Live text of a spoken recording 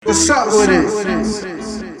What's up with it?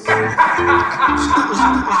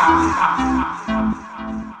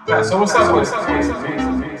 Yeah, so what's up with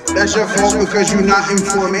it? That's your fault because you're not in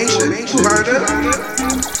formation. You heard it?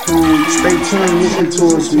 Stay tuned, listen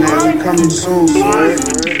to us, man. We coming soon,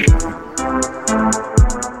 man.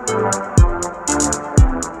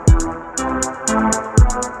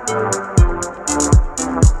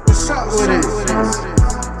 What's up with it?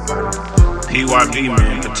 PYB,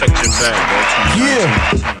 man, protect your back, bro.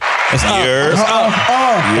 Yeah. It's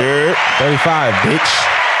up. You're 35, bitch.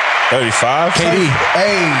 35. KD.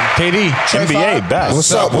 Hey. KD. Trey NBA five? back.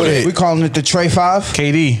 What's up with it? We calling it the Trey 5.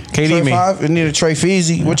 KD. KD Trey me. 5. We need a Trey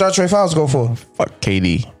Feezy. What y'all Trey 5s go for? Fuck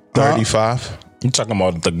KD. 35. You talking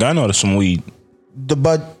about the gun or some weed? The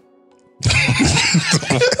bud.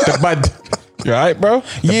 The bud. You alright, bro?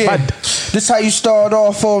 The Yeah. bud. This how you start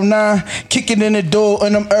off 09. Kicking in the door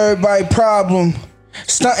and I'm everybody problem.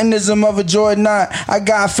 Stunting is a mother Jordan. I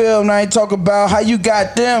got film. I ain't talk about how you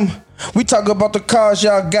got them. We talk about the cars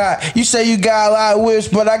y'all got. You say you got a lot of whips,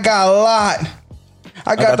 but I got a lot.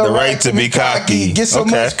 I got the right to be cocky. Get so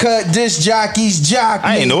much cut, disc jockeys jock me.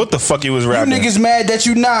 I ain't know what the fuck you was You rapping. niggas mad that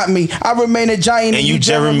you not me. I remain a giant And you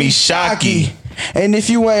Jeremy Shockey. And if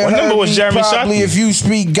you ain't What heard number was me, Jeremy probably Shockey? if you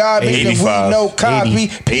speak garbage, then we 85. no copy. 80.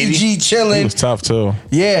 PG He chillin'. was tough too.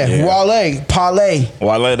 Yeah, Wale, Parlay,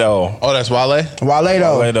 Wale though. Oh, that's Wale? Wale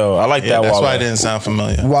though. Wale though. I like Yeah, that that's Wale. why it didn't sound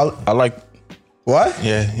familiar. Wale. I like. What?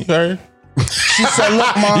 Yeah, you heard? She said,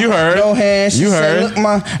 "Look, ma, You heard. no hands." She You said, heard. "Look,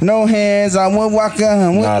 ma, no hands." I went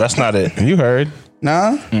walking. Nah, that's not it. You heard.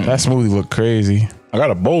 Nah. That smoothie look crazy. I got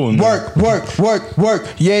a bowl in there. Work.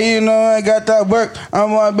 Yeah, you know I got that work.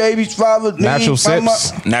 I'm my baby's father. Natural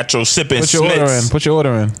sips. Natural sipping Put your order in. Smiths. Put your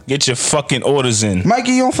order in. Get your fucking orders in.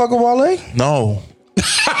 Mikey, you don't fuck with Wale? No.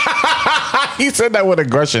 He said that with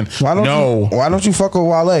aggression. Why don't No. you? Why don't you fuck with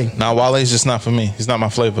Wale? Nah, Wale's just not for me. He's not my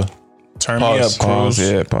flavor. Turn Pause. me up, Pause.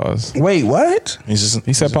 Cruz. Yeah, pause. Wait, what? He's just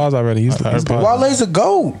He said pause already. He's heard pause. Wale's a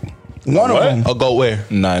goat. One What? of them. I'll go where?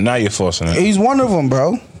 Nah, now you're forcing it. He's one of them,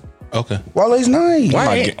 bro. Okay. Wale's nice.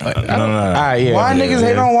 Why? Why? No. All right, yeah. Why yeah, niggas yeah.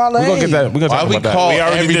 hate on Wale? We're gonna get that. We're gonna Why talk we about call We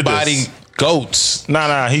already did everybody this. goats?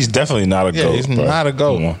 Nah. He's definitely not a Yeah, goat. he's bro. not a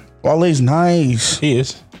goat. Come on. Wale's nice. He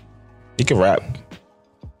is. He can rap.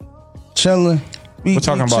 Chilling. We're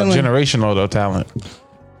talking about generational though talent.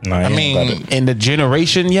 Nah, I he ain't got mean, it. In the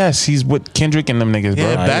generation, yes, he's with Kendrick and them niggas, bro.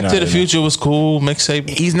 yeah, Nah, Back you're to not the in Future was cool. Mixtape.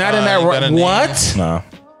 He's not in that. you gotta name What? Nah.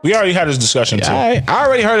 We already had this discussion too. I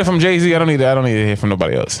already heard it from Jay-Z. I don't need to hear from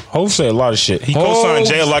nobody else. Hov said a lot of shit. He co-signed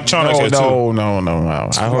Jay Electronics here too. No. I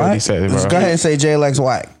already said it, bro. Let's go ahead and say Jay likes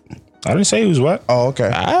whack. I didn't say he was what. Oh, okay.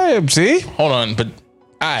 I see. Hold on, but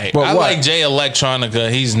I But what? like Jay Electronica.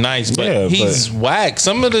 He's nice, but Yeah, he's whack.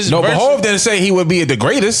 Some of this No, but verses, Hov didn't say he would be the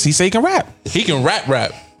greatest. He said he can rap. he can rap.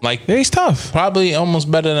 Like Yeah, he's tough. probably almost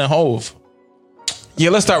better than Hov. Yeah,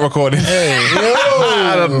 let's start recording.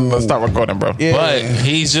 Let's start recording, bro. Yeah. But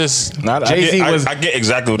he's just Not, Jay-Z I was- get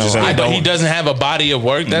exactly what you're saying. but he doesn't have a body of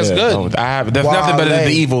work. That's Yeah. good. There's nothing better than Wale.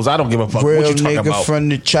 the evils. I don't give a fuck. Real What you talking nigga about? from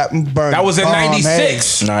the chop and burn. That was in bomb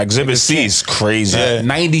 96. Nah, Exhibit C is crazy.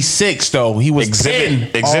 96 though. He was 10.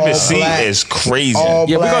 Exhibit All C black. is crazy. All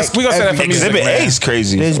Yeah, we gonna black, say that for music, Exhibit man. A is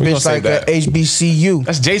crazy. This We gonna bitch say like that. a HBCU.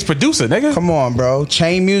 That's Jay's producer, nigga. Come on, bro.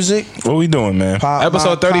 Chain music. What we doing, man? Pop Episode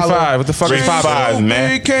my 35. collar. What the fuck is 35, poppin'?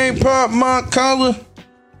 man. You can't pop my collar.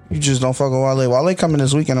 You just don't fuck with Wale. Wale coming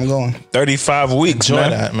this weekend. I'm going. 35 weeks, Enjoy man.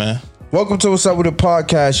 that, man. Welcome to What's Up With The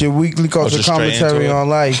Podcast, your weekly culture just straight commentary into it. on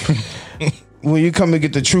life. Where you come and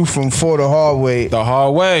get the truth from for the hard way. The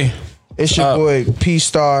hard way. It's your boy P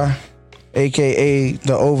Star, aka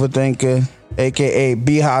the Overthinker, aka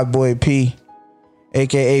Beehive Boy P,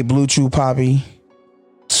 aka Blue Chew Poppy.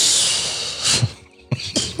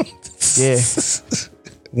 Yeah,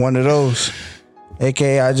 one of those.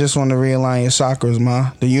 AKA I just want to realign your chakras,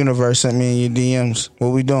 ma. The universe sent me in your DMs. What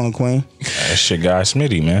we doing, Queen? That shit, guy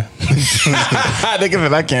Smitty, man.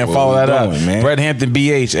 Nigga, I can't What follow we that up. doing, man? Red Hampton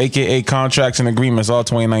BH, aka Contracts and Agreements, all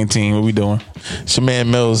 2019. What we doing? It's your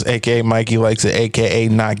man Mills, aka Mikey Likes It, aka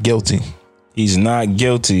Not Guilty. He's not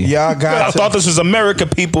guilty. Y'all got I to- thought this was America,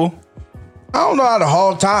 people. I don't know how to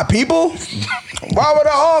hog tie people. Why would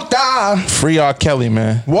I hog tie? Free R. Kelly,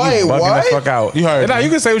 man. Wait, Bugging what? the fuck out. You heard Nah, me. you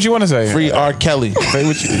can say what you want to say. Free R. Kelly. Say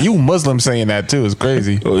what you Muslim saying that too is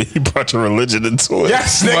crazy. Oh, he brought your religion into it.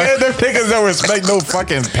 Yes, nigga. Them niggas don't respect no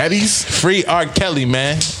fucking petties. Free R. Kelly,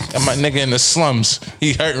 man. Got my nigga in the slums.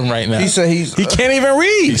 He hurting right now. He said he's. He can't even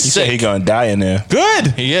read. He said he gonna die in there. Good.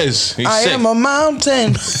 He is. He's I sick. am a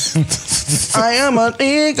mountain. I am an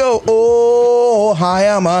eagle. Oh, I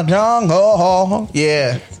am a jungle.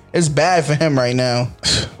 Yeah, it's bad for him right now.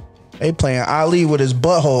 They playing Ali with his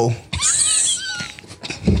butthole.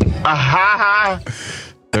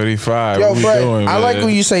 35. Yo, what we Brett, doing, I like man?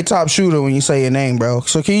 when you say top shooter when you say your name, bro.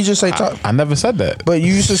 So can you just say top? I never said that. But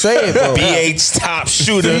you used to say it, bro. BH top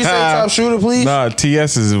shooter. Can you say top shooter, please? Nah,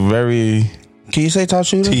 TS is very Can you say top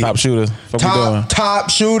shooter? top shooter. What we doing? Top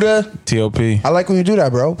shooter. TOP. I like when you do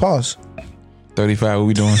that, bro. Pause. 35. What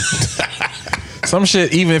we doing? Some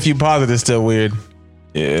shit, even if you pause it, it's still weird.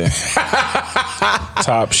 Yeah.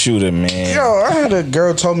 Top shooter, man. Yo, I had a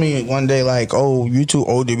girl told me one day, like, "Oh, you too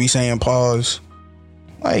old to be saying pause."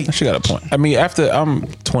 Like, She got a point. I mean, after I'm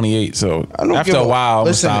 28, so I don't after give a while, I'm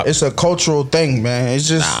listen, stop. it's a cultural thing, man. It's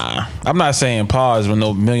just I'm not saying pause with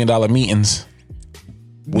no $1 million meetings.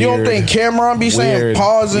 you don't Weird. think Cameron be saying Weird.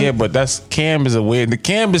 pausing? Yeah, but that's Cam is a weird. The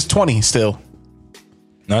Cam is 20 still.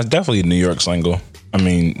 No, it's definitely New York lingo. I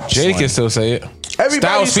mean, Jay slang. can still say it. Everybody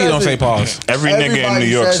Styles P says don't it. say pause. Every nigga in Everybody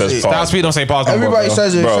New York says says it. pause. Styles P don't say pause no more, Everybody bro.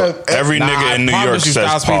 says it. Bro, except every Nah, nigga I in New York promise you, says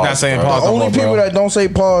Styles P not pause. saying bro. pause. the no only more, people bro. that don't say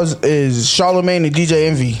pause is Charlamagne and DJ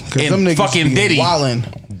Envy. Because And them niggas fucking be Diddy.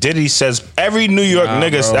 wildin'. Diddy says every New York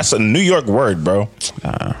nigga. bro. That's a New York word, bro.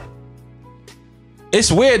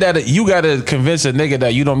 It's weird that you gotta convince a nigga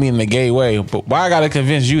that you don't mean in a gay way, but why I gotta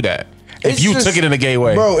convince you that? If It's you just- took it in a gay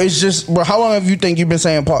way. Bro, it's just, bro, how long have you think you've been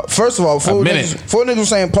saying pause? First of all, before minute. niggas was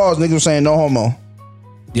saying pause, niggas was saying no homo.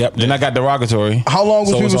 Yep. Then I got derogatory. How long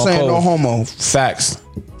was So it's people on saying no code. homo? Facts.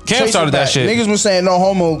 Cam Chase started it that back. shit. Niggas was saying no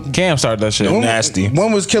homo. Cam started that shit. Nasty.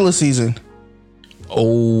 When was Killer season?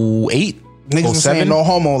 08? Niggas was saying 07? no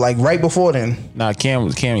homo like right before then. Nah, Cam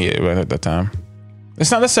yeah, right at that time.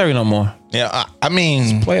 It's not necessary no more. Yeah, I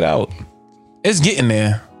mean, Play it out. It's getting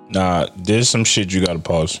there. Nah, there's some shit you gotta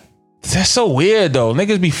pause. That's so weird though.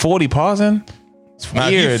 Niggas be 40 pausing. It's nah,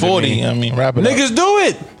 if weird. you to 40. me. I mean, wrap it up. Niggas do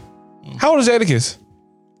it. How old is Jadakiss?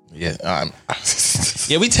 Yeah,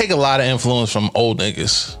 yeah, we take a lot of influence from old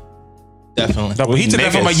niggas. Definitely. No, but he took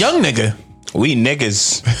that from a niggas. young nigga. We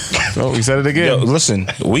niggas. Oh, we said it again. Yo, listen,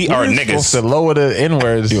 we are You're supposed niggas. to lower the N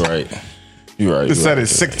words. You're right. You're right. You you're said right. it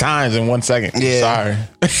 6 times in 1 second. Yeah.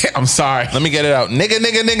 Sorry. I'm sorry. Let me get it out. Nigga,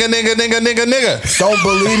 nigga, nigga, nigga, nigga, nigga, nigga. Don't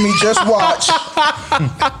believe me, just watch.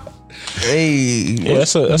 Hey, Yeah,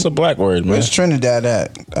 that's a black word, man. where's Trinidad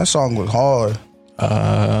at? That song was hard.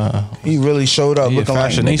 He really showed up He a looking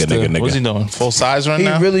like fashionista. nigga. What's he doing? Full size right he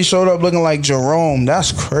now? really showed up looking like Jerome.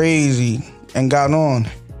 That's crazy. And got on.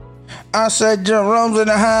 I said Jerome's in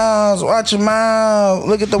the house. Watch your mouth.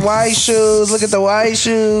 Look at the white shoes. Look at the white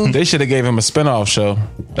shoes. They should have gave him a spinoff show.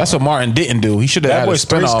 That's what Martin didn't do. He should have That had a Boys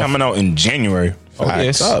 3 is spinoff. coming out in January. Oh, yeah,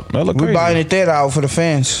 it's up. That look We crazy. buying the theater out for the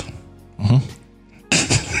fans.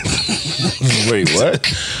 Wait,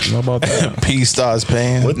 what? Know about that? P Stars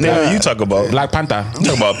paying. What the hell you talk about? Black Panther. You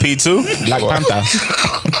talk about P2? Black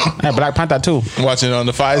Panther. Hey, Black Panther too. Watching on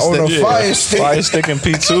the fire On stick. the fire stick. Fire stick and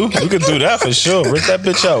P2? We could do that for sure. Rip that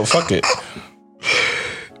bitch out. Fuck it.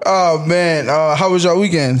 Oh man, how was your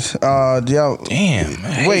weekends? Y'all, Damn,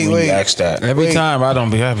 man. Wait, When wait. you ask that. Every Wait. time I don't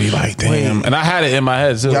be happy, like damn. Wait. And I had it in my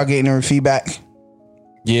head too. y'all getting any feedback?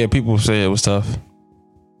 Yeah, people say it was tough.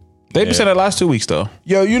 They been saying the last 2 weeks though.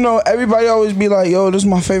 Yo, you know, everybody always be like, yo, this is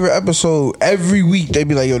my favorite episode. Every week they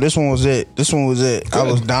be like, yo, this one was it. This one was it. I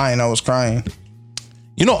was dying. I was crying.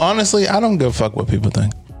 You know, honestly, I don't give a fuck what people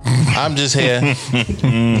think. I'm just here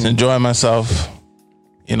to enjoy myself.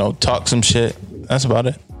 You know, talk some shit. That's about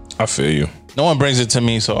it. I feel you. No one brings it to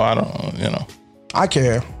me, so I don't. You know. I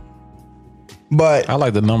care. But I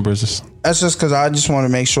like the numbers. that's just because I just want to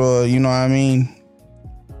make sure, you know what I mean?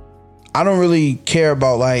 I don't really care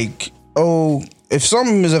about like, oh, if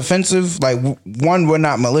something is offensive, like one, we're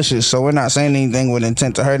not malicious, so we're not saying anything with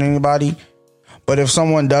intent to hurt anybody. But if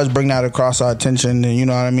someone does bring that across our attention, then you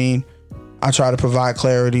know what I mean? I try to provide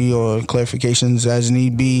clarity or clarifications as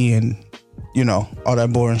need be and, you know, all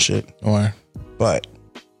that boring shit. Or But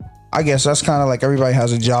I guess that's kind of like everybody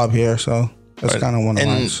has a job here, so that's kind of one of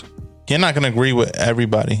mine. and you're not gonna agree with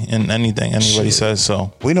everybody in anything anybody says.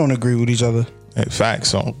 So We don't agree with each other. facts.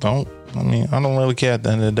 So don't. I mean, I don't really care at the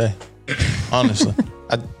end of the day. Honestly,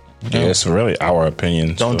 I Yeah, it's really our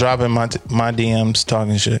opinion. don't so. drop in my DMs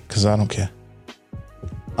talking shit because I don't care.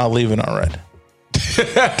 I'll leave it on red.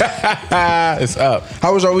 It's up.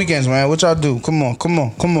 How was your weekends, man? What y'all do? Come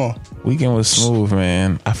on. Weekend was smooth,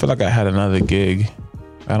 man. I feel like I had another gig.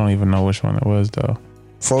 I don't even know which one it was though.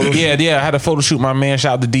 Photos. Yeah. I had a photo shoot. My man,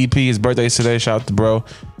 shout out to DP. His birthday's today. Shout out to bro.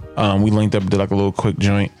 We linked up, did like a little quick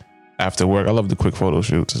joint after work. I love the quick photo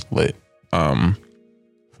shoots. It's lit. I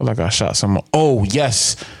feel like I shot some. Oh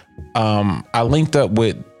yes. I linked up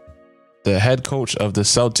with the head coach of the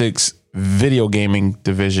Celtics video gaming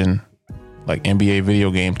division, like NBA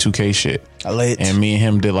video game 2K shit. I lit. And me and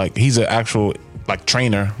him did like, he's an actual like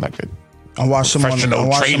trainer, like a I watched him on.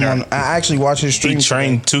 Professional trainer. I actually watched his stream. He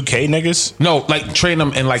trained 2K niggas. No, like train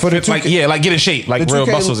them and like For the fit, like 2K get in shape, like The real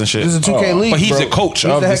 2K muscles and shit. This is a 2K league, But he's bro. the coach He's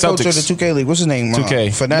of the the head coach of Celtics. the 2K league. What's his name?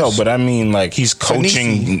 2K. Finesse. No, but I mean, like, he's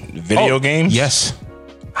coaching video games. Yes.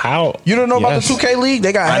 How? You don't know about Yes. the 2K league?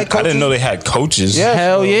 They got I head coaches. didn't know they had coaches. Yeah,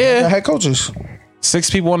 Hell bro. yeah. They got head coaches.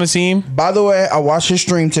 6 people on the team. By the way, I watched his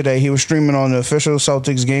stream today. He was streaming on the official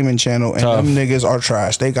Celtics gaming channel, and Tough. them niggas are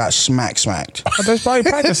trash. They got smacked. They're probably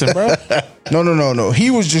practicing, bro. No.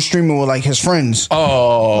 He was just streaming with like his friends.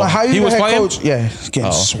 Oh, Like, how you he the was head playing. coach? Yeah, he's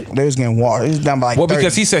getting they was getting water. He was down by like Well, 30.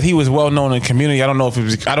 because he said he was well known in the community. I don't know if it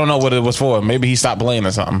was. I don't know what it was for. Maybe he stopped playing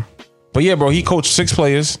or something. But yeah, bro, he coached 6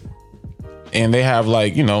 players, and they have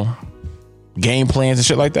like game plans and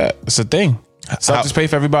shit like that. It's a thing. Celtics pay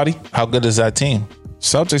for everybody. How good is that team?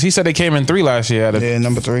 Celtics. He said they came in 3 last year out of Yeah,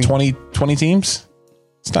 number 3. 20 teams.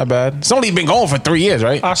 It's not bad. It's only been going for 3 years,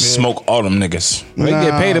 right? I smoke all them niggas. They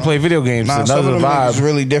get paid to play video games. Nah, It's some of another them niggas vibe.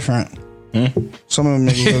 really different. Some of them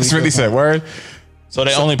niggas really It's really different. said word. So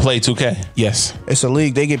they only play 2K. Yes. It's a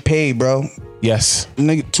league. They get paid, bro. Yes.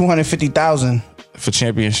 Nigga, 250,000, For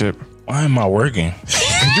championship. Why am I working?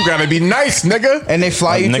 You gotta be nice, nigga. and they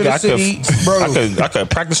fly you to the city, bro. I could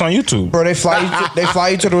practice on YouTube. Bro, they fly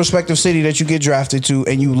you to the respective city that you get drafted to,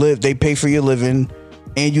 and you live. They pay for your living,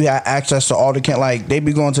 and you have access to all the like. They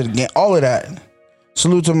be going to the game, all of that.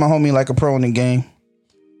 Salute to my homie, like a pro in the game.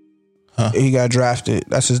 He got drafted.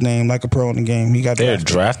 That's his name, like a pro in the game. He got They're drafted.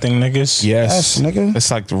 drafting niggas. Yes. Yes, nigga.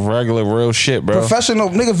 It's like the regular real shit, bro. Professional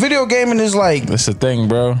nigga. Video gaming is like. That's the thing,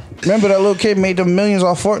 bro. Remember that little kid made them millions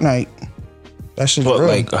off Fortnite. That shit But real.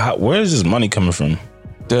 like, where is this money coming from?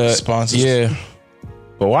 The Sponsors. Yeah.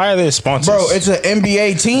 But why are they sponsors? Bro, it's an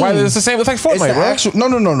NBA team. Why it's the same? It's like It's Fortnite, the bro. actual,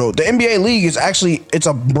 no. The NBA league is actually it's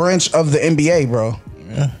a branch of the NBA, bro.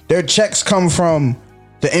 Their checks come from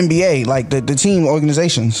the NBA, like the team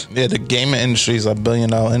organizations. Yeah, the gaming industry is a $1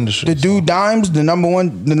 billion industry. The dude Dimes, the number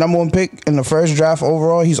one pick in the first draft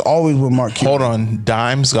overall, he's always with Mark Cuban. Hold on,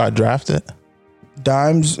 Dimes got drafted.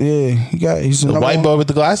 Dimes, yeah, he's the The number white one. boy with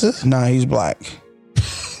the glasses. Nah, he's black.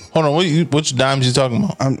 Hold on, which Dimes you talking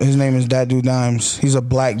about? His name is that dude Dimes. He's a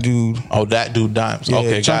black dude. Oh, that dude Dimes. Yeah,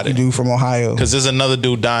 Okay, got chunky it. dude from Ohio. Because there's another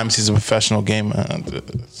dude Dimes. He's a professional gamer.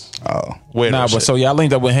 Oh, Weird. Nah, but so y'all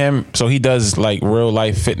linked up with him. So he does like real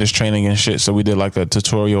life fitness training and shit. So we did like a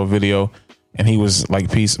tutorial video, and he was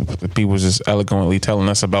like, he was just eloquently telling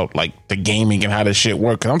us about like the gaming and how this shit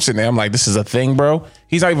work. Cause I'm sitting there, I'm like, this is a thing, bro.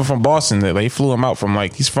 He's not even from Boston. They flew him out from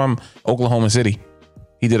like, he's from Oklahoma City.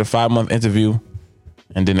 He did a 5-month interview,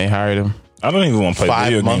 and then they hired him. I don't even want to play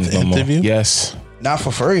video 5-month games no more. interview. Yes. not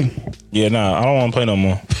for free. Yeah, nah, I don't want to play no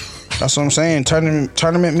more. That's what I'm saying.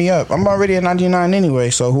 Tournament me up. I'm already at 99 anyway.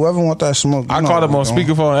 So whoever want that smoke, I called him on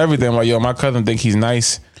speakerphone and everything. I'm like, yo, my cousin think he's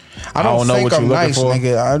nice. I don't know think what you I'm looking nice, for.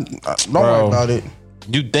 nigga. Don't Bro. worry about it.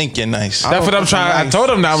 You think you're nice? I That's don't what I'm think I'm trying. I nice. told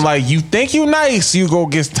him that. I'm like, you think you nice? You go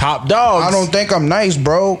get top dogs. I don't think I'm nice,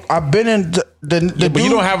 bro. I've been in the But dude, you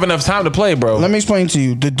don't have enough time to play, bro. Let me explain to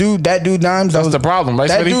you. That dude Dimes. That's the problem, right,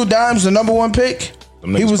 That Smitty? dude Dimes, the number one pick.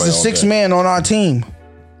 Them He niggas was play the all sixth day. man on our team.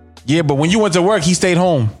 Yeah, but when you went to work, he stayed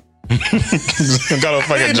home. Got a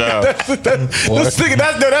fucking job.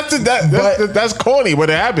 That's corny, but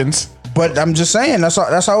it happens. But I'm just saying that's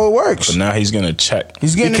how it works. But now he's gonna check.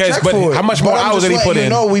 He's getting Because- a check but for it. how much But more I'm hours just did he letting put you in?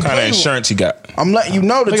 know we What kind of play- insurance he got? I'm letting you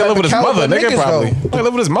know the Nigga type live of with his caliber mother. Nigga niggas probably. though. Nigga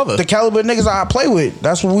live with his mother. The caliber niggas I play with.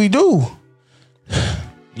 That's what we do.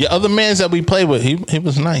 Your other mans that we played with, he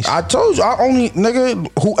was nice. I told you, I only nigga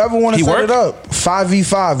whoever want to He set work? it up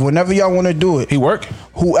 5v5 whenever y'all want to do it. He work?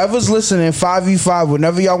 Whoever's listening 5v5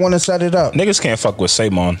 whenever y'all want to set it up. Niggas can't fuck with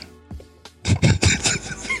Samon.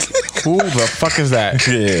 Who the fuck is that?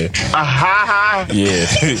 Yeah. Yeah.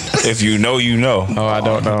 If you know, you know. Oh, I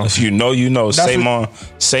don't know. If you know, you know. That's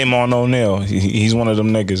Samon O'Neal. He's one of them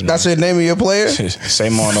niggas, man. That's the name of your player?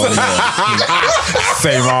 Samon O'Neal.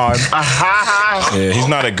 Same on. Yeah, he's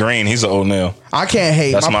not a green. He's an O'Neal. I can't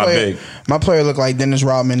hate. That's my player, big. My player look like Dennis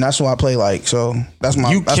Rodman. That's who I play like. So that's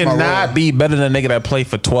my. You that's my cannot role. be better than a nigga that play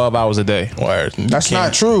for 12 hours a day. Word. That's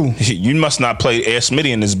not true. You must not play Air Smitty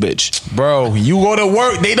in this bitch. Bro, you go to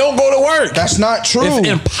work. They don't go to work. That's not true. It's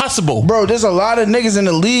impossible. Bro, there's a lot of niggas in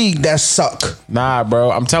the league that suck. Nah,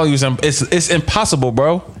 bro. I'm telling you something. It's impossible,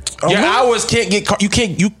 bro. Your what? hours can't get. You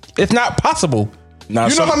can't. It's not possible. Nah,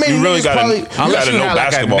 You know how many you really niggas gotta, probably- you Unless gotta you know have like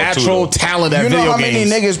a basketball natural too. though. talent at You know video how many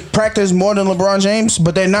games. niggas practice more than LeBron James,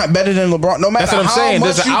 but they're not better than LeBron. No matter That's what I'm how saying.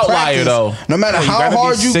 much There's an you outlier, practice, though. no matter You how gotta be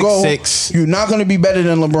hard you go, 6'6". you're not going to be better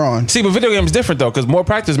than LeBron. See, but video games different though, because more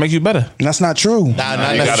practice makes you better. And that's not true. Nah,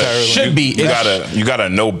 not You necessarily. Should be. You gotta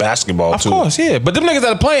know basketball Of too. course, yeah. But them niggas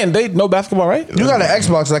that are playing, they know basketball, right? You got an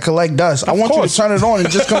Xbox that collect dust. I want you course. to turn it on and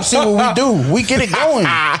just come see what we do. We get it going.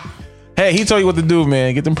 Hey, he told you what to do,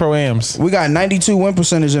 man. Get them pro-ams. We got 92 win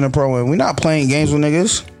percentage in the pro win. We not playing games with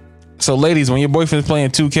niggas. So, ladies, when your boyfriend's playing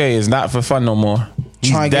 2K, it's not for fun no more.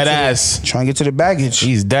 He's Trying to dead get to the- ass. Trying to get to the baggage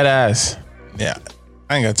He's dead ass. Yeah,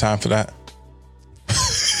 I ain't got time for that.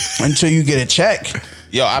 until you get a check.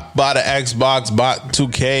 Yo, I bought an Xbox, bought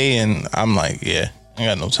 2K, and I'm like, yeah, I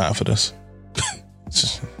ain't got no time for this.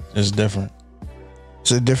 It's different.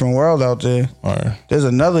 It's a different world out there. Or There's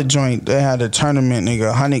another joint. They had a tournament,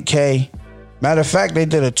 nigga, 100K. Matter of fact, they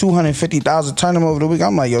did a 250,000 tournament over the week.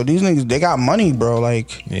 I'm like, yo, these niggas, they got money, bro.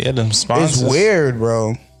 Like, yeah, them sponsors. it's weird,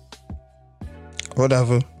 bro.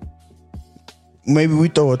 Whatever. Maybe we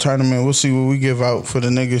throw a tournament. We'll see what we give out for the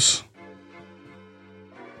niggas.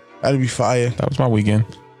 That'd be fire. That was my weekend.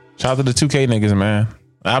 Shout out to the 2K niggas, man.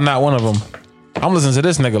 I'm not one of them. I'm listening to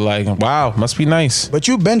this nigga like, wow, must be nice. But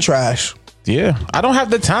you been trash. Yeah, I don't have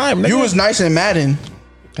the time. Nigga. You was nice in Madden.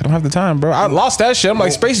 I don't have the time, bro. I lost that shit. I'm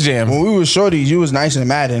like Space Jam. When we was shorties, you was nice in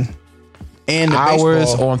Madden. And the Hours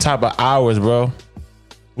baseball. on top of hours, bro.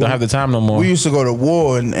 Don't have the time no more. We used to go to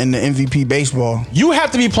war in the MVP baseball. You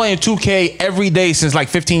have to be playing 2K every day since like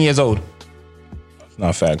 15 years old. It's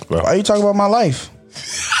not facts, bro. Why you talking about my life?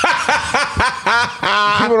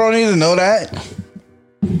 People don't need to know that.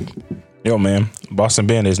 Yo, man, Boston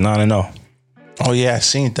Bandits 9-0. Oh yeah, I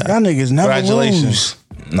seen that. Y'all niggas never Congratulations. lose.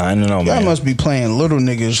 9-0, Y'all man. must be playing little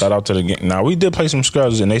niggas. Shout out to the game. Now we did play some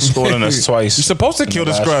scrubs and they scored on us twice. You're supposed to in kill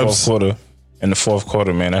the last scrubs. fourth quarter. In the fourth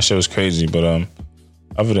quarter, man, that shit was crazy. But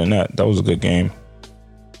other than that, that was a good game.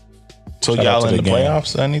 So Shout out y'all to in the the game.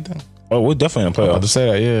 playoffs or anything? Oh, we're definitely in the About to playoffs.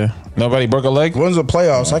 say that, yeah. Nobody broke a leg. When's the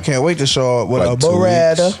playoffs? I can't wait to show up with a Like 2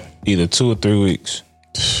 Borada. weeks. Either 2 or 3 weeks.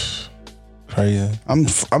 Crazy.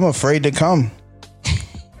 I'm afraid to come.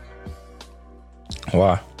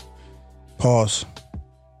 Why? Pause.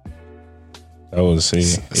 That was see. Yeah.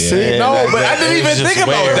 See, no, that- but I that didn't is even just think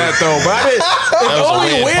about weird. that though. But I didn't. It's was a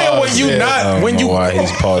only weird weird pause, when you yeah. I not don't when know you. why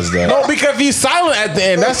he's paused that. No, because he's silent at the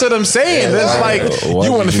end. That's what I'm saying. It's like Why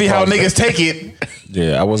you want did to you see how pause that? niggas take it.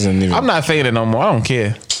 Yeah, I wasn't even. I'm not saying it no more. I don't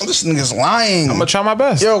care. This nigga's lying. I'm gonna try my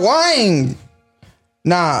best. You're lying.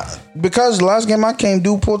 Nah, because the last game I came,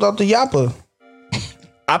 dude pulled out the yapper.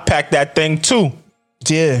 I packed that thing too.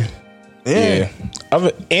 Yeah. Yeah.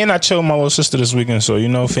 And I chilled with my little sister this weekend, so you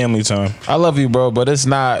know, family time. I love you, bro, but it's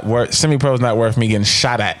not worth. Semi-pro is not worth me getting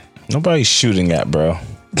shot at. Nobody's shooting at, bro.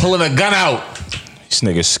 Pulling a gun out. This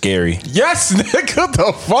nigga's scary. Yes, nigga. What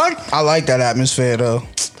the fuck? I like that atmosphere though.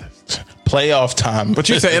 Playoff time. But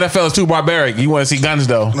you said NFL is too barbaric. You want to see guns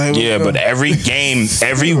though? Like, Yeah, but every game,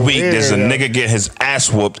 every week, there's a nigga get his ass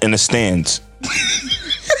whooped in the stands.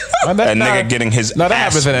 Nah, that, A nigga getting his No, that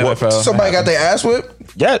ass happens in the whooped. NFL. somebody got their ass whipped.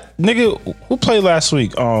 Yeah, nigga, who played last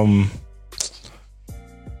week?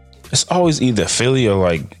 It's always either Philly or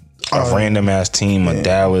like a random ass team or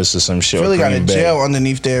Dallas or some shit. or Philly got a Green Bay. jail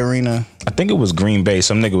underneath the arena. I think it was Green Bay.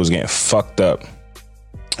 Some nigga was getting fucked up.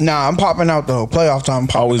 Nah, I'm popping out though. Playoff time.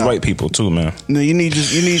 Popping Always out. white people too, man. No, you need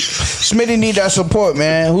Smitty need that support,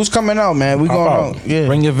 man. Who's coming out, man? We going out. out. Yeah.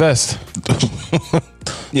 Bring your vest.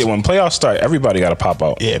 Yeah, when playoffs start, everybody got to pop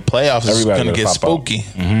out. Yeah, playoffs is Everybody gonna gotta get pop out. spooky.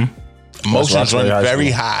 Emotions Roxbury run High very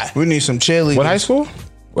School. high. We need some cheerleaders. What high school?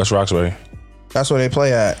 West Roxbury, That's where they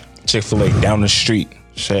play at. Chick-fil-A down the street.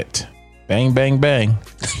 Shit. Bang, bang, bang.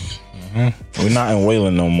 We're not in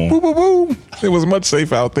Wayland no more. Boom, boom, boom. It was much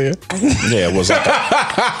safer out there. Yeah, it was like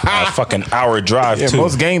a fucking hour drive Yeah, too.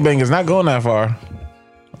 most gangbangers not going that far.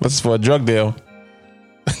 This is for a drug deal.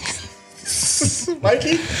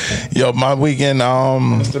 Mikey? Yo, my weekend,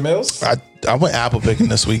 Mr. Mills? I went apple picking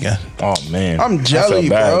this weekend. Oh man, I'm I jelly, felt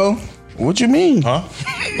bad. bro. What you mean? Huh?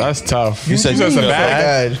 That's tough. You said said you some felt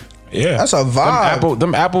bad. Bad. Yeah, That's a vibe.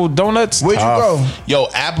 Them apple donuts. Where'd tough. you Yo,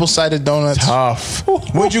 apple cider donuts, Tough. go?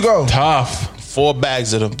 Where'd you go? Tough. 4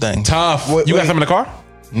 bags of them things. Tough. Wait, you got wait. some in the car?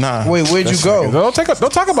 Nah. Wait, where'd you go? Don't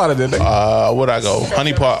talk about it then. Where'd I go?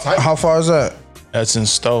 Honey Park. How far is that? That's in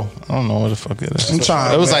Stowe. I don't know where the fuck it is. I'm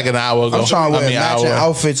trying. It was like an hour ago. I'm trying to wear matching hour.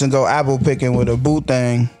 outfits and go apple picking with a boot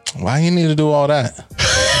thing. Why you need to do all that?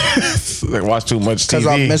 Like watch too much Because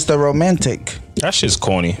I'm TV. Mr. Romantic. that shit's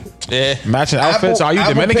corny. Yeah. Matching outfits. Are you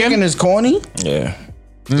apple Dominican? picking is corny? Yeah,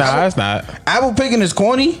 Nah, it's not. Apple picking is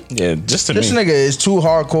corny. Yeah, just to This me. nigga is too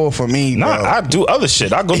hardcore for me, Nah, bro. I do other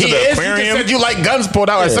shit. I go to the aquarium. You like guns pulled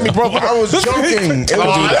out at semi-profile. I was joking. It was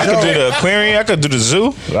I a could do joke. the aquarium. I could do the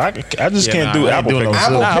zoo. I just Yeah, can't nah, do I ain't apple doing no picking. zoo.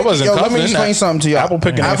 Apple Nah, I picking, wasn't yo, let me confident in explain that. something to you. Apple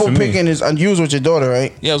picking ain't Apple for me. picking is you was with your daughter,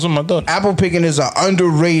 right? Yeah, it was with my daughter. Apple picking is an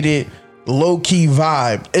underrated, low key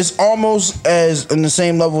vibe. It's almost as in the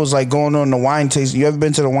same level as like going on the wine tasting. You ever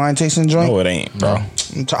been to the wine tasting joint? No, it ain't, bro.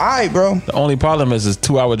 It's all right, bro. The only problem is it's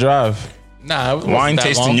 2-hour drive. Nah, it wasn't Wine that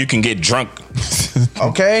tasting, long. you can get drunk.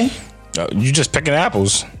 Okay. You just picking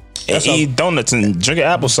apples and eat donuts and drinking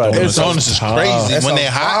apple cider. Donuts is crazy That's when a they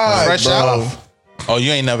hot, vibe, fresh bro. out. Oh,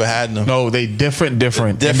 you ain't never had them. No, they different.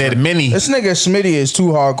 And they're mini. This nigga Smitty is too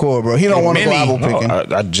hardcore, bro. He don't want to go mini. apple No,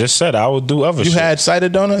 picking. I just said I would do other You shit. had cider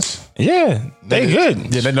donuts? Yeah, they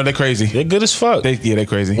good. Yeah, they're crazy. They're good as fuck. They're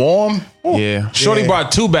crazy. Warm? Yeah. Shorty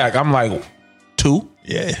brought 2 back. I'm like, 2?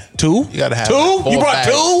 Yeah. 2? You gotta have 2? like 4 You brought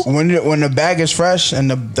bags. 2? When the bag is fresh and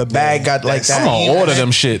the bag got like that's I'm that. gonna order them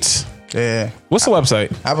shits. Yeah. What's the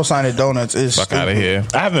website? Apple cider donuts is Fuck out of here.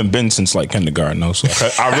 I haven't been since like kindergarten though, so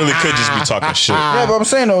I really could just be talking shit. Yeah, but I'm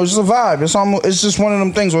saying though, it's just a vibe. It's just one of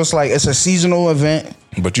them things where it's like it's a seasonal event.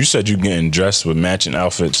 But you said you getting dressed with matching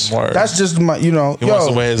outfits. Word. That's just my, he wants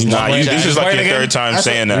to wear his Nah, this is like Play it your again? third time That's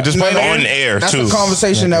saying a- that. just play it on again? air That's too. a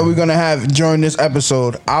conversation that we're gonna have during this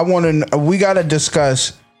episode. We gotta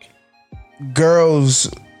discuss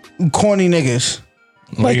girls, corny niggas.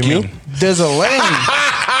 Like you? There's a lane.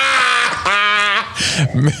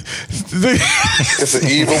 It's an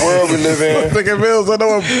evil world we live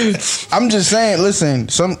in. I'm just saying. Listen,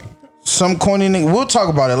 some corny nigga. We'll talk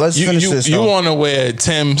about it. Let's finish this. You though. want to wear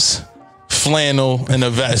Tim's flannel and a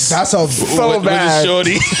vest. That's a so with bad. a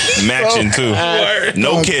shorty. Matching too.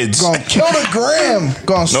 No kids. Gonna kill the gram.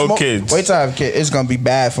 Gonna No smoke. kids. Wait till I have a kid. It's gonna be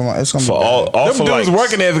bad for my. It's gonna For be all bad. Them for dudes like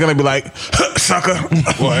working there is gonna be like, sucker.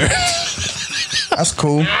 That's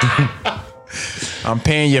cool. I'm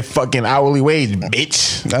paying your fucking hourly wage,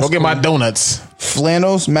 bitch. That's Go get my cool. donuts.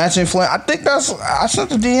 Flannels, matching flannel. I think I sent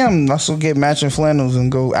the DM. I should get matching flannels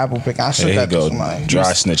and go apple pick. I sent There you that to go. somebody. Dry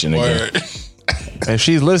snitching again. Word. If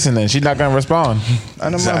she's listening, she's not gonna respond. I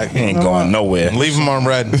don't He ain't going nowhere. Leave him on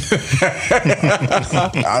red.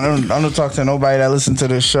 I don't talk to nobody that listen to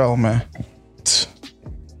this show, man.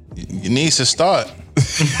 You need to start.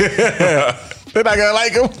 They're not gonna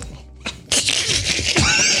like him.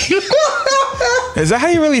 Is that how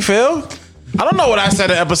you really feel? I don't know what I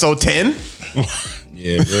said in episode 10.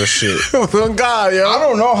 Yeah, real shit. Oh God, yo. I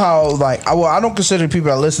don't know how. Like, I don't consider people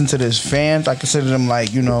that listen to this fans. I consider them like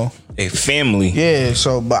A family. yeah.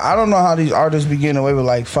 So, but I don't know how these artists be getting away with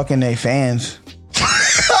like fucking their fans.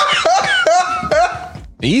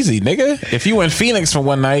 Easy, nigga. If you in Phoenix for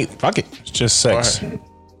one night, fuck it. It's just sex.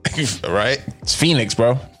 Right? It's Phoenix,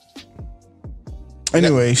 bro.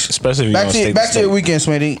 Anyways, Especially if you back gonna to stay back the to state. your weekend,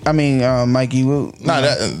 Smitty. I mean, Mikey. Nah,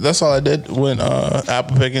 that's all I did when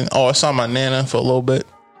apple picking. Oh, I saw my nana for a little bit.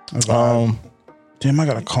 Damn, I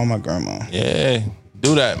gotta call my grandma. Yeah,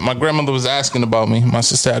 do that. My grandmother was asking about me. My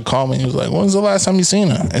sister had called me. He was like, "When's the last time you seen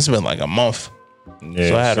her?" It's been like a month, Yeah,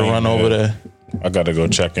 so I had to same run here. over there. I gotta go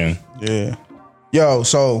check in. Yeah. Yo,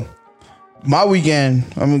 so my weekend,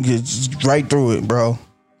 I'm gonna get right through it, bro.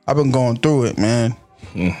 I've been going through it, man.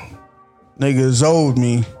 Niggas owed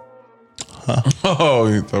me.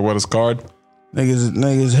 Oh, so what is card?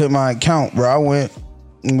 Niggas hit my account, bro. I went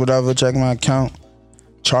and whatever, checked my account.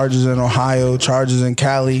 Charges in Ohio, charges in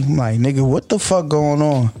Cali. I'm like, nigga, what the fuck going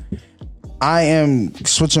on? I am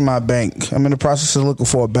switching my bank. I'm in the process of looking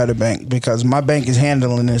for a better bank because my bank is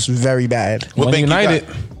handling this very bad. What One bank you United.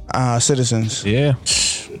 got? Citizens. Yeah.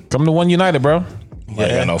 Come to One United, bro. I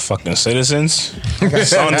got no fucking citizens.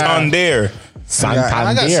 Santander.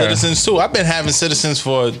 I got Citizens too. I've been having Citizens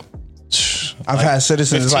for. I've had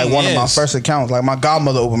Citizens. It's like 15 one of my years. first accounts. Like my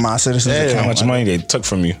godmother opened my Citizens Yeah, How account. much money they took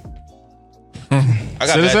from you? I got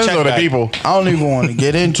Citizens that or the check back. people? I don't even want to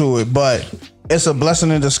get into it, but it's a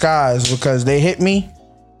blessing in disguise because they hit me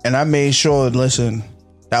and I made sure, listen,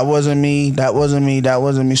 that wasn't me, that wasn't me, that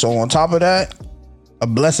wasn't me. So on top of that, a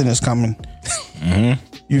blessing is coming.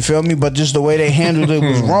 You feel me? But just the way they handled it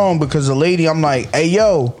was wrong because the lady, I'm like, hey,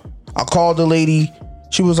 yo, I called the lady.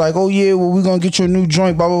 She was like, oh, yeah, well, we're going to get you a new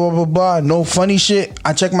joint, blah, blah, blah, blah, blah. No funny shit.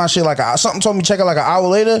 I checked my shit something told me check it like an hour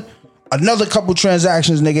later. Another couple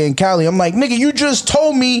transactions, nigga, in Cali. I'm like, nigga, you just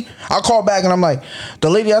told me. I called back and I'm like, the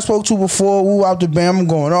lady I spoke to before, woo, out the bam, I'm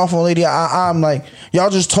going off on lady. I'm like, y'all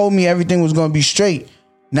just told me everything was going to be straight.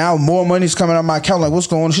 Now more money's coming out my account. Like, what's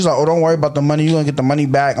going on? She's like, oh, don't worry about the money. You're going to get the money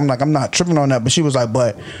back. I'm like, I'm not tripping on that. But she was like,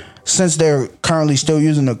 but since they're currently still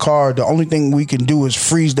using the card, the only thing we can do is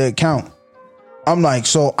freeze the account. I'm like,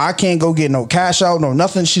 so I can't go get no cash out, no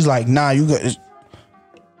nothing. She's like, nah, you got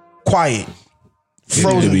quiet.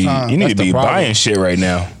 Frozen time. You need That's to the be problem. buying shit right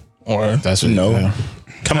now. Or That's what You know, yeah.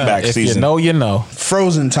 comeback If season. you know, you know.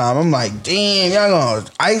 Frozen time. I'm like, damn, y'all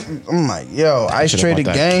gonna I'm like, yo, ice Should've traded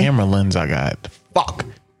bought that game. camera lens I got. Fuck.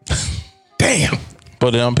 Damn.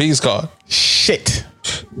 put it on P's card. Shit.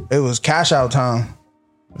 It was cash out time.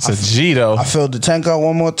 It's a G though. I filled the tank up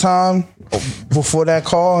one more time before that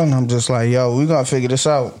call, and I'm just like, yo, we gonna figure this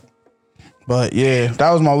out. But yeah,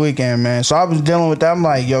 that was my weekend, man. So I was dealing with that. I'm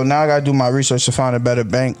like, yo, now I gotta do my research to find a better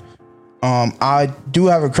bank. I do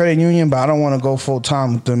have a credit union, but I don't want to go full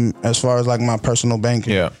time with them as far as like my personal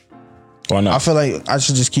banking. Yeah. Why I not? feel like I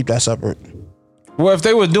should just keep that separate. Well, if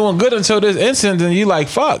they were doing good until this incident, then you like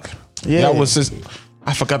fuck. Yeah. That was just.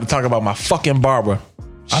 I forgot to talk about my fucking barber.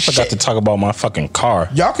 I forgot to talk about my fucking car.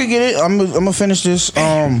 Y'all could get it. I'm gonna finish this.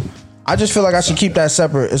 I just feel like I should keep that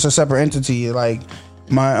separate. It's a separate entity. Like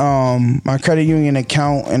my credit union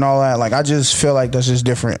account and all that. Like I just feel like that's just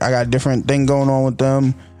different. I got a different thing going on with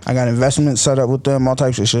them. I got investments set up with them, all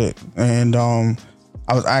types of shit. And I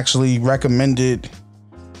was actually recommended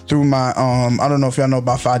through my I don't know if y'all know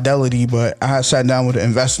about Fidelity, but I had sat down with an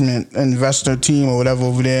investor team or whatever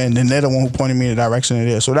over there, and then they're the one who pointed me in the direction of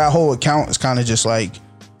there. So that whole account is kind of just like,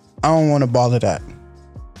 I don't want to bother that.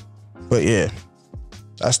 But yeah,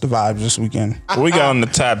 that's the vibe this weekend. What we got on the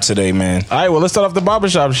tab today, man? All right, well, let's start off the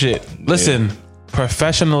barbershop shit. Listen,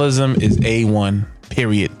 professionalism is A1,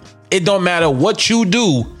 period. It don't matter what you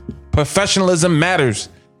do. Professionalism matters.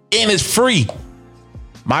 And it's free.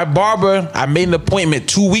 My barber, I made an appointment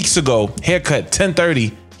 2 weeks ago. Haircut,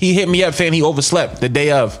 10:30. He hit me up saying he overslept the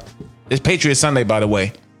day of. It's Patriot Sunday, by the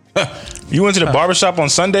way. You went to the barbershop on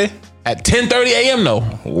Sunday? At 10:30 a.m. though.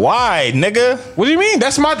 Why, nigga? What do you mean?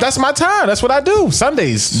 That's my time. That's what I do.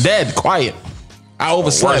 Sundays, dead, quiet. I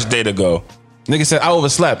overslept. Worst day to go. Nigga said I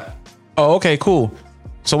overslept. Oh, okay, cool.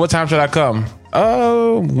 So what time should I come?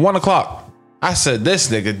 1 o'clock. I said this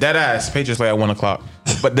nigga dead ass. Patriots like at 1 o'clock.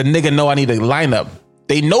 But the nigga know I need a lineup.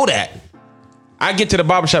 They know that. I get to the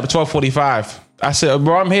barbershop at 12:45. I said,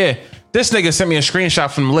 bro, I'm here. This nigga sent me a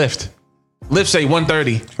screenshot from Lyft. Lyft say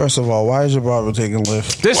 1:30. First of all, why is your barber taking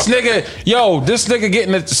Lyft? This nigga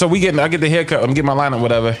getting it. So I get the haircut. I'm getting my lineup,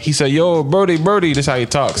 whatever. He said, yo, Birdie, this how he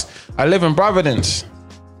talks. I live in Providence.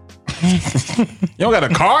 You don't got a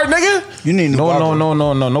car, nigga? You need a new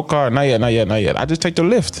barber. No car. Not yet. I just take the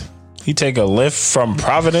Lyft. He take a lift from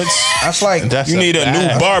Providence. That's like You need a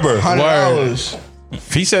new barber. $100.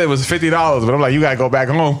 He said it was $50, but I'm like, you gotta go back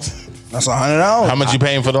home. That's $100. How much you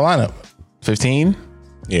paying for the lineup? 15.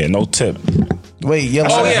 Yeah, no tip. Wait, your Oh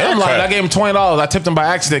lineup, yeah, I'm haircut. lying. I gave him $20. I tipped him by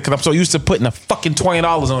accident because I'm so used to putting the fucking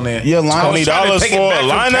 $20 on there. your lineup. $20 Take it for back a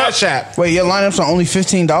from lineup? Cash App. Wait, your lineups are only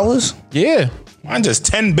 $15. Yeah. Mine just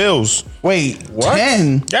 10 bills. Wait,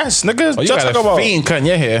 10? Yes, nigga. Oh, you Just got talk a about. fiend cutting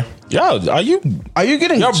your hair. Yo, are you Are you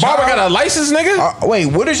getting Your barber got a license, nigga? Wait,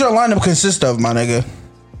 what does your lineup consist of, my nigga?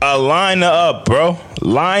 a line up, bro?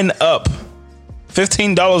 Line up.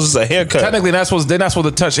 $15 is a haircut. Technically, they're not supposed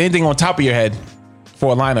to touch anything on top of your head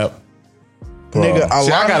for a lineup. Nigga, a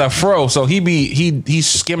See, I lineup- got a fro, so he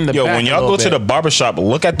skimmed the Yo, back when a y'all little go to the bit. barbershop,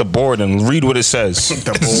 look at the board and read what it says.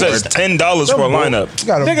 It says $10 for a lineup. You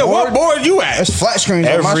got a Nigga, what board you at? It's flat screens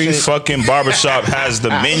on my Every shit. fucking barbershop has the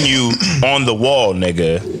menu on the wall,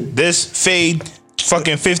 nigga. This fade,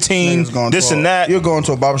 fucking 15, Niggas going this to and a- that. You're going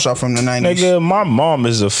to a barbershop from the 90s. Nigga, my mom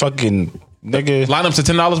is a fucking nigga. Lineups to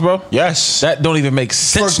 $10, bro? Yes. That don't even make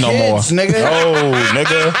sense For no more. kids, nigga. No,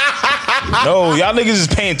 nigga. No, y'all niggas is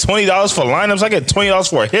paying $20 for lineups. I get $20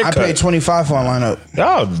 for a I haircut. paid $25 for a lineup.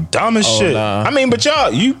 Y'all dumb as shit. nah. I mean, but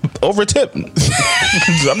y'all, you over tip. I'm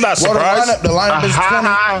not Well, surprised. the lineup is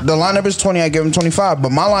 20. The lineup is 20. I give him 25,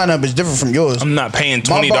 but my lineup is different from yours. I'm not paying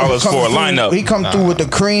My $20 barber for a come through- lineup. He come through with the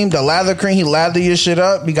cream, the lather cream. He lather your shit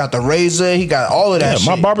up. He got the razor. He got all of that Yeah, shit.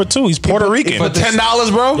 my barber too. He's Puerto Rican. For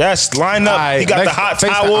 $10, bro? Yes, line up. Alright, He got the next- hot FaceTime-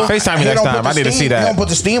 towel. FaceTime me He next don't put time. the I need to steam- see He that. don't put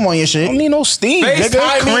the steam on your shit. I don't need no steam. FaceTime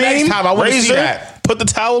nigga. me next Cream, time. I wanna see razor, that. Put the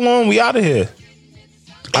towel on. We out of here.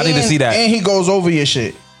 I need to see that. And he goes over your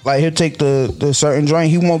shit. Like he'll take the certain joint.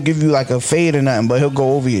 He won't give you like a fade or nothing, but he'll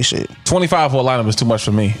go over your shit. 25 for a lineup is too much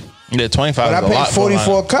for me. Yeah, 25 But I is a paid lot for 40 a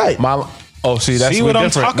for a cut. See, that's See we what I'm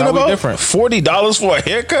different. talking No, we about? different. $40 for a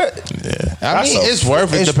haircut? I mean, it's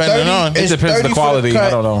worth it depending on. It depends on the 30 for quality. cut. I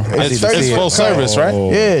don't know. I need It's to 30 see It's it. full service, right?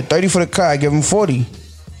 Yeah, 30 for the cut. I give him 40.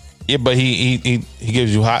 Yeah, but he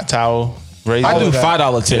gives you hot towel. Raise I all do of that.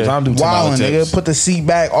 $5 tips. I don't do $10 Wildin', tips. nigga. Put the seat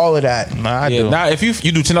back, all of that. Nah, I Yeah, do. now if you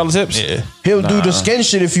do $10 tips, Yeah. He'll do the skin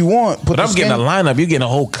shit if you want. Put but the I'm getting a skin- lineup. You're getting a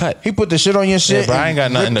whole cut. He put the shit on your shit. Yeah, but I ain't got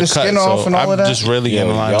and nothing rip to the cut, skin off so and all I'm of that. just really Yo,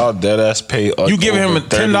 getting a line. y'all dead ass pay. You giving him a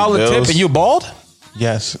 $10 tip and you bald?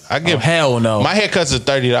 Yes, I give. Hell no. My haircuts are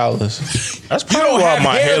 $30. That's You probably don't why have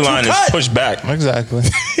my hair to hairline is cut. pushed back. Exactly.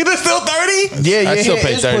 It is still 30? Yeah, I your still hair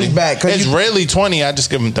pay is 30. pushed back. 'cause It's you- really 20. I just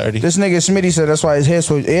give him 30. This nigga Smitty said that's why his hair's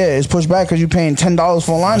pushed. Yeah, it's pushed back because you paying $10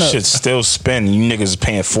 for a lineup. Shit still spin. You niggas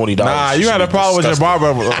paying $40. Nah, you had a problem with your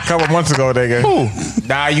barber a couple months ago, nigga. Who?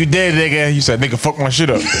 Nah, you did, nigga. You said, nigga, fuck my shit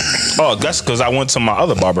up. Oh, that's because I went to my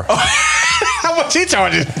other barber. How much he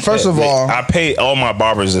charging? First of all, I pay all my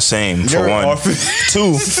barbers the same for You're one. awesome.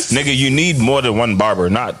 Two, nigga, you need more than one barber.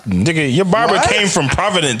 Not nigga, your barber What? came from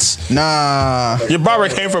Providence. nah, Your barber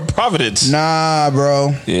came from Providence.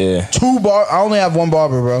 bro. Yeah, I only have one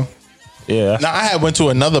barber, bro. yeah. Now I had went to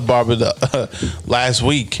another barber last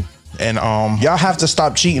week, and Y'all have to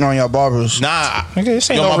stop cheating on your barbers. nah, Nigga, this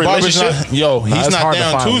ain't yo, no my barber's relationship. not. Yo, he's Nah, it's not hard there to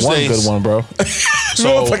on find Tuesdays. one good one, bro.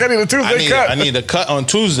 So Like, I need a Tuesday cut. I need a cut on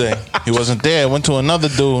Tuesday. He wasn't there. Went to another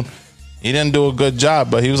dude. He didn't do a good job,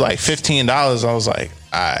 but he was like $15. I was like,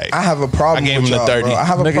 all right. I have a problem I gave with him the y'all, 30. bro. I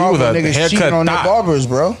have a Nigga, you problem was with a niggas haircut cheating on their thot. barbers,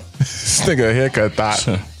 bro. This nigga haircut thought.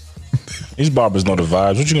 These barbers know the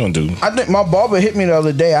vibes. What you gonna do? I think my barber hit me the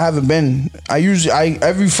other day. I haven't been.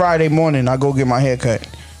 Every Friday morning I go get my hair cut.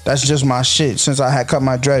 That's just my shit. Since I had cut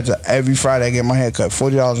my dreads, every Friday I get my hair cut.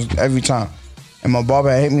 $40 every time. And my barber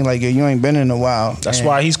hit me like, yo, you ain't been in a while. That's And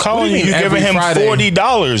why he's calling What do you. you mean You giving every him Friday?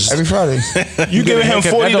 $40. every Friday. You giving him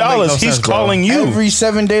haircut? That don't make $40. no He's sense, bro. calling you. Every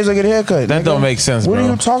 7 days I get a haircut. That nigga. don't make sense, What bro. are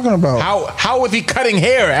you talking about? How is he cutting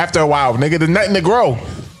hair after a while, nigga? There's nothing to grow.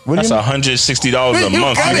 What do That's you mean? $160 a You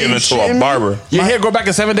month. gotta You giving be it to shitting a me. barber. Your hair grow back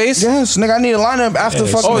in 7 days? Yes, nigga, I need a lineup after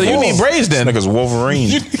fucking Oh, you fall. need braids then. This nigga's Wolverine.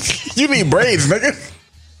 You need braids, nigga.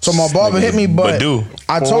 So my barber hit me, but Badu.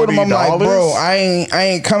 I told him, I'm like, $40? bro, I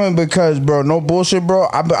ain't coming because, bro, no bullshit, bro.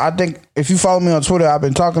 I think if you follow me on Twitter, I've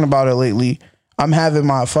been talking about it lately. I'm having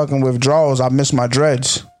my fucking withdrawals. I miss my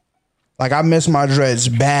dreads. Like, I miss my dreads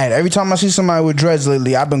bad. Every time I see somebody with dreads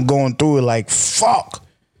lately, I've been going through it like, fuck.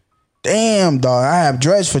 Damn, dog. I have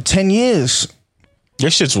dreads for 10 years. Your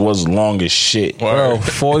shits was long as shit. Bro,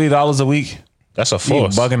 $40 a week. That's a You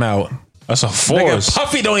force. bugging out. That's a Nigga, force.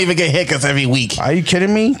 Puffy don't even get haircuts every week. Are you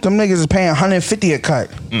kidding me? Them niggas is paying $150 a cut.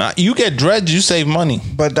 Nah, you get dreads, you save money.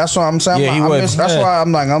 But that's what I'm saying. Yeah, he I would. miss, that's Yeah. why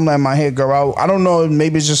I'm letting my hair grow out. I don't know.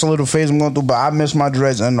 Maybe it's just a little phase I'm going through, but I miss my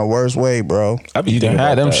dreads in the worst way, bro. I be You done thinking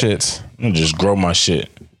had about them that. shits. I'm gonna just grow my shit.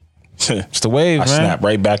 It's the wave, I man. snap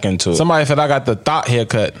right back into it. Somebody said I got the thought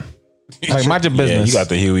haircut. Like, mind your Yeah, business. you got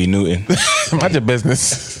the Huey Newton. Mind your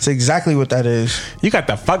business. It's exactly what that is. You got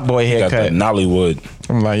the fuckboy You got the haircut. Nollywood.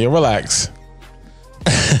 I'm like, yo, relax.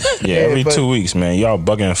 Yeah, every but- 2 weeks, man. Y'all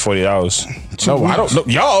bugging $40. No, I don't know.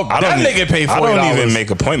 Y'all, I that don't nigga pay $40. I don't even make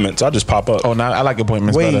appointments. I just pop up. Oh, nah, I like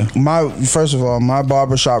appointments better. Wait, first of all, my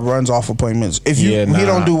barbershop runs off appointments. If you, Yeah, he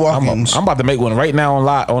don't do I'm walk-ins. about to make one right now on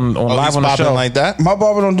live on Oh, live he's on the popping show. like that? My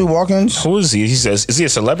barber don't do walk-ins. Who is he? He says, is he a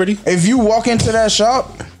celebrity? If you walk into that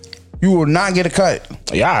shop, you will not get a cut.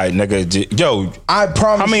 Yeah, all right, nigga. Yo, I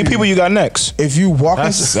promise. how many people you got next? If you walk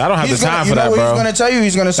That's- into, I don't have he's the time gonna, for that, You know bro. what he's gonna tell you?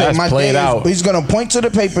 He's gonna say That's my played day. out. He's gonna point to the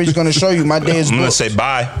paper. He's gonna show you my day is I'm gonna booked. say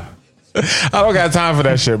bye. I don't got time for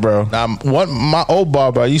that shit, bro. What my old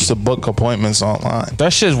barber, I used to book appointments online.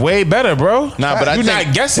 That shit's way better, bro. Nah, but I you're think-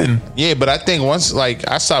 not guessing. Yeah, but I think once like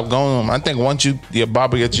I stopped going to him, I think once your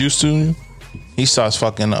barber gets used to you, he starts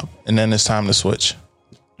fucking up, and then it's time to switch.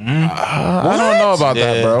 I don't know about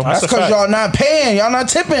that, Yeah. bro. That's a because fact. y'all not paying. Y'all not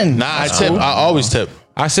tipping. Nah, I tip. I always tip.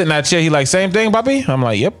 I sit in that chair. He like, same thing, Bobby. I'm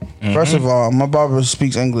like, yep. First of all, my barber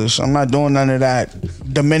speaks English. I'm not doing none of that.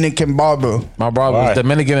 Dominican barber. My brother Why? was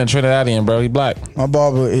Dominican and Trinidadian, bro. He black. My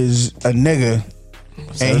barber is a nigga.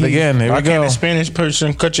 Say it again. Here Why we can't go. a Spanish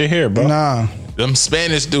person cut your hair, bro? Nah, Them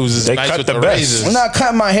Spanish dudes is They nice cut with the the best. razors. I'm not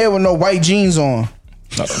cutting my hair with no white jeans on.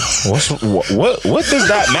 What does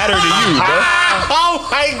that matter to you, bro? Oh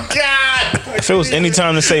my god! If it was any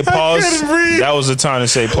time to say pause, couldn't breathe. that was the time to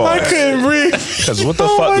say pause. couldn't breathe. Because what the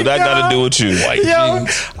Oh fuck my do that got God. to do with you? White Yo,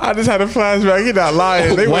 jeans. I just had a flashback. He not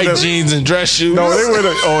lying. They White would've- jeans and dress shoes. No, they were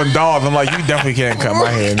on dogs. I'm like, you definitely can't cut my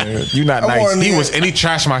hair, nigga. You not nice. want He nigga- was, and he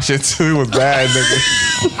trashed my shit too. He was bad,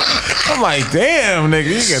 nigga. I'm like, damn, nigga,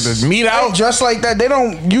 you got the meat I out. dress like that. They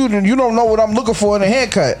don't. You don't know what I'm looking for in a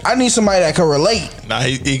haircut. I need somebody that can relate. Nah,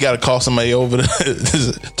 he got to call somebody over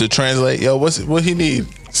to translate. Yo, what he need?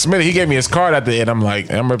 Smitty, he gave me his card at the end. I'm like,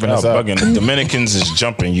 I'm ripping Y'all this up. bugging. The Dominicans is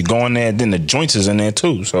jumping. You go in there, then the joints is in there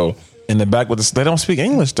too. So In the back with the, they don't speak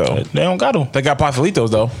English though. they don't got them. They got pastelitos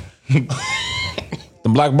though. The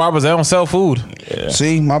black barbers, they don't sell food.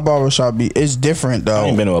 See, my barbershop it's different though. I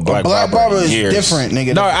ain't been to a black barber in is years. different,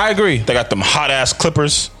 nigga. No, I agree. They got them hot ass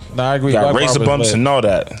clippers. No, I agree. Got Black razor barbers bumps lit. and all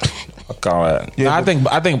that. Fuck all that. Nah, I think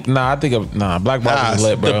black barbers is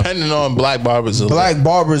lit, bro. Depending on black barbers. Black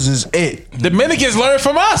barbers is it. Dominicans learn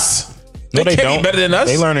from us. No, they can't don't. be better than us.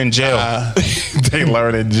 They learn in jail. They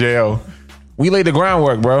learn in jail. We laid the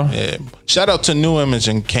groundwork, bro. Yeah. Shout out to New Image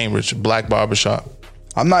in Cambridge, black barbershop.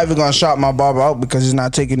 I'm not even gonna shop my barber out because he's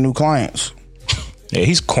not taking new clients. Yeah,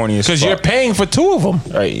 he's corny as fuck. Because you're paying for two of them.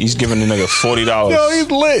 Right, he's giving the nigga $40. Yo, he's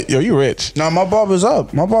lit. Yo, you rich. Nah, my barber's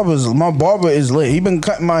up. My barber is lit. He been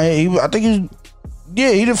cutting my hair. He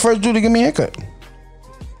the first dude to give me a haircut.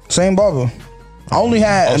 Same barber. I only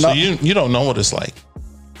had. So you don't know what it's like.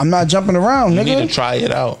 I'm not jumping around, You nigga. need to try it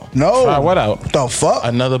out. No. Try what out? The fuck?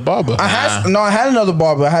 Another barber. I had another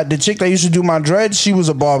barber. I had the chick that used to do my dreads. She was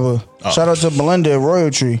a barber. Shout out to Belinda at Royal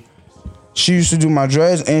Tree. She used to do my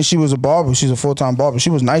dreads and she was a barber. She's a full-time barber. She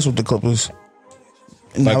was nice with the clippers.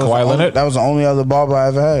 And Like that was Kawhi the only- Leonard? That was the only other barber I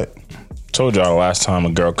ever had. Told y'all last time a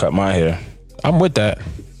girl cut my hair. I'm with that.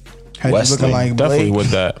 Had you Wesley, looking like Definitely Blake. with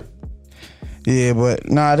that. Yeah, but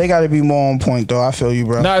nah, they got to be more on point though. I feel you,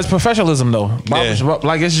 bro. No, it's professionalism though.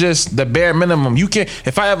 Like it's just the bare minimum. You can't.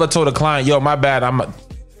 If I ever told a client, "Yo, my bad, I'm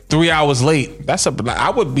 3 hours late,"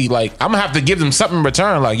 I would be like, I'm gonna have to give them something in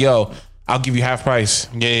return. Like, yo, I'll give you half price.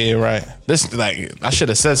 Yeah, right. This like I should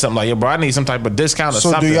have said something like, yo, bro, I need some type of discount or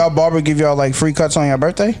So something. do y'all barber give y'all like free cuts on your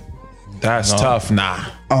birthday? That's tough. Nah,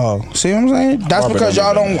 Oh, see what I'm saying? That's Barber because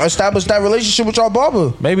don't y'all do don't establish that relationship with your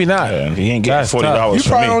barber. maybe not. Yeah, he ain't getting That's $40 tough. You from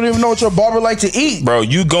probably me. don't even know what your barber like to eat. Bro,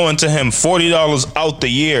 you going to him $40 out the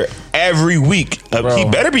year every week. Bro, He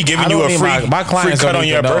better be I giving don't you a need free, my free clients cut don't on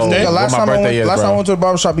your even know. birthday. Yeah, What last my time I birthday is, went bro. to the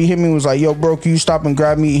barbershop, he hit me and was like, "Yo, bro, can you stop and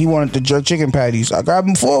grab me?" He wanted the jerk chicken patties. I grabbed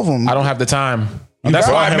him 4 of them. I don't have the time. That's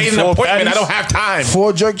got why I him made an 4 appointment. patties? I don't have time.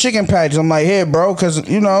 4 jerk chicken patties. I'm like, "Here, bro, because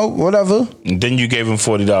you know, whatever." And then you gave him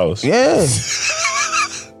 $40. Yeah.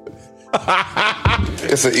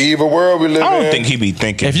 It's an evil world we live in. I don't think he be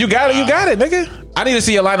thinking. If you got it, you got it, nigga. I need to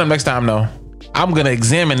see your lineup next time, though. I'm gonna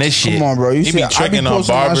examine this shit. Come on, bro. You He see, be I be tricking on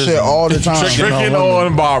posting my barbers shit and all the time. Tricking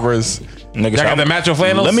on barbers. Niggas, Y'all got the matcho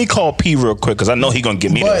flannels? Let me call P real quick because I know he gonna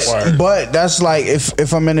give me this. But that's like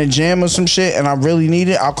if I'm in a jam or some shit and I really need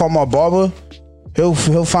it, I'll call my barber. He'll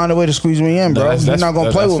find a way to squeeze me in, bro. He's not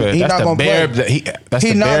gonna play with me. He's not gonna play. That's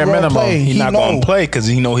He the not bare gonna minimum. play. He not know. gonna play because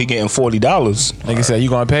he know he getting $40. Nigga said, you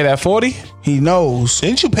gonna pay that 40? He knows.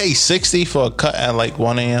 Didn't you pay 60 for a cut at like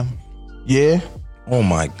 1 a.m.? Yeah. Oh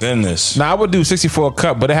my goodness. Nah, I would do 64 a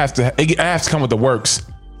cut, but it has to come with the works.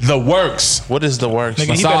 The works. What is the works?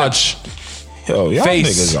 Nigga, he better- Massage. Yo, y'all Face.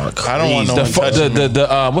 niggas are I don't want no crazy. one touching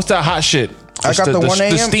me. What's that hot shit? I got the 1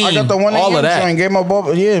 a.m. steam, I got the 1 all of a.m. that. joint. Gave my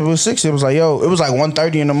barber. Yeah, it was 6. It was like, yo, it was like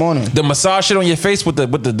 1:30 in the morning. The massage shit on your face with the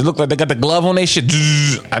look like they got the glove on their shit.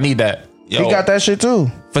 I need that. He got that shit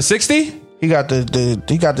too. For 60? He got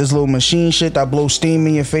he got this little machine shit that blows steam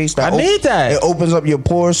in your face. That I need that. It opens up your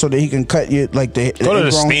pores so that he can cut you like the. Go to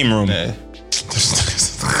the ingrown- steam room.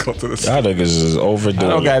 Y'all niggas is I overdoing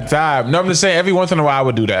don't it. got time. No, I'm just saying every once in a while I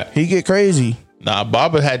would do that. He get crazy. Nah,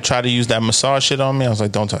 barber had tried to use that massage shit on me. I was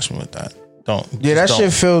like, don't touch me with that. Don't. Yeah, that just shit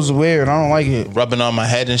don't. feels weird. I don't like it. Rubbing on my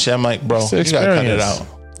head and shit. I'm like, bro, It's you an gotta cut it experience. out.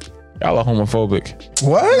 Y'all are homophobic.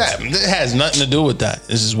 What? It has nothing to do with that.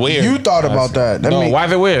 This is weird. You thought about that? That No, make- why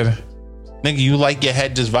is it weird? Nigga, you like your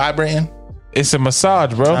head just vibrating? It's a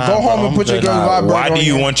massage, bro. Go home bro, and put I'm your good. girl's vibrator Why on do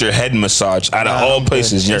you you. want your head massaged out of all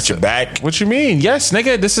places? You're at your back. What you mean? Yes,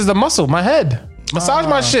 nigga. This is the muscle, my head. Massage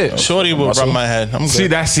my shit. Shorty will rub my head. I'm good. See,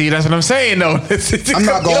 that's what I'm saying though. I'm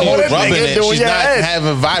not going Yo, with this rubbing nigga it. doing She's your not head. having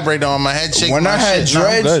a vibrator on my head. Shaking When my I had shit. Nah,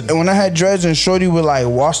 I'm dreads, good. and when I had dreads and Shorty would like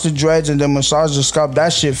wash the dreads and then massage the scalp,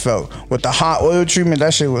 that shit felt with the hot oil treatment.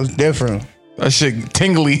 That shit was different. That shit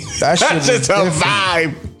tingly. That shit was shit's a different.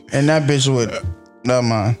 vibe. And that bitch would, never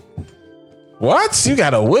mind. What? You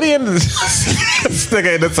got a Woody in this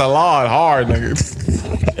nigga in the salon hard,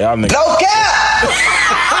 nigga. Y'all niggas. No cap.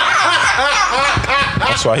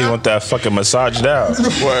 That's why he want that fucking massaged out.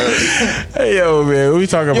 Hey yo, man, what we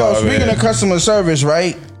talking Yo, about, speaking man? of customer service,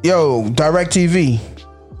 right? Yo, DirecTV.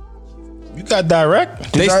 You got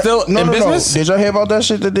direct? They still in business? Did y'all hear about that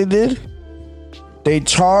shit that they did? They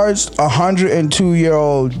charged a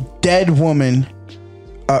 102-year-old dead woman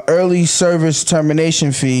a early service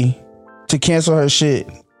termination fee to cancel her shit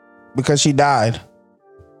because she died.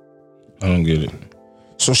 I don't get it.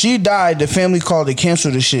 So she died. The family called to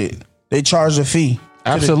cancel the shit. They charged a fee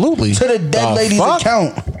Absolutely. to the dead lady's fuck?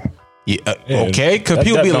 account. Yeah, okay, because That-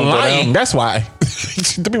 people that be don't go lying. down. That's why.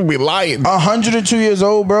 The people be lying. 102 years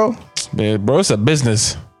old, bro. Man, bro, it's a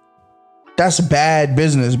business. That's bad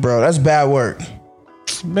business, bro. That's bad work.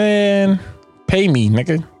 Man, pay me,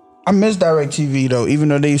 nigga. I miss DirecTV though, even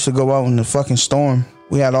though they used to go out in the fucking storm.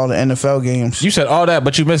 We had all the NFL games. You said all that,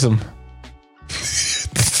 but you miss them.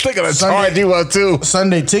 Think of the charge you want too.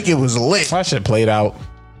 Sunday Ticket was lit. My shit played out.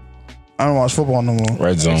 I don't watch football no more.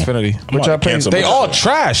 Red Zone. Xfinity. What y'all paying? They all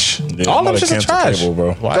trash. All them shits are trash. Cable,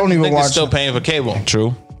 bro. Why Don't do you even niggas watch still it. paying for cable?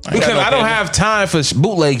 True. Because no I don't cable. have time for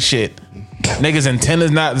bootleg shit. Niggas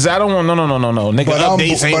antennas not. I don't want. No. Nigga But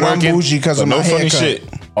updates ain't I'm working. bougie because But of no my funny haircut. shit.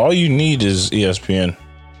 All you need is ESPN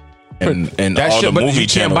and That all shit, the but movie you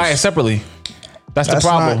channels. can't buy it separately. That's the That's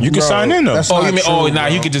problem. not- You can bro, sign in though. that's Oh, not you mean? true, Oh, bro.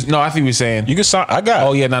 you could just. No, I think you were saying. You can sign. I got.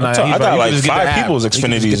 Oh, yeah, no, I he's right. got You like just get the 5 app. people's You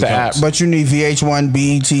can just Xfinity get the accounts. app. But you need VH1,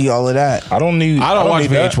 BET, all of that. I don't need. I don't watch need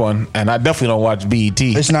that. VH1, and I definitely don't watch BET.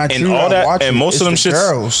 It's not And true. all I that, watch and it. most of them It's the shits.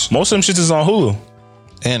 girls. Most of them shits is on Hulu.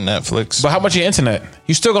 And Netflix. But how much your internet?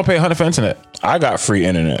 You still gonna pay $100 for internet? I got free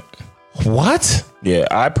internet. What? Yeah,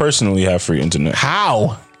 I personally have free internet.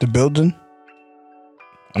 How? The building.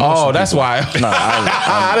 Oh, that's why. Nah,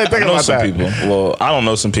 I didn't think I know about some that. people. Well, I don't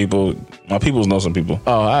know some people. My peoples know some people.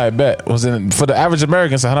 Oh, I bet. Was in for the average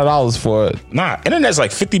American, it's $100 for it. Nah, internet's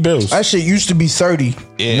like 50 bills. That shit used to be 30.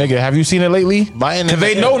 yeah. Nigga, have you seen it lately? My Because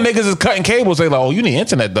they internet- know niggas is cutting cables. They like, oh, you need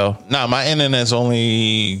internet though. Nah, my internet's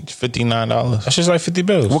only $59. That's just like 50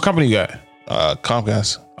 bills. What company you got?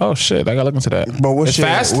 Comcast. Oh shit, I gotta look into that. But it's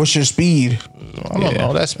fast? What's your speed? I don't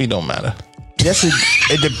know. That speed don't matter. Yes, you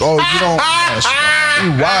don't. You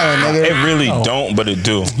wild, nigga. It really don't, but it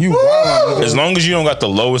do. You wild, nigga. As long as you don't got the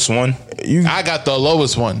lowest one. I got the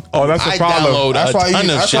lowest one. Oh, that's the I problem. download That's a why you- ton of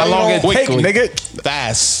that's shit. why you How long it don't- take, quickly, nigga?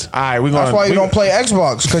 fast. All right, we gonna. That's why you don't play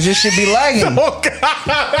Xbox, because your shit be lagging. Oh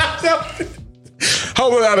god.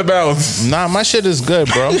 Hold it out of bounds. Nah, my shit is good,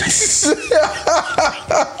 bro.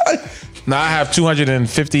 Now I have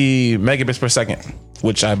 250 megabits per second,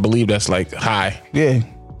 which I believe that's like high. Yeah.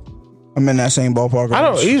 I'm in that same ballpark. I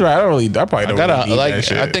don't. He's right. I probably don't I really got need that a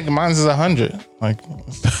shit. I think mine's is 100. Like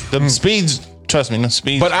the speeds. Trust me, the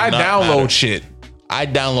speeds. But do I not download matter. shit. I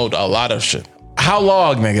download a lot of shit. How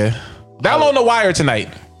long, nigga? Download The Wire tonight.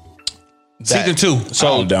 Season 2. I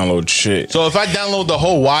don't download shit. So if I download the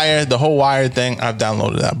whole Wire thing, I've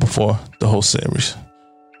downloaded that before, the whole series,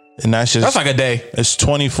 and that's just That's like a day. it's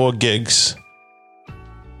 24 gigs.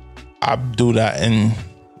 I do that in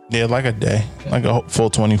like a day, like a full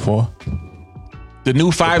 24. The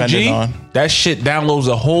new Depending 5G, on- that shit downloads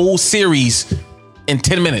a whole series in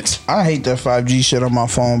 10 minutes. I hate that 5G shit on my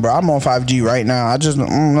phone, bro. I'm on 5G right now. I just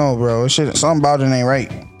don't know, bro. Shit, something about it ain't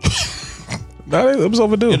right. It was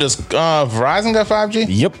overdue. Does Verizon got 5G?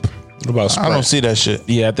 Yep. What about Sprint? I don't see that shit.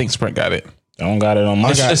 Yeah, I think Sprint got it. I don't got it on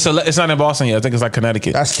my. It's not in Boston yet. I think it's like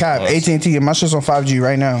Connecticut. That's cap. AT&T, my shit's on 5G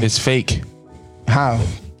right now. It's fake. How?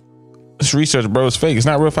 It's research, bro. It's fake. It's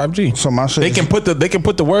not real 5G. So my shit. They can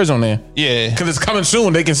put the words on there Yeah, because it's coming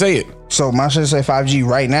soon. They can say it. So my shit say 5G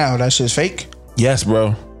right now. That shit's fake. Yes,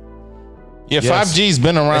 bro. yeah. Yes. 5G's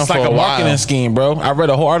been around It's for like a a marketing while. scheme, bro. I read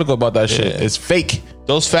a whole article about that shit. Yeah. It's fake.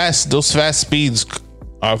 Those fast speeds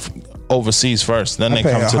are overseas first, then I they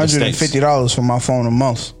pay come to the States. $150 for my phone a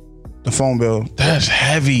month. The phone bill. That's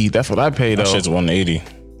heavy. That's what I pay though. Shit's 180.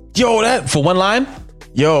 Yo, that for one line.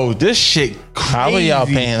 Yo, this shit crazy. How are y'all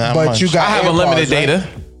paying that But much? you got I have AirPods, unlimited right? data,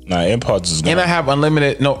 Nah, AirPods is gone. and I have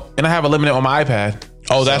unlimited. And I have unlimited on my iPad.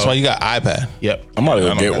 Oh, that's why you got iPad. Yep. I'm about to I go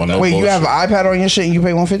don't get got one. that. No Wait, you bullshit. have an iPad on your shit and you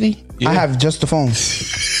pay $150? Yeah. I have just the phone.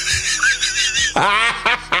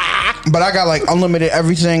 But I got like unlimited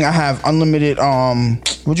everything. I have unlimited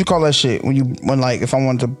what you call that shit when like if I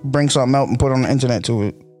wanted to bring something out and put on the internet to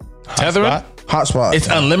it. Tethering. Hotspot? Hotspot. It's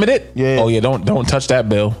unlimited. Yeah. Oh yeah. Don't touch that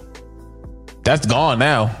bill. That's gone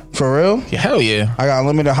now. For real? Yeah, hell yeah. I got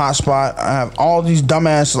unlimited hotspot. I have all these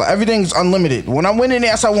dumbass like, everything's unlimited. When I went in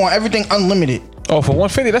there, I said I want everything unlimited. Oh, for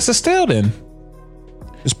 150, that's a steal then.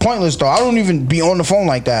 It's pointless though. I don't even be on the phone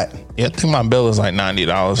like that. Yeah, I think my bill is like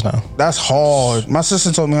 $90 now. That's hard. My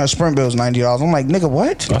sister told me her Sprint bill is $90. I'm like, nigga,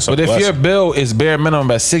 what? That's a But if blessing. your bill is bare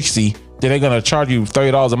minimum at 60, then they're gonna charge you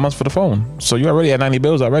 $30 a month for the phone. So you already at 90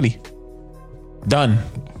 bills already. Done.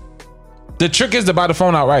 The trick is to buy the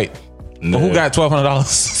phone outright. But who got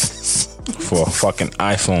 $1,200? for a fucking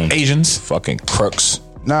iPhone. Asians. Fucking crooks.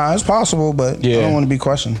 Nah, it's possible, but Yeah. I don't want to be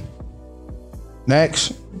questioned.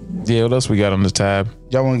 Next. Yeah, what else we got on this tab?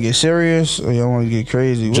 Y'all want to get serious or y'all want to get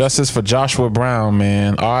crazy? Justice for Joshua Brown,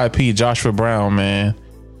 man. R.I.P. Joshua Brown, man.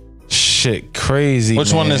 Shit, crazy.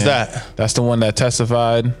 Which one man. is that? That's the one that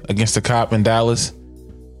testified against the cop in Dallas.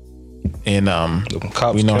 And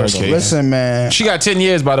cops we know her killed him. case. Listen, man. She got 10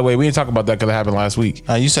 years, by the way. We didn't talk about that because it happened last week.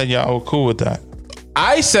 You said y'all were cool with that.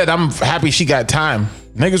 I said I'm happy she got time.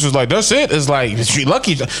 Niggas was like, that's it. It's like, she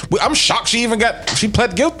lucky. I'm shocked she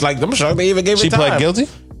pled guilty. Like, I'm shocked they even gave her time. She pled guilty?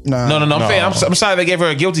 No. I'm sorry they gave her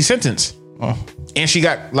a guilty sentence. And she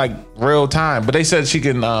got like real time. But they said she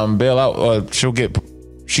can bail out or she'll get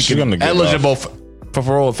eligible for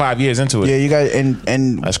parole 5 years into it. Yeah, you got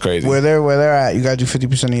and that's crazy. Where they're at, you got to do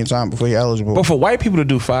 50% of your time before you're eligible. But for white people to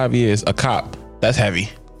do 5 years, a cop, that's heavy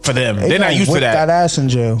for them. They're not used to that. That ass in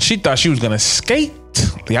jail. She thought she was gonna skate.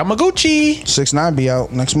 Yamaguchi. 6ix9ine be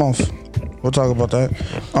out next month. We'll talk about that.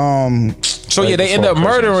 So yeah, they end up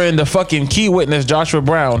murdering the fucking key witness, Joshua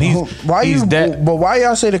Brown. He's dead. But why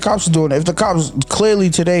y'all say the cops are doing it? If the cops clearly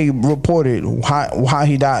today reported how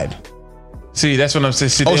he died. See, that's what I'm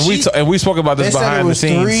saying. And we spoke about this behind the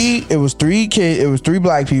scenes. It was 3 kids. It was 3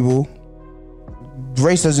 black people.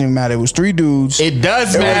 Race doesn't even matter. It was 3 dudes. It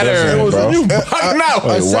does matter.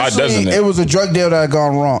 Why doesn't it? It was a drug deal that had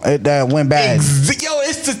gone wrong. That went bad.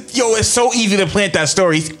 It's so easy to plant that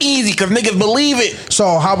story. It's easy because niggas believe it.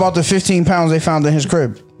 So how about the 15 pounds they found in his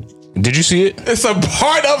crib? Did you see it? It's a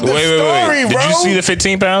part of the story, bro. Did you see the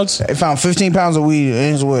 15 pounds? They found 15 pounds of weed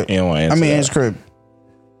in his whip. In his crib.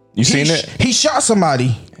 You seen it? He shot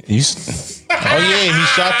somebody. Oh yeah, he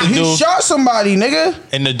shot the dude. He shot somebody, nigga.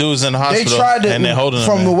 And the dude's in the hospital. They tried to, and they're holding him.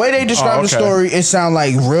 From the way they described the story, it sounded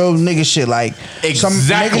like real nigga shit. Like some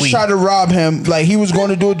niggas tried to rob him. Like he was going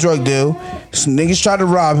to do a drug deal. Some niggas tried to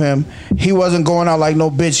rob him. He wasn't going out like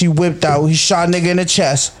no bitch. He whipped out. He shot a nigga in the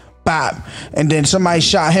chest. Bop. And then somebody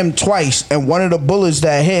shot him twice. And one of the bullets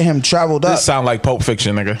that hit him traveled up. This sound like Pulp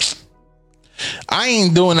Fiction, nigga. I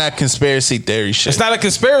ain't doing that conspiracy theory shit. It's not a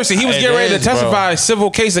conspiracy. He was getting ready to testify a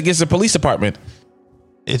civil case against the police department.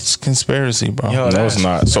 It's conspiracy, bro. No, it's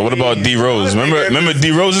not. So what about D Rose? Remember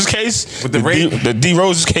D Rose's case? With the rape? The D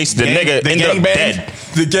Rose's case, the nigga ended up dead.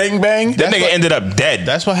 The gangbang? That nigga ended up dead.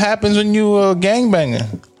 That's what happens when you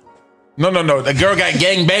gangbanging. No. The girl got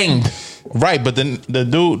gangbanged. Right, but then the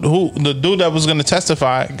dude that was gonna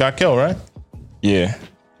testify got killed, right? Yeah.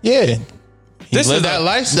 Yeah. This lived is that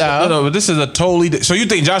lifestyle. No, but this is a totally. So you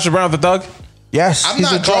think Joshua Brown's a thug? Yes, I'm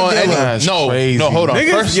not drawing any. No, hold on.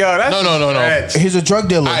 Niggas, First, no. He's a drug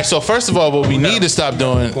dealer. All right, so first of all, what we need to stop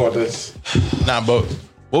doing. But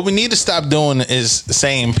what we need to stop doing is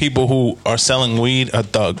saying people who are selling weed are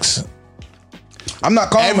thugs. I'm not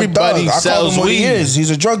calling him a thug. I call him what he is.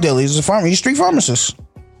 He's a drug dealer. He's a farmer. He's a street pharmacist.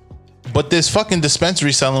 But there's fucking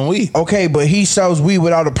dispensary selling weed. Okay, but he sells weed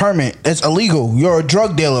without a permit. It's illegal. You're a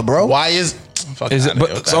drug dealer, bro. Why is it?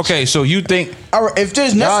 But, okay, so you think if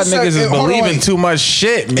there's y'all necessary, niggas is believing too much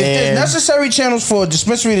shit, man. If there's necessary channels for a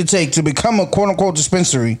dispensary to take to become a quote unquote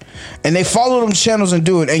dispensary, and they follow them channels and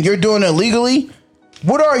do it, and you're doing it legally,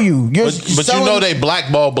 what are you? But you know they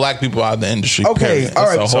blackball black people out of the industry. Okay, period. all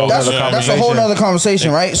right. That's a whole nother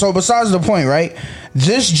conversation, right? So besides the point, right?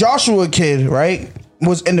 This Joshua kid, right,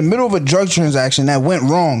 was in the middle of a drug transaction that went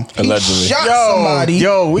wrong. Allegedly. He shot somebody.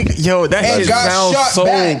 That shit sounds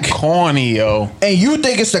so corny, yo. And you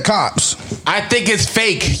think it's the cops? I think it's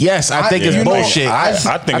fake. Yes, I think it's bullshit.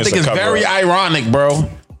 I think it's very ironic, bro.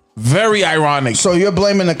 Very ironic. So you're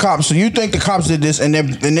blaming the cops. So you think the cops did this, and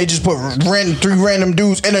they just put 3 random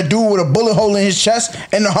dudes and a dude with a bullet hole in his chest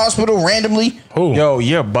in the hospital randomly? Who? Yo,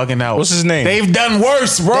 you're bugging out. What's his name? They've done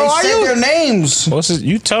worse, bro. They said their names. What's his?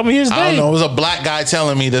 You tell me his name. I don't know. It was a black guy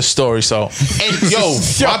telling me this story. So,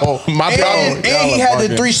 and my problem. And he had the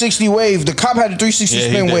 360 wave. The cop had the 360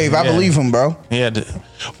 spin wave. I believe him, bro. Yeah.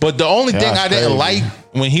 But the only thing I didn't like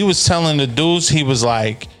when he was telling the dudes, he was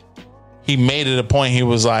like, he made it a point. He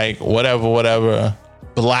was like, whatever,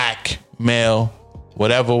 black male,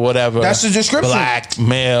 whatever. That's the description. Black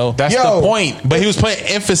male. That's the point. But he was putting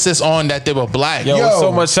emphasis on that they were black. Yo,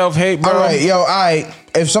 so much self-hate, bro. All right.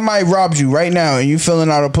 If somebody robbed you right now and you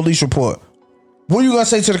filling out a police report, what are you gonna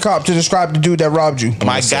say to the cop to describe the dude that robbed you?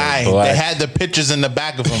 My guy, they had the pictures in the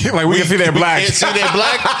back of him. Like we can see they're black. See they're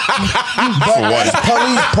black. But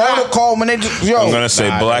police protocol when they I'm gonna say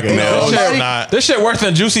black male. This shit worse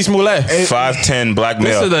than Juicy Smollett. 5'10" black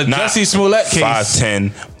male. This is a Jussie Smollett case.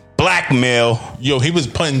 5'10" black male. Yo, he was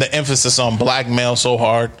putting the emphasis on black male so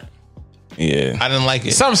hard. Yeah, I didn't like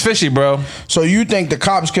it. Something's fishy, bro. So you think the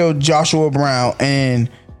cops killed Joshua Brown and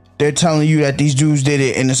they're telling you that these dudes did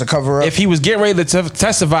it and it's a cover up? If he was getting ready to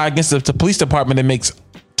testify against the police department, it makes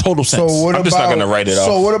total sense. So I'm just not gonna write it off.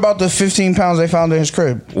 So what about the 15 pounds they found in his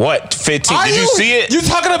crib? What 15? Did you see it? You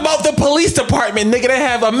talking about the police department, nigga? They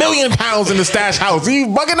have 1 million pounds in the stash house. Are you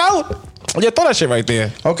bugging out? Yeah, throw that shit right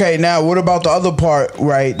there. Okay, now what about the other part?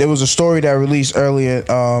 Right, there was a story that released earlier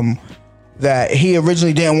that he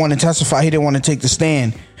originally didn't want to testify. He didn't want to take the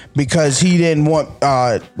stand because he didn't want.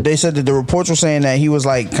 They said that the reports were saying that he was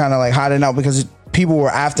like kind of like hiding out because people were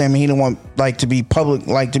after him and he didn't want like to be public,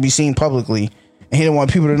 like to be seen publicly, and he didn't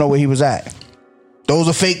want people to know where he was at. Those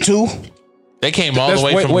are fake too. They came all the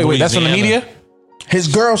way from wait. That's from the Louisiana. media. His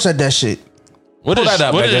girl said that shit. What Pull is that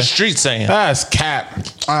up, what are nigga. the streets saying? That's cap.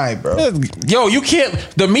 All right, bro. Yo, you can't.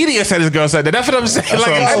 The media said this girl said that. That's what I'm saying. That's what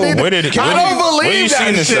I'm saying. Where you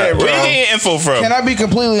seeing this at? Where you getting info from? Can I be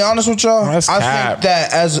completely honest with y'all? That's I cap. think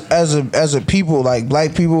that as a people, like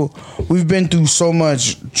black people, we've been through so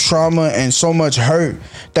much trauma and so much hurt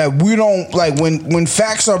that we don't like when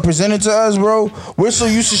facts are presented to us, bro. We're so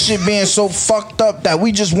used to shit being so fucked up that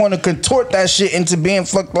we just want to contort that shit into being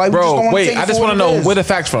fucked. Like, we just don't Bro, wanna wait. take it I just for want to what it know is. where the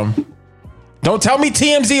facts from. Don't tell me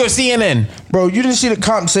TMZ or CNN. Bro, you didn't see the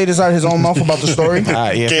cop say this out of his own mouth about the story?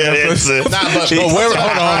 Yeah. Get into it. Nah, but where?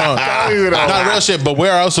 Hold on. Not real shit. But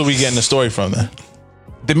where else are we getting the story from then?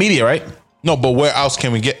 The media, right? No, but where else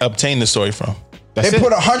can we obtain the story from? That's They it.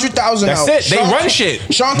 put 100,000 out. That's it. They run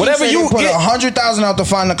shit. Sean King Whatever said you they put get- 100,000 out to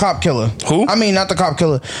find the cop killer. Who? I mean, not the cop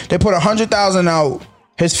killer. They put 100,000 out.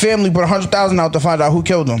 His family put 100,000 out to find out who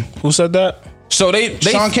killed him. Who said that? So they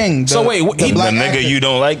Sean King. So wait, the The black nigga actor. you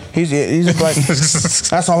don't like? He's a black.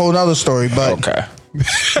 That's a whole nother story. But Okay.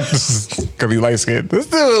 because he light skinned. This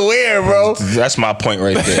dude is weird, bro. That's my point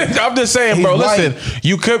right there. I'm just saying, bro. He's Listen,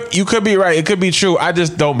 white. you could be right. It could be true. I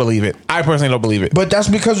just don't believe it. I personally don't believe it. but that's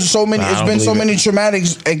because of so many. Nah, I It's don't been so believe many traumatic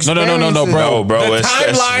experiences. No, bro. No, bro. The it's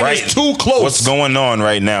timeline right. is too close. What's going on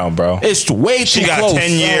right now, bro? It's way too She got close.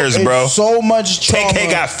 10 years, It's bro. so much trauma. KK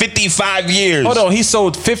got 55 years. Hold on, he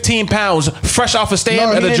sold 15 pounds fresh off a stand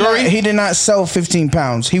No, at he a did jury. not, he did not sell 15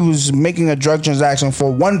 pounds. He was making a drug transaction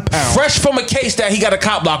for 1 pound. Fresh from a case that he got a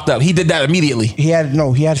cop locked up. He did that immediately. He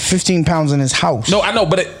had 15 pounds in his house. No, I know,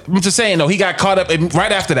 but I'm just saying though, he got caught up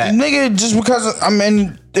right after that. Nigga, just because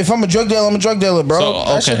if I'm a drug dealer, I'm a drug dealer, bro. So,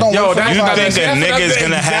 That shit okay. don't Yo, work for that's You not nobody. think a That's what I'm nigga's saying.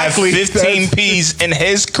 gonna have Exactly. 15 P's in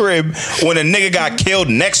his crib when a nigga got killed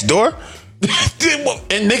next door?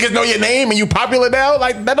 And niggas know your name and you popular now?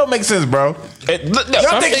 Like that don't make sense, bro. Some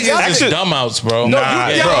niggas Actually- is dumb outs, bro. Nah,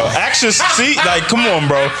 you- bro. Actually, see, like, come on,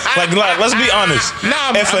 bro. Like, let's be honest.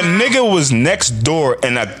 Nah, if a nigga was next door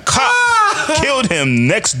and a cop killed him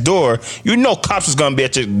next door, you know cops is gonna be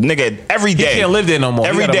at your nigga every day. can't live there no more. He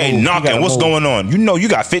Every gotta day move. He knocking. gotta What's move. going on? You know you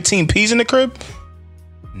got 15 P's in the crib?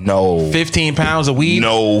 No. 15 pounds of weed.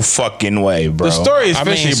 No fucking way, bro. The story is I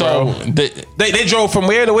fishy, mean, so bro. They drove from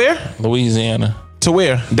where to where? Louisiana, To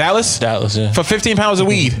where? Dallas? Dallas, yeah. For 15 pounds of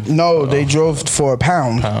weed. No, they drove for a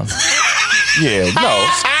pound. Yeah, no.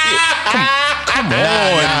 Come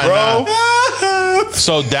on, bro.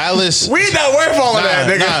 So Dallas, Weed not worth all of that,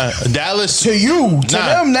 nigga. nah, Dallas, To you, to Nah.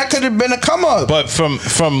 them, that could have been a come up. but from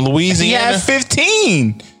He Louisiana, had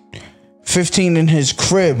 15. 15 in his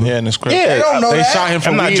crib. yeah, in the script. Yeah, They don't know They that. shot him for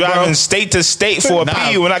I'm not weed, driving bro. state to state for a Nah.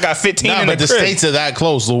 P when I got 15 Nah, in the but the crib. states are that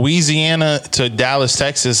close. Louisiana to Dallas,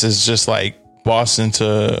 Texas is just like Boston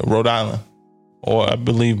to Rhode Island, or I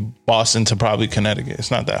believe Boston to probably Connecticut.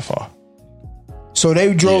 It's not that far. So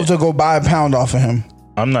they drove to go buy a pound off of him.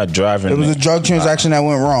 I'm not driving. It was a drug transaction that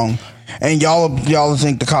went wrong. And y'all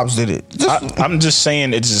think the cops did it. I'm just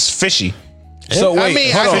saying it's just fishy. So wait, I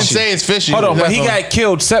mean, hold I on. can say it's fishy. Hold on, when he Definitely. got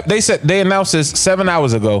killed, they announced this 7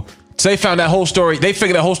 hours ago. So they found that whole story. They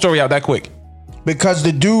figured that whole story out that quick. Because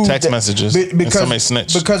the dude Text messages and somebody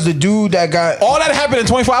snitched. Because the dude that got All that happened in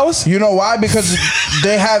 24 hours? you know why? Because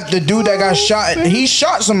they have the dude that got shot. He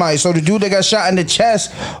shot somebody. So the dude that got shot in the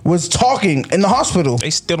chest was talking in the hospital. They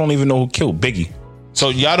still don't even know who killed Biggie. So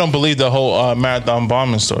y'all don't believe the whole marathon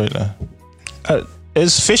bombing story then?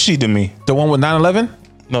 It's fishy to me. The one with 9/11?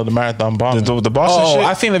 No, the marathon bombing. The Boston Oh, shit.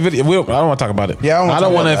 I seen the video. I don't want to talk about it. Yeah, I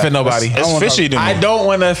don't want to offend nobody. it's fishy to me. I don't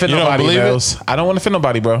want to offend You don't nobody, believe it? Mills. I don't want to offend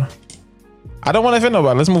nobody, bro. I don't want to offend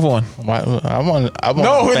nobody. Let's move on. Why, I want to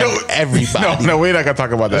offend everybody. No, we're not gonna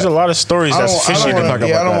talk about There's that. a lot of stories that's fishy to me. talk I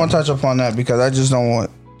about don't that. want to touch upon that because I just don't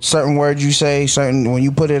want certain words you say, certain when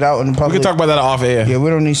you put it out in the We public. can talk about that off air. Yeah, we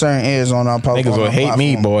don't need certain ears on our public. Niggas will hate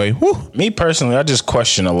me, boy. Woo. Me personally, I just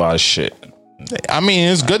question a lot of shit. I mean,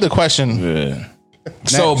 it's good to question. Yeah.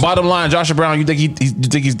 So, bottom line, Joshua Brown, you think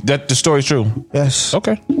that the story's true? Yes.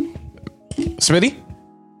 Okay. Smitty,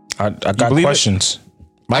 I got believe it? questions.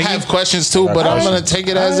 I have questions too, but I'm going to take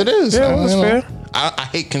it as it is. Yeah, that's You know, fair. I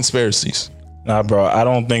hate conspiracies. Nah, bro, I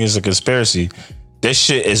don't think it's a conspiracy. This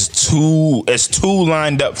shit is too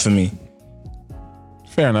lined up for me.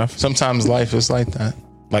 Fair enough. Sometimes life is like that.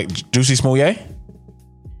 Like Juicy Smouye?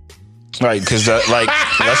 Like, cause that's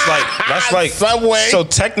like Subway. So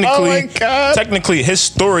Oh my God. technically, his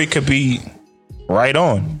story could be right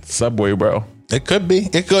on. Subway, bro. It could be.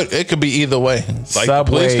 It could be either way. Like the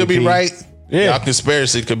police Subway, could be P. right. Yeah. Y'all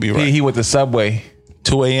conspiracy could be right. He with the Subway.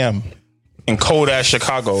 2 a.m. in cold ass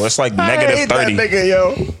Chicago. It's like I negative hate that 30. nigga,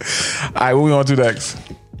 yo. All right, what we gonna do next?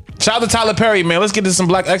 Shout out to Tyler Perry, man. Let's get to some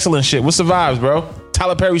Black excellence shit. What's the vibes, bro?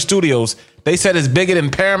 Tyler Perry Studios. They said it's bigger than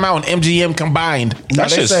Paramount and MGM combined. That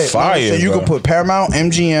shit's fire. You bro. can put Paramount,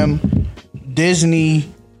 MGM,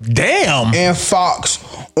 Disney, Damn. and Fox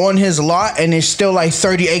on his lot, and there's still like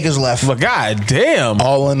 30 acres left. But god damn.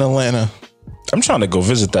 All in Atlanta. I'm trying to go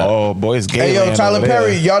visit that. Oh, boy, it's gay. Hey, yo, land Tyler over there.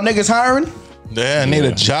 Perry, y'all niggas hiring? Yeah, I need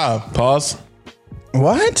a job. Pause.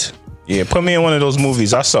 What? Yeah, put me in one of those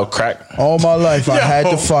movies. I sell crack. All my life, I had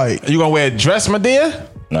to fight. You gonna wear a dress, Medea?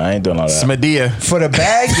 Nah, I ain't doing all that. Medea. For the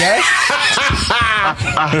bag, yes?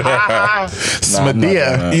 Nah, I'm not doing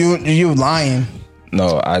Medea. that. You lying.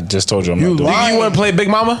 No, I just told you I'm not doing lying. it. You wanna play Big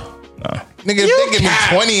Mama? Nigga, if they give me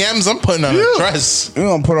 20 M's, I'm putting on a dress. You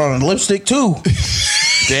gonna put on a lipstick too.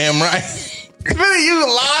 Damn right.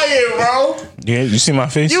 You lying, bro. Yeah, you see my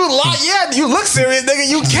face? You lie. Yeah, you look serious, nigga.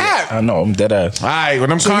 You cap. I know, I'm dead ass. All right,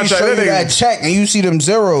 when I'm So you contract, show you that that nigga- check and you see them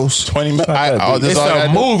zeros. 20 minutes. that deep. it's a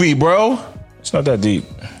movie, bro. It's not that deep.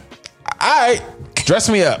 All right, dress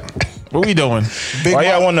me up. What we doing? Big Why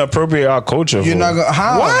y'all Mama- want to appropriate our culture? You're for? not gonna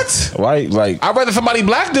how? What? Why? Like, I'd rather somebody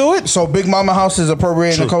black do it. So Big Mama House is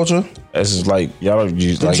appropriating the culture. this is like y'all.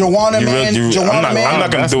 You, like, Joanna you Man- Joanna I'm not Man-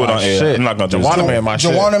 gonna That's do it my on air. shit. I'm not gonna do Joanna this. Man, my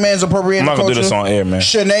shit. Joanna Man's appropriating I'm the not culture. gonna do this on air, man.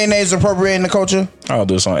 Shanae's appropriating the culture. I'll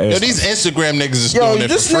do this on air. Yo, these Instagram niggas is Yo, doing it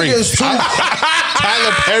this for free. nigga is too.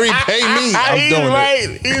 Tyler Perry pay me. I'm He's doing it.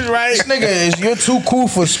 right. He's right. This nigga is. You're too cool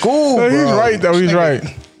for school, bro. He's right though. He's right.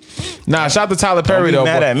 Nah, shout out to Tyler Don't Perry be though.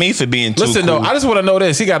 mad but- at me for being too Listen cool. though, I just want to know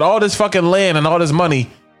this. He got all this fucking land and all this money.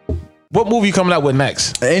 What movie you coming out with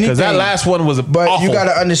next? Anything. Because that last one was But awful. you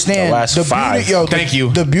gotta understand The last the five. beauty. Yo, Thank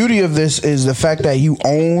you. The beauty of this is the fact that you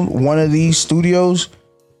own one of these studios.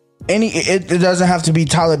 It doesn't have to be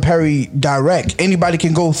Tyler Perry direct. Anybody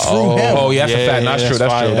can go through him. Oh yeah, that's a fact. That's true.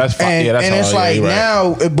 That's fire. true. That's fine. And, Yeah, that's and it's hard. Yeah, like you're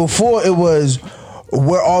right. now, before it was,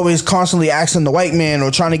 we're always constantly asking the white man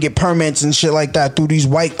or trying to get permits and shit like that through these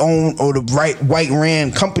white owned or the white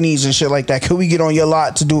ran companies and shit like that. Could we get on your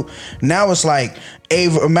lot to do? Now it's like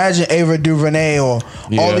imagine Ava DuVernay or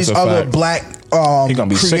Yeah, all that's these a other fact. black He gonna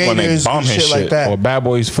be sick when they creators bomb and his like shit. that. Or Bad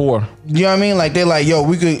Boys 4. You know what I mean? Like they're like, yo,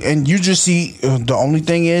 we could, and you just see the only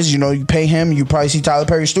thing is, you know, you pay him, you probably see Tyler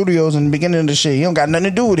Perry Studios in the beginning of the shit. He don't got nothing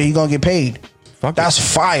to do with it. He gonna get paid. Fuck That's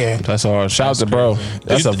fire. That's hard. Shout out to bro.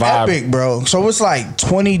 That's a It's vibe. epic, bro. So it's like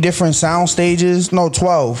 20 different sound stages. No,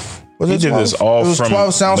 12. Was He it did 12? this all It was from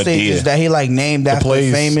 12 sound Medea. stages that he like named after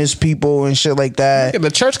plays. famous people and shit like that. Yeah, the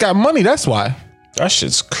church got money. That's why. That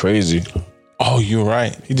shit's crazy. Oh, you're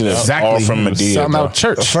right. He did it Exactly. all from Medea. Sound bro. out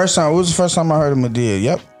church. The first time, it was the first time I heard of Medea.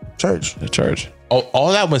 Yep, church. The church. Oh,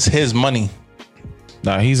 all that was his money.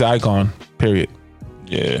 Nah, he's an icon. Period.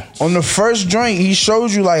 Yeah. On the first joint, he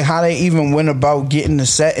showed you like how they even went about getting the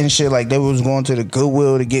set and shit. Like they was going to the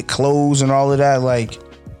Goodwill to get clothes and all of that. Like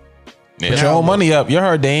Put your own money up. You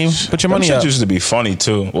heard Dame. Put your Them money shit up. used to be funny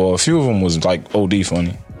too. Well, a few of them was like OD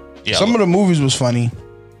funny. Yeah. some of the movies was funny.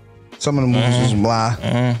 Some of the movies was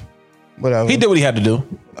blah. Whatever. He did what he had to do.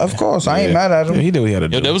 Of course, I ain't Yeah. mad at Yeah, him. he did what he had to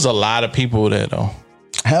do. Yo, there was a lot of people there though.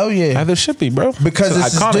 Hell yeah. As there should be, bro. Because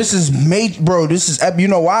It's iconic. this is made, bro. This is you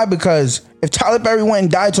know why? Because if Tyler Perry went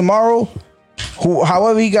and died tomorrow,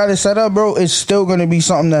 however he got it set up, bro, it's still gonna be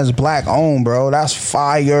something that's black owned, bro. That's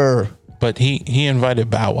fire. But he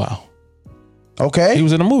invited Bow Wow. Okay, He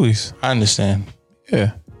was in the movies. I understand.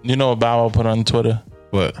 Yeah. You know what Bow Wow put on Twitter?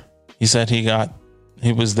 What? He said he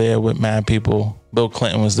was there with mad people. Bill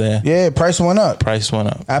Clinton was there. yeah, price went up. Price went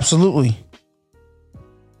up. Absolutely,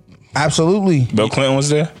 absolutely. Bill Clinton was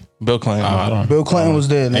there. Bill Clinton. I don't know. Bill Clinton was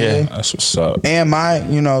there, nigga. Yeah. That's what's up. And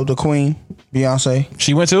the queen, Beyonce,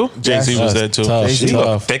 She went too? Jay-Z was there too. Tough. Jay-Z. She look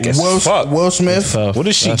Tough. thick as fuck. Will Smith, Tough. What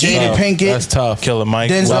is she? That's Jada tough. Pinkett, That's tough. Killer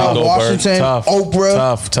Mike. Denzel Whoopi Goldberg. Washington, Tough.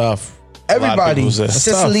 Oprah, Tough. everybody, people was there.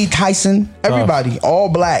 Cicely Tyson, everybody, all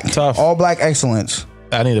black, Tough. all black excellence.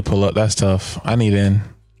 I need to pull up. That's tough. I need in.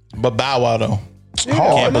 But Bow Wow though.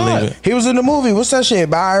 Hard. Can't believe it. He was in the movie. What's that shit?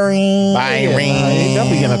 Byron. He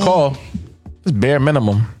definitely getting a call. It's bare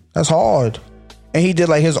minimum. That's hard. And he did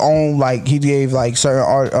like his own, like he gave like certain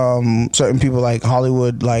art, certain people like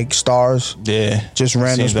Hollywood like stars, Yeah. just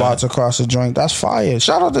random Seen spots that. across the joint. That's fire.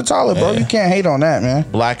 Shout out to Tyler, bro. Yeah. You can't hate on that, man.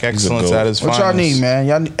 Black excellence goat. at his What finest. y'all need, man?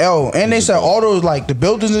 Y'all need, and they said all those like the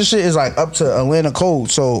buildings and shit is like up to Atlanta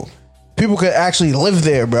code, so people could actually live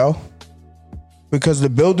there, bro. Because the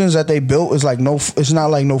buildings that they built is like it's not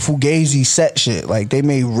like no Fugazi set shit. Like they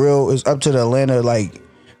made real. It's up to the Atlanta like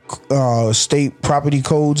state property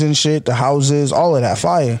codes and shit. The houses, all of that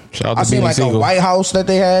fire. Shout out to I seen Beanie like a Siegel. White House that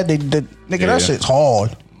they had. Nigga, that shit's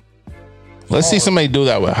hard. Let's see somebody do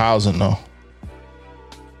that with housing though.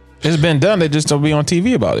 It's been done. They just don't be on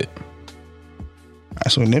TV about it.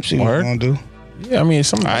 That's what Nipsey was Word? gonna do. Yeah, I mean,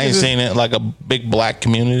 I ain't seen it like a big black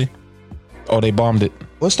community. Oh, they bombed it.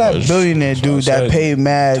 What's that billionaire dude that paid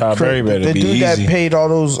mad? Todd Berry better The be dude that easy. paid all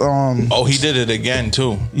those. Oh, he did it again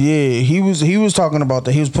too. Yeah, he was talking about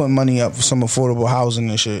that. He was putting money up for some affordable housing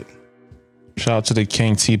and shit. Shout out to the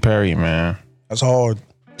King T. Perry, man. That's hard.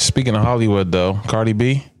 Speaking of Hollywood, though, Cardi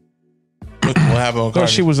B. What happened with Well,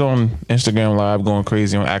 Cardi? she was on Instagram Live going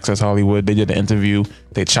crazy on Access Hollywood. They did an interview.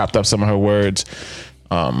 They chopped up some of her words.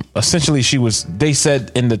 Essentially, they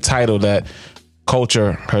said in the title that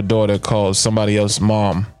Culture, her daughter, calls somebody else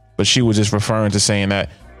mom, but she was just referring to saying that,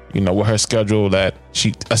 with her schedule, that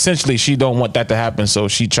she don't want that to happen. So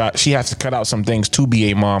she has to cut out some things to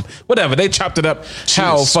be a mom. Whatever. They chopped it up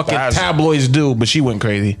how was fucking spazzing. tabloids do, but she went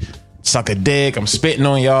crazy. Suck a dick. I'm spitting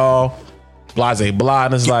on y'all. Blase blah.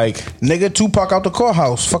 And it's like, Nigga, Tupac out the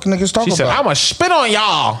courthouse. Fuck niggas talking she said, about. I'ma spit on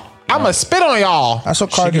y'all. I'ma spit on y'all. That's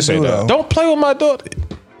what Cardi can say do that. though. Don't play with my daughter.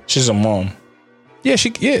 She's a mom. Yeah,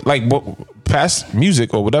 like past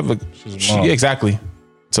music or whatever. mom. Yeah, exactly.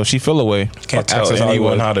 So she feel away. Can't tell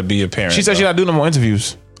anyone how to be a parent. She said she not doing no more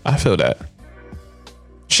interviews. I feel that.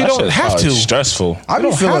 She don't have to. Stressful. I You be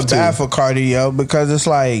don't feeling have to. bad for Cardi, yo, because it's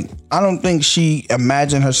like I don't think she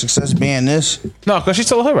imagined her success being this, No, because she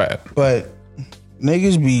told her rap. but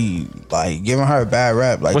niggas be like giving her a bad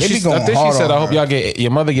rap. Like But they be I going think hard she said, on "I hope her. y'all get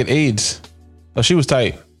your mother get AIDS." Oh, she was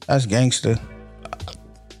tight. That's gangster.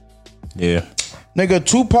 Yeah. Nigga,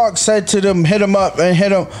 Tupac said to them, hit him up and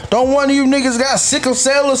hit him. Don't one of you niggas got sickle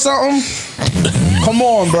cell or something? Come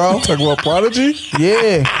on, bro. Talking about Prodigy.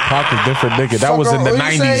 Yeah. Pac is different, nigga. That Fuck was in the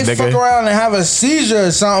what you say? '90s, Fuck nigga. around and have a seizure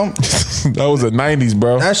or something. That was the '90s,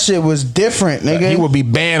 bro. That shit was different, nigga. He would be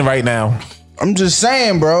banned right now. I'm just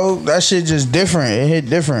saying, bro. That shit just different. It hit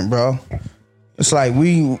different, bro. It's like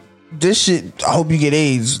this shit. I hope you get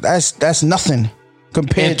AIDS. That's nothing In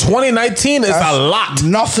compared. 2019, it's a lot.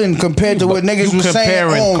 Nothing compared to what niggas You was saying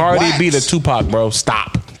comparing on Cardi wax. B to Tupac, bro.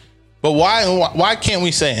 Stop. But why can't we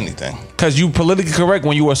say anything? Because you politically correct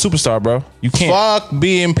when you were a superstar, bro. You can't. Fuck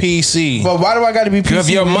being PC. But why do I got to be PC? Because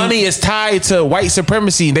your when you- money is tied to white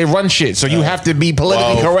supremacy. They run shit, so you have to be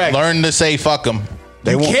politically correct. Learn to say fuck them.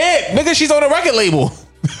 You can't, nigga. She's on a record label.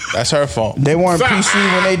 That's her fault. They weren't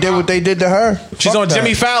PC when they did what they did to her. She's Fuck on that.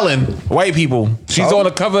 Jimmy Fallon. White people. She's So? on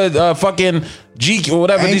the cover of fucking GQ or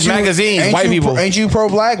whatever, Ain't these you- magazines. ain't White you people. Ain't you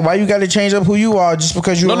pro-black? Why you got to change up who you are just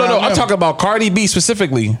because you? No. around I'm them? talking about Cardi B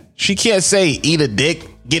specifically. She can't say eat a dick,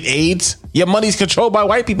 get AIDS. Your money's controlled by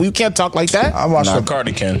white people. You can't talk like that. I watched Nah, the.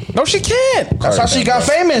 Cardi can. No, she can't. That's how she got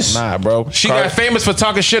famous. Nah, bro. She Cardi- got famous for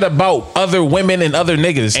talking shit about other women and other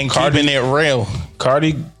niggas. And keeping it real.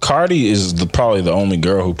 Cardi is probably the only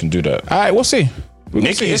girl who can do that. All right, we'll see.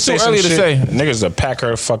 Nicki It's say too some early to shit, say, niggas to pack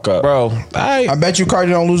her the fuck up. bro. I bet you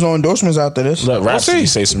Cardi don't lose no endorsements after this. Let Rhapsody see.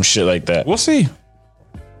 say some shit like that. We'll see.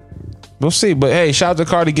 We'll see. But hey, shout out to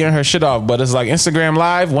Cardi getting her shit off. But it's like Instagram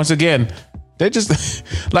Live, once again, they just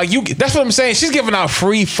like you. That's what I'm saying. She's giving out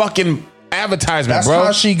free fucking advertisement, That's bro.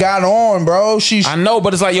 how she got on, bro. I know,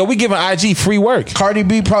 but it's like, yo, we giving IG free work. Cardi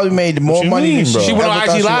B probably made more you money mean, than bro? she She went ever on thought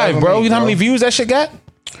IG she would Live, ever bro. make, You know how many views that shit got?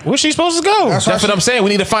 Where's she supposed to go? That's That's how what I'm saying. We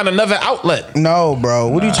need to find another outlet. No, bro.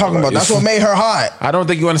 What are you talking about? That's what made her hot. I don't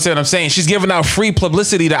think you understand what I'm saying. She's giving out free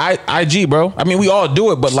publicity to IG, bro. I mean, we all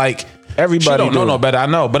do it, but like Everybody she don't know do. no better. I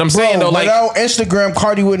know, but I'm Bro, saying though, like without Instagram,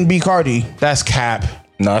 Cardi wouldn't be Cardi. that's cap.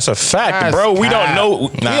 No, it's a fact, That's bro. We cap. don't know.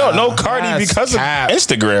 We don't know Cardi That's because cap. of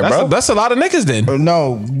Instagram, That's bro. that's a lot of niggas then.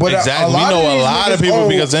 No, but Exactly. A lot We know of a these lot of niggas people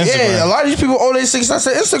because of Instagram. Yeah, a lot of these people owe their success to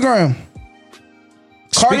Instagram.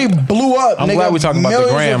 Cardi blew up. I'm nigga, glad we talking about the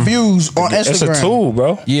millions gram. of views on Instagram. It's a tool,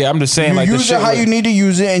 bro. Yeah, I'm just saying You like this use shit it how was- you need to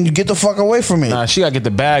use it, and you get the fuck away from it. Nah, she gotta get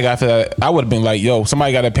the bag after that. I would have been like, yo,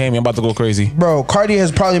 somebody gotta pay me. I'm about to go crazy. Bro, Cardi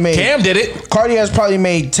has probably made Cam did it. Cardi has probably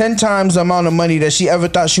made 10 times the amount of money that she ever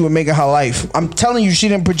thought she would make in her life. I'm telling you, she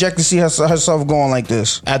didn't project to see herself going like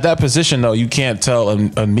this. At that position though, you can't tell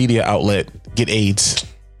a media outlet get AIDS.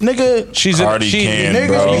 Nigga, She's Cardi can, niggas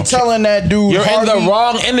bro. be telling that dude You're in Harvey, the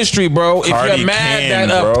wrong industry, bro. If Cardi you're mad can,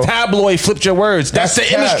 that a bro. tabloid flipped your words, that's the That's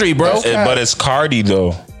cap. industry, bro. That's cap. But it's Cardi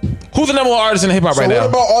though. Who's the number one artist in hip hop So right what now?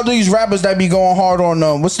 about all these rappers that be going hard on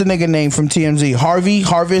what's the nigga name from TMZ?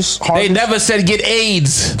 Harvest. They never said get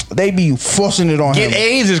AIDS. They be forcing it on Get him.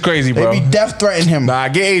 AIDS is crazy, They bro. be death threatening him. Nah,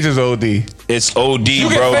 get AIDS is OD. It's OD, You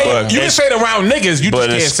bro. can, But you can it's, say it around niggas. You just but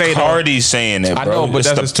can't it's say it. Cardi saying it, bro. I know, but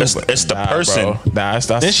it's that's the, just too it's, much. it's the Nah, person. bro. Nah, that's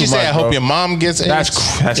Then she too say, much, I hope bro. your mom gets AIDS.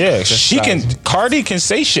 That's Yeah, she can. Cardi can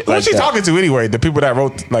say shit like Who's she that. talking to anyway? The people that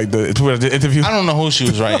wrote like the people that did the interview. I don't know who she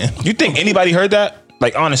was writing. You think anybody heard that?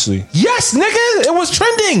 Like honestly, Yes, nigga, it was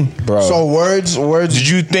trending. bro. So words. did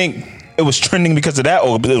you think it was trending because of that,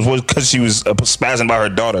 or it was because she was spazzing about her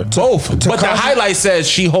daughter? Both. But the highlight says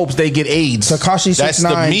she hopes they get AIDS. Tekashi That's the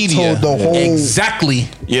 6ix9ine media. told the whole. Exactly.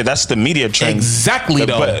 Yeah, that's the media trend. Exactly,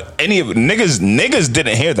 though. But any of niggas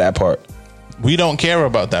didn't hear that part. We don't care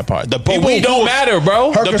about that part. The people We don't who, matter,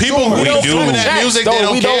 bro. Her the people consumer. who We don't do. consume that music, they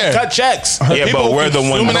don't we care. don't cut checks. Yeah, people but we're the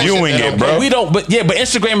consuming one that shit, viewing they it, don't bro. We don't, but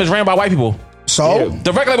Instagram is ran by white people. So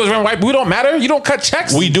The record label is ran by white people. We don't matter. You don't cut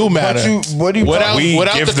checks. We do matter. what do you? Without, We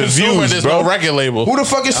without give the the consumer, views, there's bro. no record label. Who the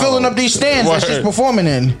fuck is filling up these stands that she's Word. performing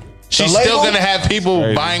in? She's The still label? gonna have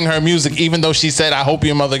people buying her music, even though she said, "I hope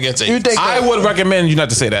your mother gets You AIDS." think I that would recommend you not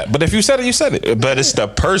to say that. But if you said it, you said it. But it's the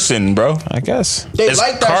person, bro. I guess. they It's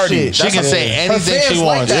like that Cardi. shit? She can say Her anything fans she like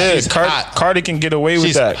wants. that. Yeah, She's hot. Cardi can get away with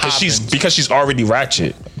She's that popping. because she's already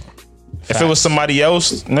ratchet. If it was somebody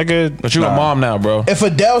else, nigga, But you a mom now, bro. If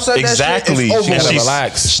Adele said exactly. that shit, it's over. And gotta she's-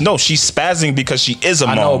 relax. No, she's spazzing because she is a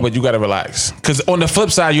I mom. know, but you gotta relax. Because on the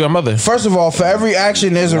flip side, you're a mother. First of all, for every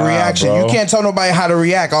action, there's a reaction. bro. You can't tell nobody how to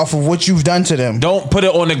react off of what you've done to them. Don't put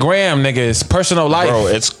it on the gram, nigga. It's personal life. Bro,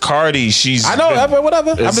 it's Cardi. She's I know, but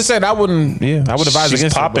whatever. I'm It's- just saying, I would advise she's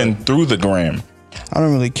against popping it. through the gram. I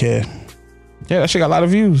don't really care. But yeah, that shit got a lot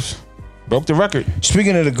of views. Broke the record.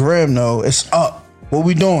 Speaking of the gram, though, it's up. What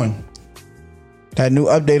we doing? That new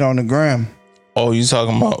update on the gram. Oh, you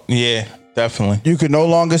talking about? Yeah, definitely. You can no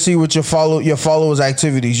longer see what your followers'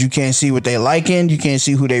 activities. You can't see what they liking. You can't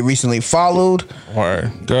see who they recently followed.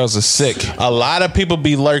 Word. Girls are sick. A lot of people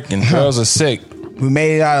be lurking. Girls are sick. We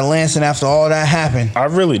made it out of Lansing after all that happened. I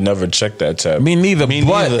really never checked that tab. Me neither. Me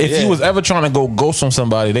but neither, if yeah. you was ever trying to go ghost on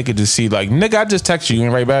somebody, they could just see like, nigga, I just text you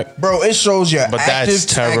and right back. Bro, it shows your But that's active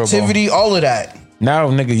terrible. activity, all of that. Now,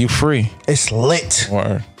 nigga, you free. It's lit.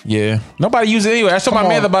 Word. Yeah. Nobody use it anyway. I told my Come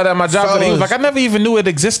man on, about that at my job today. He was fellas. like, I never even knew it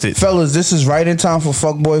existed. Fellas, this is right in time for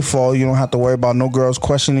fuckboy fall. You don't have to worry about no girls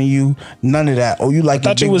questioning you. None of that. Oh, you like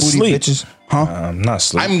your thought you big was booty asleep. bitches? Huh? I'm not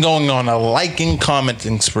sleeping. I'm going on a liking,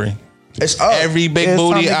 commenting spree. It's up. Every big It's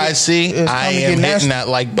time booty to I get- see, it's I time to am get hitting nasty. that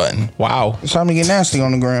like button. Wow. It's time to get nasty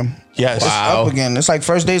on the gram. Yes. It's up again. It's like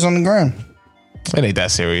first days on the gram. It ain't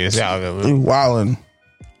that serious. Yeah, You wildin'.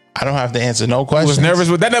 I don't have to answer no I was questions. nervous,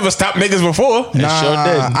 but that never stopped niggas before. It sure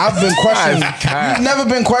did. I've been questioned. God. You've never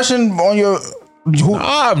been questioned on your. Who,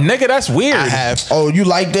 Ah, nigga, that's weird. I have. oh, you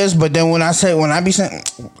like this, but then when I be saying,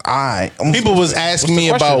 alright. People was asking What's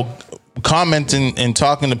me the question? about commenting and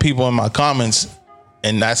talking to people in my comments,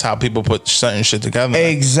 and that's how people put certain shit together.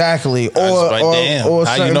 Exactly. was like, Or damn, or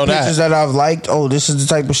how you certain know that? pictures that I've liked. Oh, this is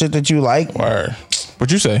the type of shit that you like. Word.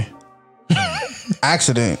 What'd you say?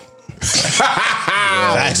 Accident.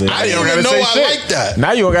 I didn't even know I like that.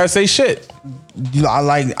 Now you don't gotta say shit.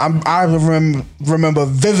 I remember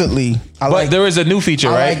vividly. But there is a new feature,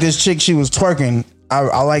 I right? like this chick. She was twerking.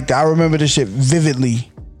 I liked it. I remember this shit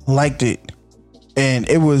vividly. Liked it, and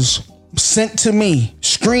it was sent to me.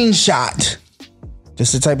 Screenshot.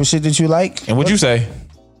 This the type of shit that you like? And what'd you say?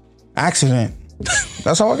 Accident.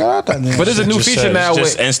 That's how I got out that. But there's a new Just feature said, now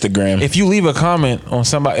just where Instagram. if you leave a comment on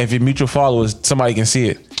somebody, if your mutual followers, somebody can see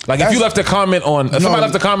it. Like if That's- you left a comment on, if somebody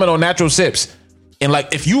left a comment on Natural Sips, and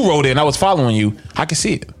like if you wrote it and I was following you, I can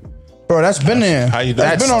see it. Bro, that's been there. How you-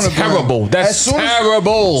 That's That's been on the gram. terrible. That's As soon as-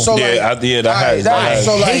 terrible. So Yeah, like, that has- alright, I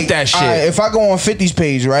so hate like, that shit. alright, if I go on 50's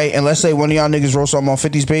page, right, and let's say one of y'all niggas wrote something on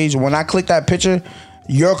 50's page, when I click that picture,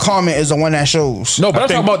 your comment is the one that shows. No, but I I'm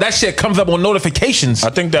think- talking about that shit comes up on notifications. I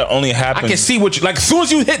think that only I happens can see what you like. As soon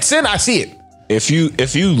as you hit send, I see it. if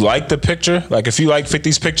you like the picture, like if you like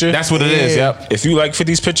 50's picture, That's what it is. Yeah. Yep. if you like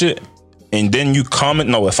 50's picture and then you comment,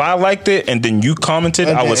 no, if I liked it and then you commented,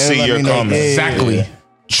 And I then would it'll see let your me know. comment. Yeah. Exactly.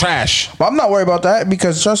 Trash. But I'm not worried about that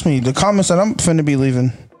because trust me, the comments that I'm finna be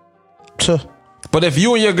leaving. Tuh. But if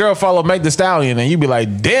you and your girl follow Meg the Stallion and you be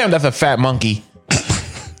like, damn, that's a fat monkey.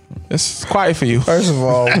 It's quiet for you. First of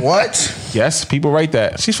all, what? Yes, people write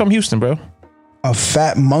that. She's from Houston, bro. A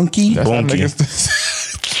fat monkey? That's how Bunky.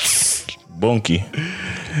 niggas- Bunky.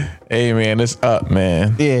 Hey man, it's up,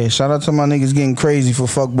 man. Yeah, shout out to my niggas getting crazy for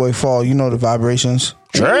fuckboy fall. You know the vibrations.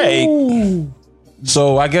 Drake.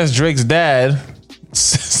 So I guess Drake's dad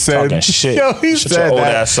said, Talking shit. Yo, he Shut your said old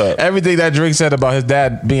that ass up. everything that Drake said about his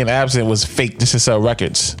dad being absent was fake just to sell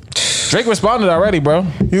records. Drake responded already, bro.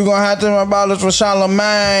 You gonna have to about this for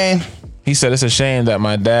Charlemagne. He said it's a shame that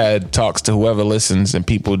my dad talks to whoever listens and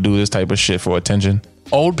people do this type of shit for attention.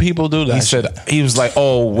 Old people do that. He said he was like,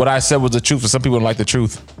 "Oh, what I said was the truth, but some people don't like the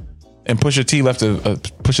truth." And Pusha T left a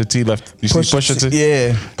Pusha T left. You see Pusha T?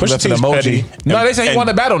 Yeah. Pusha Left an T's emoji. petty. No, they say he And- won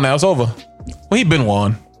the battle. Now it's over. Well, he been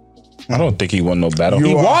won. I don't think he won no battle.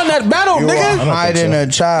 He won that battle, You are nigga. hiding so. a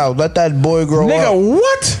child. Let that boy grow up. Nigga,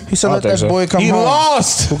 what? He said, I let don't that think so. boy come He home.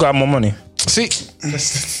 lost. Who got more money? See,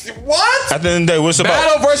 What? At the end of the day, what's it about?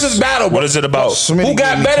 battle versus battle. What is it about? Smitty Who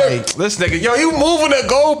got gave me better? tight. This nigga, yo, you moving the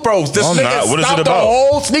goalposts. This No, I'm nigga not. What is it stopped the about?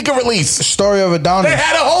 whole sneaker release. Story of They Adonis.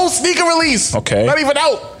 had a whole sneaker release. Okay. Not even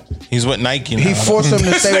out. He's with Nike now. He forced him to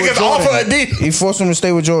This stay with nigga's off Jordan. of Adidas. He forced him to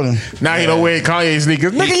stay with Jordan. Now he don't wear Kanye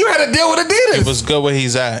sneakers. Nigga, you had to deal with Adidas. It was good where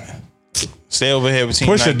he's at. Stay over here with Team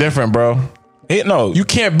Pusha Nike. different, bro. No, You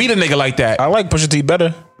can't beat a nigga like that. I like Pusha T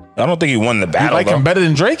better. I don't think he won the You battle. like him though. better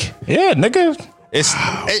than Drake? Yeah, nigga.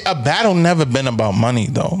 A battle never been about money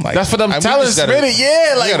though. Like That's what I'm we telling just gotta- Smitty.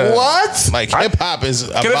 Yeah, we like gotta- what? Like hip hop is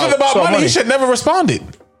Because if it's about about money, he should never responded.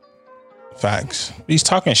 facts. He's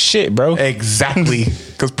talking shit, bro. Exactly.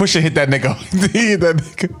 Because Pusha hit that nigga. He hit that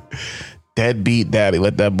nigga. Deadbeat daddy.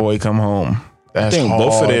 Let that boy come home. I That's think hard.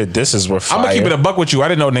 both of their disses were fire. I'm gonna keep it a buck with you. I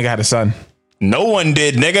didn't know nigga had a son. No one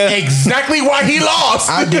did, nigga. Exactly why he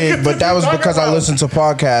lost. I did, but that was because I listened to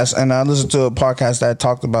podcasts, and I listened to a podcast that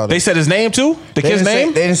talked about it. They said his name too. The They kid's didn't say-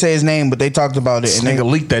 name. they didn't say his name, but they talked about it. This And they, nigga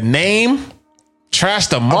leaked the name. Trashed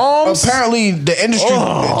the moms. apparently, the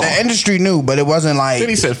industry knew, but it wasn't like Then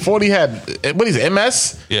he said 40 had what is it,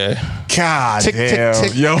 MS? Yeah. God Tick, tick, damn.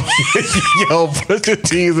 tick. Yo, yo, Pusha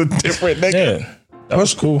T is a different nigga. Yeah, that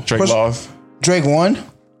was cool. Drake lost. Drake won.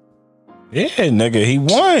 Yeah, nigga, he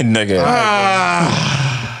won, nigga.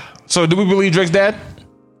 So do we believe Drake's dad?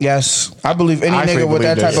 Yes, I believe any I nigga fully with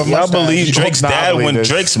that believe type of Y'all mustache. believe Drake's Nah, I dad believe when this.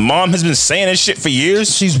 Drake's mom has been saying this shit for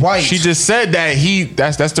years? She's white. She just said that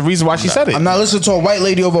that's the reason why she said it. I'm not listening to a white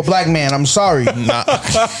lady over a black man. I'm sorry.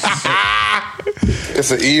 It's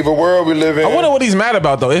an evil world we live in. I wonder what he's mad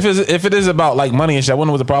about though. If it is about like money and shit, I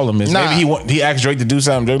wonder what the problem is. Nah. Maybe he asked Drake to do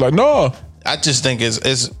something. Drake like, no. I just think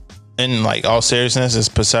it's in like all seriousness, it's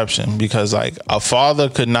perception because like a father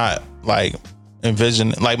could not like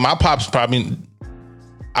envision like my pops probably.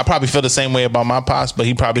 I probably feel the same way about my pops, but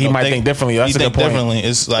he don't might think differently. That's he a good think point. differently.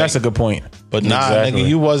 It's like That's a good point. But nah, Exactly. nigga,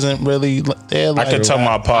 you wasn't really there. I Like, could tell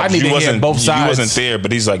my I pops need to you hear wasn't both You sides. wasn't there,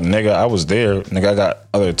 but he's like, nigga, I was there. Nigga, I got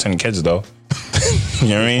other 10 kids though. You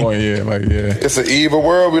know what I mean? Oh yeah, like yeah. It's an evil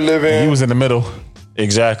world we live in. He was in the middle.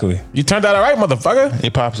 Exactly. You turned out all right, motherfucker.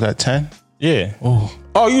 Your pops got 10. Yeah. Oh,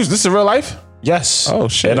 this is real life. Yes. Oh,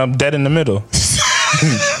 shit. And I'm dead in the middle.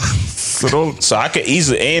 So I could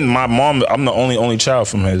easily, and my mom, I'm the only child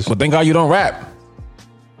from his. But thank God you don't rap.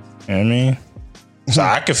 You know what I mean? So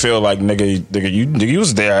I could feel like, nigga, you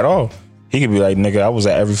was there at all. He could be like, nigga, I was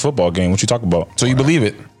at every football game. What you talking about? So you believe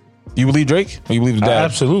it? You believe Drake or you believe the I dad?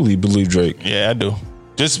 absolutely believe Drake. Yeah, I do.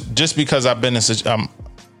 Just because I've been in such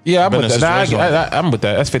Yeah, I'm Been with in a that. situation like I'm with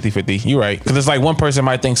that. That's 50-50. You're right. Because it's like one person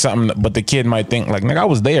might think something, but the kid might think like, nigga, I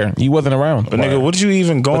was there. You wasn't around. But nigga, what you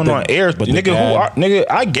even going the- on air? but the Nigga, dad- nigga,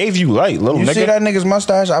 I gave you light, little You nigga. see that nigga's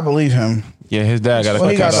mustache? I believe him. Yeah, his dad got a Well,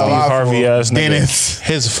 he got cut a off. lot Steve Harvey for- ass nigga. Dennis.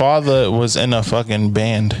 his father was in a fucking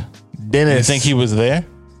band. You Dennis. think he was there?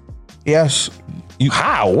 Yes,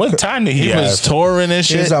 How? What time did he, He have? was touring and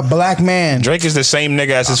shit. he's a black man. Drake is the same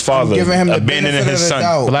nigga as his father, giving him the abandoning benefit his of the son.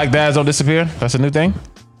 doubt. Black dads don't disappear? That's a new thing?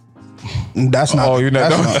 That's not. Oh, you're not.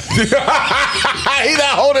 that's He's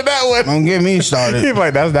not holding that one. Don't get me started. He's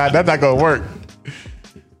like, that's not gonna work.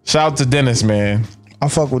 Shout out to Dennis, man. I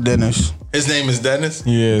fuck with Dennis. His name is Dennis.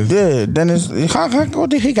 Yeah. Yeah, Dennis. What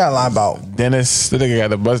did he got lie about? Dennis, the nigga got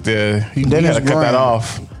the bust there. He Dennis gotta cut that Graham.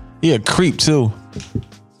 off. He a creep too.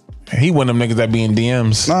 He one of them niggas that be in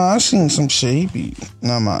DMs. Nah, I seen some shit. He be.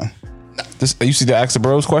 Never mind. This, you see the Ask the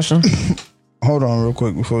Bros question? Hold on real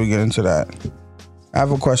quick before we get into that. I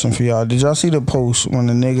have a question for y'all. Did y'all see the post when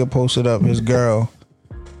the nigga posted up his girl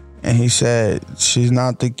and he said she's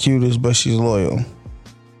not the cutest but she's loyal?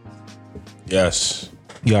 Yes.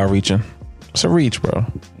 Y'all reaching. It's a reach, bro.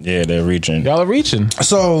 Yeah, they're reaching. Y'all are reaching.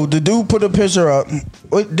 So the dude put a picture up.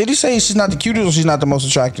 Wait, did he say she's not the cutest or she's not the most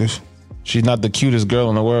attractive? She's not the cutest girl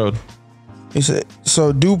in the world. He said,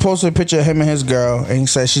 so dude posted a picture of him and his girl and he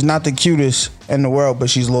said she's not the cutest in the world but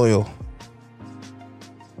she's loyal.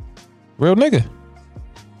 Real nigga.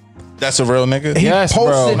 That's a real nigga. He Yes, bro.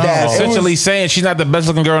 posted that. It Essentially was- saying she's not the best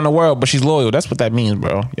looking girl in the world, but she's loyal. That's what that means,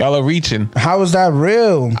 bro. Y'all are reaching. How is that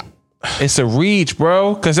real? It's a reach,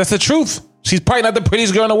 bro. Because that's the truth. She's probably not the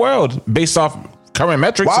prettiest girl in the world based off current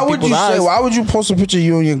metrics. Why in would you people's say? eyes. Why would you post a picture of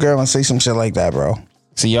you and your girl and say some shit like that, bro?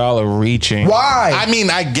 So y'all are reaching. Why? I mean,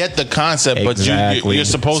 I get the concept, but Exactly. you're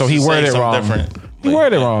supposed So to he say worded it something wrong. different. He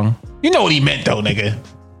worded it wrong. You know what he meant though, nigga.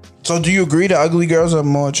 So do you agree that ugly girls are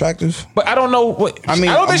more attractive? But I don't know what. I mean,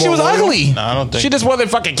 I don't think she more was loyal? ugly. No, I don't think- she just wasn't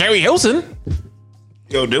fucking Carrie Hilson.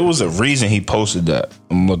 Yo, there was a reason he posted that.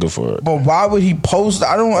 I'm looking for it. But why would he post?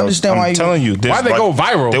 I don't understand why. I'm telling you, Why'd they go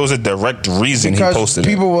viral? There was a direct reason he Because posted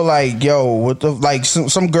people it. were like, "Yo, what the like?"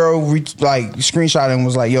 Some girl screenshot and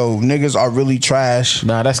was like, "Yo, niggas are really trash."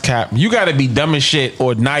 Nah, that's cap. You got to be dumb as shit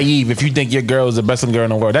or naive if you think your girl is the best looking girl in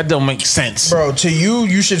the world. That don't make sense. Bro, to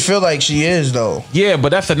you should feel like she is though. Yeah, but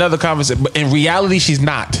that's another conversation. But in reality, she's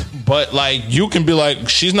not. But like, you can be like,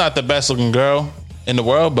 she's not the best looking girl in the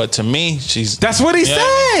world, but to me, she's. That's what he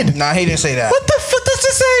said. Nah, he didn't say that. What the fuck? That's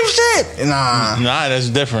the same shit. Nah, That's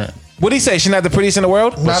different. What did he say? She's not the prettiest in the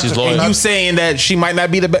world? Not she's to- loyal. And you saying that she might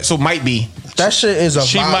not be the best, so might be. that shit is a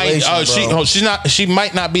She might. violation, bro. She's not. She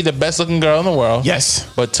might not be the best looking girl in the world. Yes.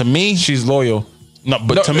 but to me, She's loyal. no.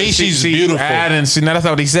 But to me, she's beautiful. And see, now that's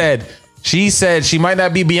not what he said. She said she might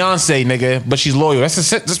not be Beyonce, nigga, but she's loyal. That's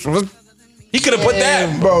he could have put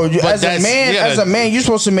that. Bro, But as a man, you're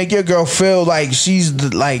supposed to make your girl feel like she's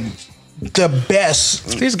the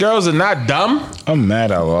best. These girls are not dumb. I'm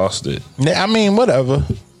mad I lost it. I mean, whatever.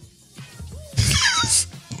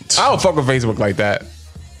 I don't fuck with Facebook like that.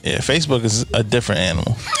 Yeah, Facebook is a different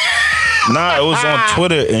animal. Nah, it was on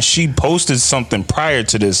Twitter, and she posted something prior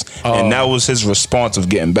to this, and that was his response of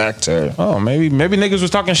getting back to her. Oh, maybe niggas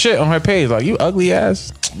was talking shit on her page, like you ugly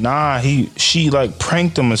ass. Nah, she like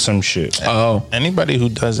pranked him or some shit. Oh, Anybody who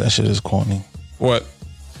does that shit is corny. what?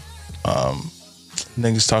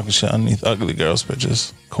 Niggas talking shit underneath ugly girls'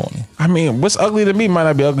 pictures. Corny. I mean, what's ugly to me might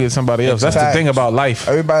not be ugly to somebody else. That's the Facts. thing about life.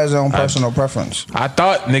 Everybody's own personal preference. I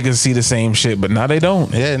thought niggas see the same shit, but now they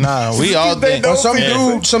don't. Yeah, nah. We all think. But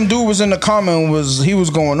some dude was in the comment he was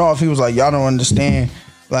going off. He was like, "Y'all don't understand.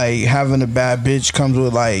 Like having a bad bitch comes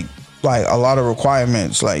with like a lot of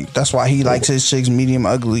requirements. Like that's why he likes his chicks medium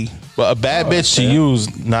ugly." But a bad bitch to you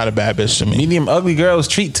is not a bad bitch to me. Medium ugly girls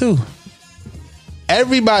treat too.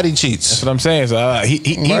 Everybody cheats. That's what I'm saying. So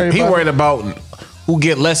he worried about who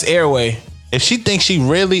get less airway. If she thinks she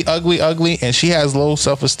really ugly, and she has low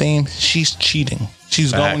self-esteem, she's cheating.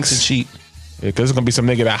 She's going to cheat. Yeah, cause there's gonna be some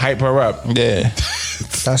nigga that hype her up Yeah.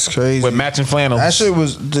 That's crazy. with matching flannels. That shit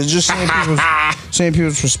was just seeing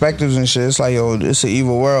people's perspectives and shit. It's like, yo, it's an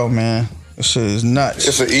evil world, man. This shit is nuts.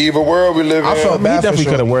 It's an evil world we live in. I felt He bad for definitely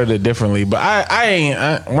sure. could have worded it differently, but I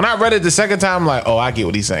ain't. When I read it the second time, I'm like, oh, I get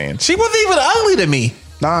what he's saying. She wasn't even ugly to me.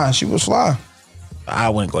 Nah, she was fly. I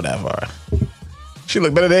wouldn't go that far. She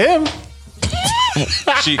looked better than him.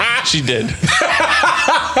 She did.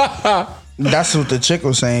 That's what the chick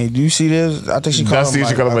was saying. Do you see this? I think she called Dusty, him,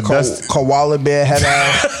 she called him a dusty. koala bear head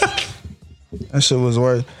ass. That shit was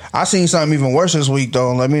worse. I seen something even worse this week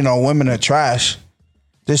though. Let me know women are trash.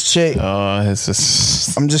 This chick, It's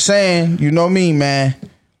just I'm just saying, you know me, man.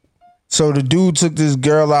 So the dude took this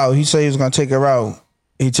girl out. He said he was gonna take her out.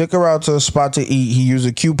 He took her out to a spot to eat. He used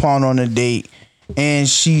a coupon on the date. And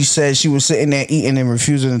she said she was sitting there eating and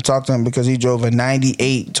refusing to talk to him because he drove a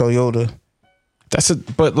 98 Toyota.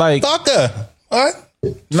 but like, Fuck her. What?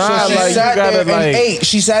 nah, So she like you sat gotta there and like. ate.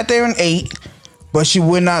 She sat there and ate, but she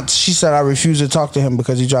would not. She said, "I refuse to talk to him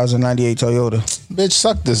because he drives a 98 Toyota." Bitch,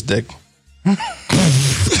 suck this dick.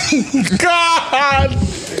 God,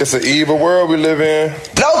 It's an evil world we live in.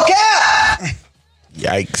 No cap.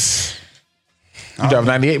 yikes! You drive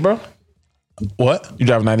 98, bro? What? You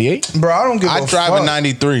drive 98? Bro, I don't give a I drive fuck. a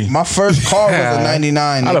 93. My first car was a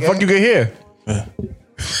 99. How the nigga. fuck you get here?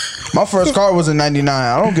 My first car was a 99.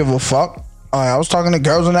 I don't give a fuck. I was talking to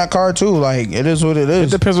girls in that car too. Like, it is what it It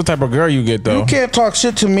is. depends what type of girl you get, though. You can't talk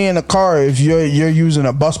shit to me in the car if you're using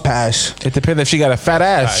a bus pass. It depends if she got a fat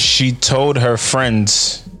ass. She told her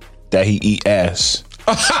friends that he eat ass,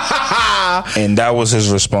 and that was his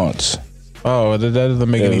response. Oh, that doesn't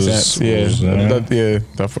make any It was- sense. it Yeah, was,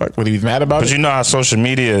 The fuck? What, he was mad about But it? you know how social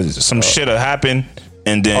media, some shit'll happen,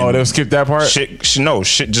 and then Oh, they'll skip that part? Shit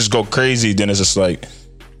just go crazy. Then it's just like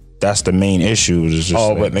that's the main issue. It's just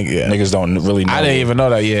Oh, like, but nigga, yeah. niggas don't really know. I didn't even know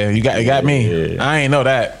that. Yeah, it got me. Yeah. I ain't know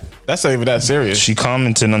that. That's not even that serious. She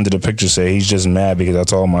commented under the picture, say he's just mad because I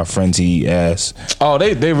told my friends he eat ass. Oh,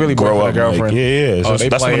 they really Grow broke up, a girlfriend. Like, yeah. Oh, So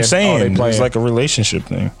that's what I'm saying. they playing. It's like a relationship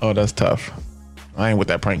thing. Oh, that's tough. I ain't with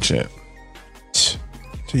that prank shit.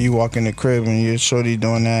 So you walk in the crib and you're shorty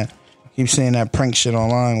doing that. Keep saying that prank shit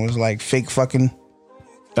online was like fake fucking.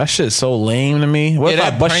 That shit's so lame to me. What if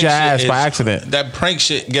I bust prank your shit ass is- by accident? That prank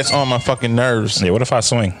shit gets on my fucking nerves. Yeah, what if I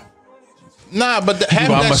swing? Nah, but half I'm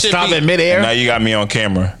that gonna shit stop be, in midair. Now you got me on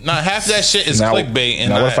camera. Nah, half that shit is Now- clickbait. And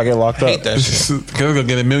now what if I get locked hate up? that shit. Cause we're gonna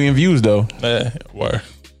get 1 million views though. Word.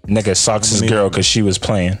 Nigga sucks his girl because she was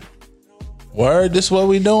playing. Word, this what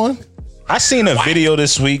we doing? I seen a video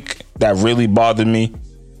this week that really bothered me.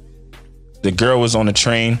 The girl was on the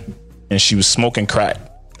train and she was smoking crack.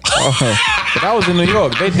 But that was in New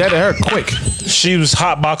York. They deaded her quick. She was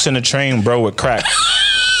hotboxing the train, bro, with crack.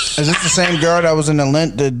 Is this the same girl that was in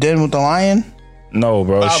the Den with the Lion? No,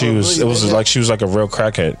 bro. Probably, It was like she was like a real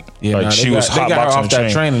crackhead. Yeah, like nah, she they was got her hotboxing off the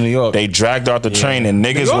that train in New York. They dragged her off the train, and New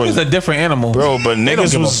niggas York was is a different animal, bro. But They don't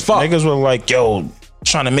niggas give a was fuck. niggas were like, yo,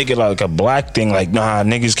 trying to make it like a black thing. Like, nah,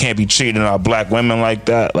 niggas can't be treating our black women like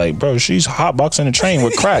that. Like, bro, she's hotboxing the train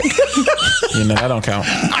with crack. You know that don't count.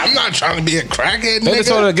 I'm not trying to be a crackhead, They just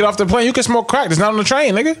told her nigga. to get off the plane. You can smoke crack. It's not on the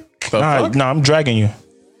train, nigga. The fuck? Nah, I'm dragging you.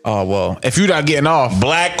 Oh well, if you're not getting off.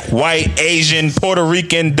 Black, white, Asian, Puerto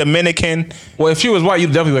Rican, Dominican. Well, if she was white, you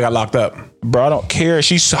definitely would have got locked up. Bro, I don't care.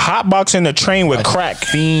 She's hotboxing the train with crack.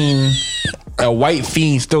 Fiend, a white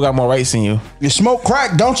fiend still got more rights than you. You smoke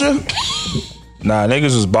crack, don't you? Nah,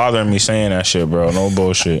 niggas was bothering me saying that shit, bro. No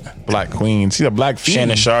bullshit. Black queen. She's a black fiend.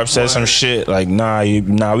 Shannon Sharp said some shit like, nah,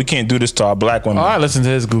 we can't do this to our black women. Oh, I listen to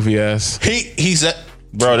his goofy ass. He said,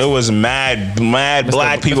 Bro, there was mad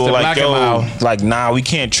black people Mr. like, Black yo, and Mild. like, nah, we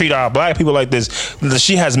can't treat our black people like this.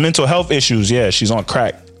 She has mental health issues. Yeah, she's on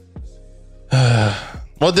crack.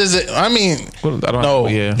 what does it? I mean, Well, I don't no. know,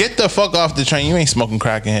 yeah. Get the fuck off the train. You ain't smoking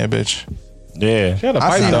crack in here, bitch. Yeah. She had a I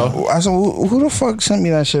pipe seen. though. I said, who the fuck sent me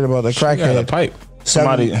that shit about the She had a crackhead? pipe.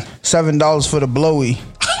 Somebody- $7 for the blowy.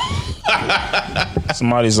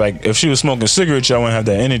 Somebody's like, if she was smoking cigarettes, y'all wouldn't have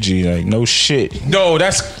that energy. Like, no shit. No,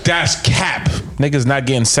 that's cap. Niggas not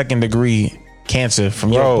getting second degree cancer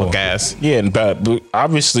from your Bro. book ass. Yeah, but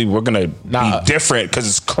obviously we're gonna Nah. be different because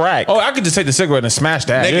it's crack. Oh, I could just take the cigarette and smash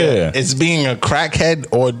that. Nigga, Yeah. it's being a crackhead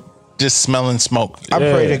or just smelling smoke. I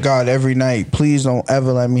pray Yeah. to God every night. Please don't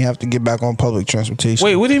ever let me have to get back on public transportation.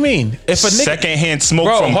 Wait, what do you mean? If a nigga, Secondhand smoke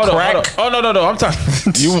bro, from hold on, crack. hold on. Oh no, I'm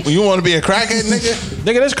talking. You want to be a crackhead, nigga?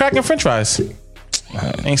 Nigga, there's crack and French fries.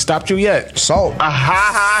 Ain't stopped you yet. Salt.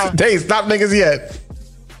 They ain't stopped niggas yet.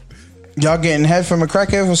 Y'all getting head from a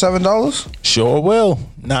crackhead for $7? Sure will.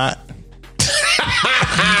 Not.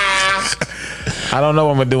 I don't know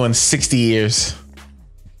what I'm gonna do in 60 years.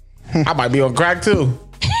 I might be on crack too.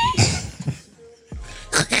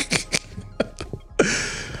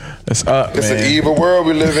 It's up, It's an man. evil world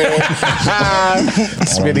we live in.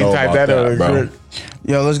 Smitty know type about that out that, of bro.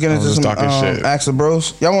 the Yo, let's get into just some talking shit. Ask the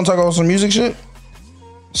Bros. Y'all want to talk about some music shit?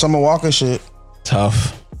 Summer Walker shit.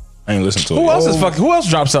 Tough. I ain't listen to Who it. else is fucking? Who else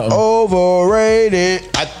dropped something? Overrated.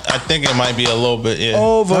 I think it might be a little bit. Yeah.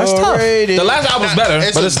 That's tough. Overrated. The last album's better,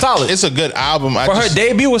 but it's solid. It's a good album. For her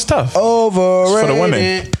debut was tough. Overrated. For the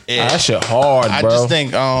women. yeah. That shit hard, I bro. just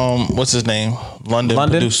think what's his name? London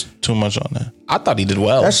produced too much on that. I thought he did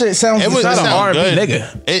well. That shit sounds. It was not it an sounded R&B good.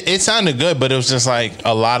 nigga. It sounded good, but it was just like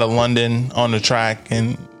a lot of London on the track,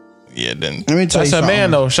 and yeah, then Let me tell That's you her something.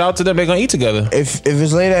 man though. Shout out to them. They gonna eat together. If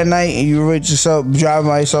it's late at night and you rich yourself, driving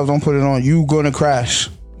by yourself, don't put it on. You gonna crash.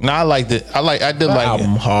 no, I liked it. I did That like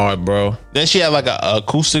album it. hard, bro. Then she had like a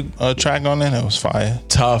acoustic track on it. It was fire.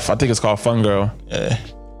 Tough. I think it's called Fun Girl. Yeah.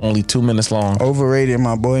 Only 2 minutes long. Overrated,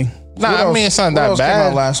 my boy. Nah, What I else- mean it's not what that else came bad.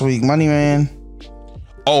 out last week? Money Man,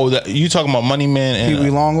 Oh, you talking about Money Man and Pee Wee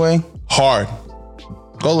Longway. Hard?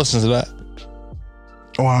 Go listen to that.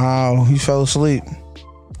 Wow, he fell asleep.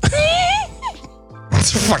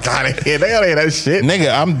 Fuck out of here. They gotta hear that shit.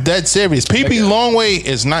 Nigga, I'm dead serious. Pee Wee Longway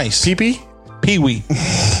is nice. PP? Pee Wee.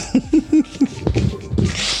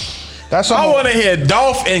 That's I all. want to hear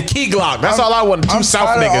Dolph and Key Glock. That's all I want. 2 I'm South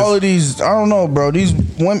tired of all niggas. of these. I don't know, bro. These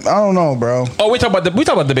women. I don't know, bro. Oh, we talk about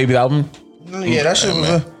the baby album. Yeah, that shit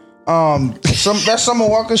was. That Summer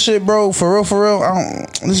Walker shit, bro. For real.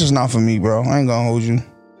 This is not for me, bro. I ain't gonna hold you.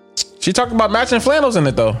 She talked about matching flannels in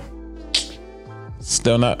it though.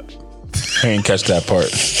 Still not. I ain't catch that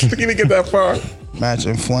part. You didn't get that far.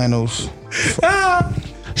 Matching flannels.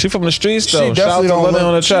 She from the streets She though. Shout out definitely to don't London on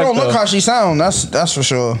the look. She track don't look though. how she sound. That's for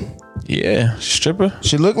sure. Yeah, stripper.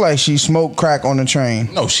 She look like she smoked crack on the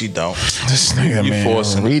train. No, she don't. This nigga, You man.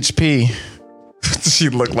 forcing it. Reach P. She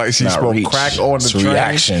looked like she Not smoked reach. crack on the It's train.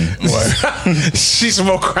 reaction. She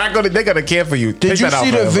smoked crack on it. They gotta care for you. Did you see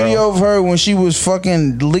the video of her when she was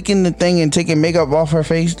fucking licking the thing and taking makeup off her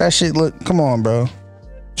face? That shit look. Come on, bro.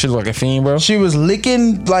 She look like a fiend, bro. She was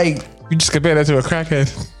licking like. You just compare that to a crackhead.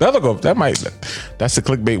 That'll go. That's the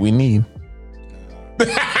clickbait we need.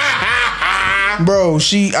 Bro, I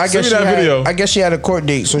Send me guess that video. I guess she had a court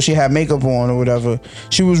date, so she had makeup on or whatever.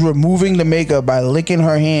 She was removing the makeup by licking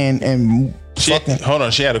her hand and fucking. Hold on,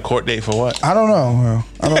 she had a court date for what? I don't know, bro.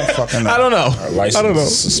 I don't fucking know. I don't know. License I don't know.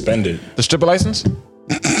 suspended. The stripper license?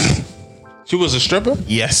 She was a stripper?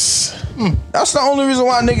 Yes. That's the only reason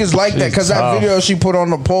why niggas like that, because that tough. video she put on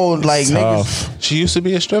the poll, like niggas. Tough. She used to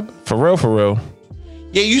be a stripper? For real, for real.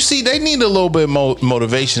 Yeah, you see, they need a little bit more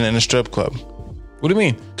motivation in the strip club. What do you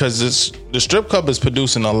mean? Because the strip club is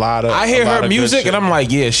producing a lot of. I hear her music and I'm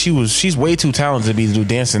like, yeah, she's way too talented to be do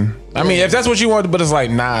dancing. I mean, if that's what you want, but it's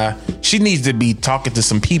like, nah, she needs to be talking to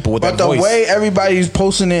some people with But that the voice. way everybody's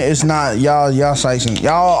posting it is not y'all sizing.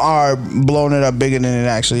 Y'all are blowing it up bigger than it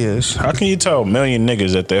actually is. How can you tell a million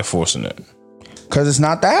niggas that they're forcing it? Cause it's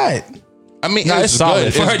not that. I mean, Nah, it's solid.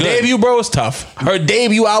 good. For her It's good. debut, bro, it's tough. Her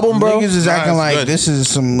debut album, bro. Niggas is acting it's like good. this is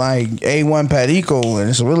some like A1 Perico, and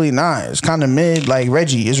it's really not. It's kind of mid, like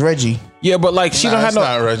Reggie. It's Reggie. Yeah, but like she don't have It's no.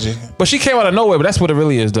 not Reggie. But she came out of nowhere. But that's what it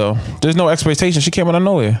really is, though. There's no expectation. She came out of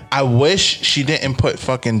nowhere. I wish she didn't put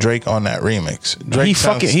fucking Drake on that remix. Drake He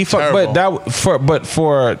fucked. But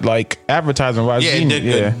for like advertising wise, Yeah, it did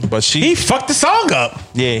good. But he fucked the song up.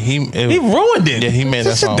 Yeah, he ruined it. Yeah, he made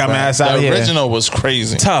that Such a song. dumbass bad. out The here. original was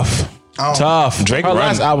crazy. Tough. Drake Her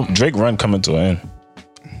last album. Drake run coming to an end.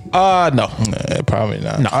 No. Probably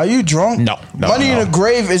not. Are you drunk? No. Money in the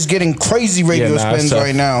Grave is getting crazy radio Yeah, nah, it's spins tough.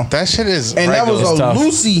 right now. That shit is. And that was regular. a Tough.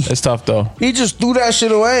 Lucy. It's tough though, He just threw that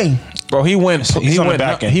shit away. bro. He went. He's on the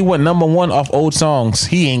back end. He went number one off old songs.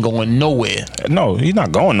 He ain't going nowhere. No, he's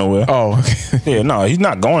not going nowhere. Oh, Yeah, no, he's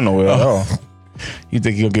not going nowhere at all. you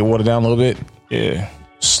think he'll get watered down a little bit? Yeah,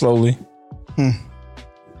 slowly.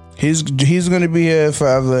 He's gonna be here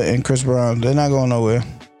forever. And Chris Brown, they're not going nowhere.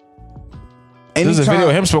 There's a video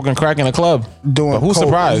of him smoking crack in a club. doing. But who's coke.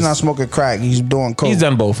 surprised? He's not smoking crack. He's doing coke. He's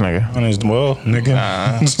done both, nigga. Well, nigga.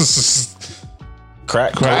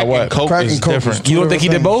 Crack. Crack what? and coke Crack is and coke different. is You don't think he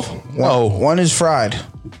did both? No. One is fried. A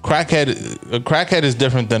crackhead is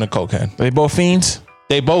different than a cokehead. They both fiends.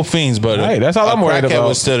 They both fiends, but Hey, that's all a I'm worried crackhead about.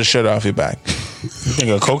 would steal the shit off your back. You think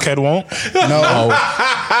a cokehead won't? No,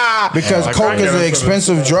 because Like coke is crack an is-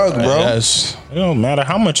 expensive drug, bro. Yes. It don't matter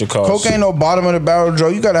how much it costs. Coke ain't no bottom of the barrel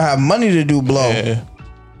drug. You gotta have money to do blow. Yeah.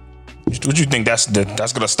 What you think that's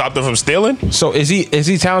gonna stop them from stealing? So is he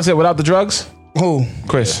talented without the drugs, Who?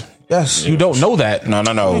 Chris? Yes. You don't know that. No.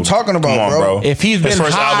 What are you talking about, Come on, bro? bro. If he's His been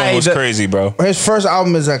first high, album was the- crazy, bro. His first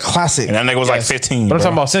album is a classic. And that nigga was like 15. But I'm bro.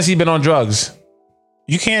 talking about since he's been on drugs.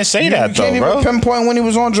 You can't say You that can't though, even bro. pinpoint when he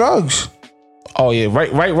was on drugs. Oh yeah, right.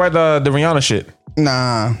 The Rihanna shit.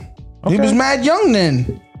 Nah. He Okay. was mad young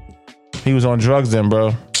then. He was on drugs then, bro.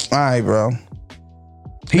 All right, bro.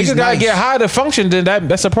 He's gotta nice. get high to function. Then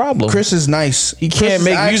that's a problem. Chris is nice. he Chris can't is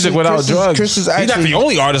make music actually- without Chris is- drugs. Chris is he's not actually the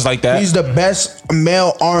only artist like that. He's the best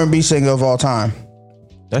male R&B singer of all time.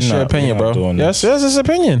 That's Nah, your opinion, we're not bro. doing Yes, this. that's his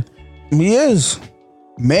opinion. He is.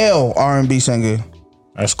 Male R&B singer.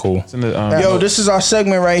 That's cool. It's in the, Yo, this is our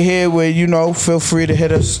segment right here where, feel free to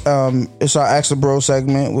hit us. It's our Ask the Bro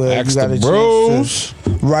segment where Ask you got the a Bros. chance to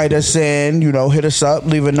write us in, hit us up,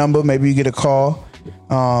 leave a number, maybe you get a call.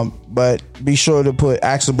 But be sure to put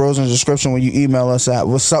Ask the Bros in the description when you email us at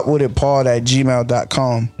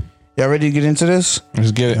whatsupwithitpod@gmail.com. Y'all ready to get into this?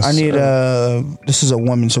 Let's get it. I need this is a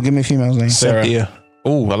woman, so give me a female's name. Sarah. Yeah.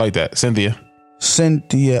 Ooh, I like that. Cynthia.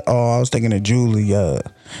 Cynthia. Oh, I was thinking of Julia.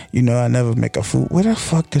 I never make a fool. Where the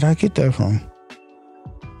fuck did I get that from?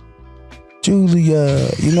 Julia.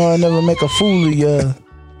 I never make a fool of ya.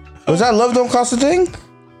 Was that Love Don't Cost a Thing?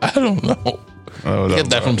 I don't know. Get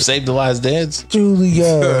that from Save the Last Dance.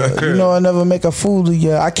 Julia. I never make a fool of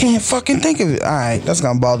ya. I can't fucking think of it. All right, that's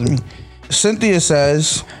gonna bother me. Cynthia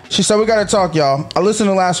says, she said, we gotta talk, y'all. I listened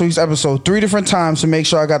to last week's episode 3 different times to make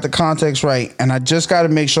sure I got the context right. And I just gotta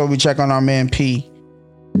make sure we check on our man P.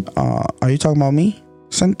 Are you talking about me,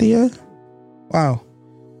 Cynthia? Wow.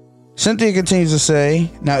 Cynthia continues to say,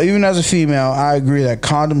 now, even as a female, I agree that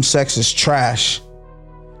condom sex is trash.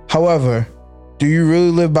 However, do you really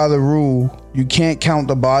live by the rule you can't count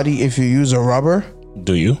the body if you use a rubber?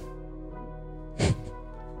 Do you?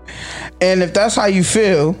 And if that's how you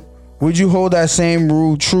feel, would you hold that same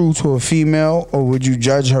rule true to a female, or would you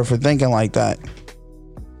judge her for thinking like that?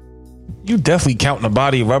 You definitely counting the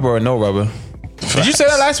body, rubber or no rubber. Did you say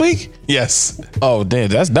that last week? Yes. Oh, damn,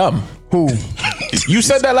 that's dumb. Who? You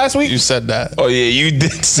said that last week? You said that. Oh yeah, you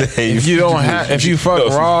did say If you don't have, if you fuck No,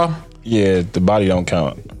 if you- raw, Yeah, the body don't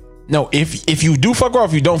count. no. If you do fuck raw,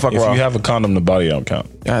 if you don't fuck If raw, you have a condom, the body don't count.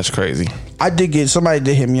 that's crazy. I did get somebody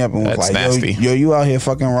did hit me up and was That's like, nasty. yo, you out here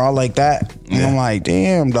fucking raw like that? And I'm like,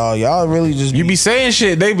 damn, dog, y'all really just You be saying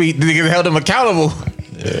shit, they held them accountable.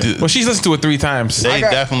 Well, she's listened to it 3 times. They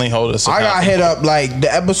definitely hold us. I got hit up like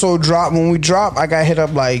the episode dropped when we dropped. I got hit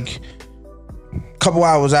up like a couple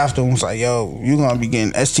hours after and was like, yo, you gonna be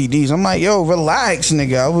getting STDs. I'm like, yo, relax,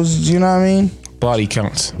 nigga. I was, you know what I mean? Body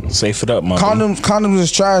counts. Safe it up, man. Condoms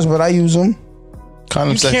is trash, but I use them.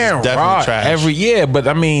 Condom You sex is can't definitely ride trash. every year, but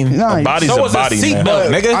I mean, Nah, A body's so a was body, a man. seatbelt,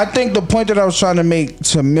 nigga. I think the point that I was trying to make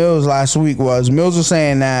to Mills last week was Mills was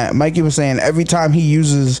saying that Mikey was saying every time he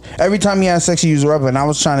has sex, he uses rubber, and I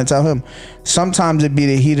was trying to tell him sometimes it be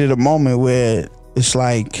the heat of the moment where it's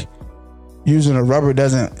like using a rubber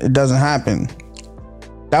doesn't happen.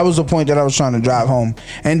 That was the point that I was trying to drive home,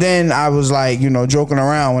 and then I was like, joking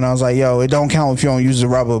around when I was like, "Yo, it don't count if you don't use the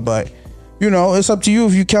rubber," but it's up to you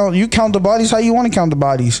if you count the bodies how you want to count the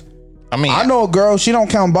bodies. I mean, I know a girl, she don't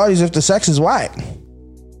count bodies if the sex is whack.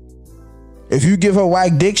 If you give her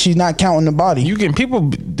whack dick, she's not counting the body. people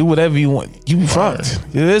do whatever you want. You fucked.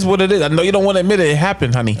 It is what it is. I know you don't want to admit it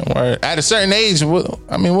happened, honey. at a certain age, what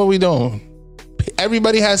are we doing?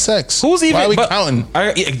 Everybody has sex. Who's even? Why are we but- counting?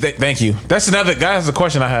 Thank you. That's the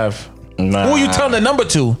question I have. Nah, Who are you telling the number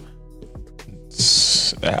to?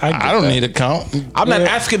 I don't need a count. I'm not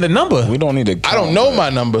asking the number. We don't need to. I don't know my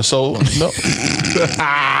number, so no.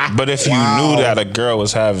 But if you knew that a girl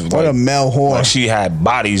was having, What a male whore. like she had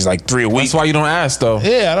bodies like 3 a week, That's why you don't ask, though.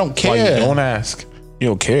 Yeah, I don't Why you care. don't ask. you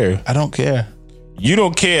don't care. I don't care. You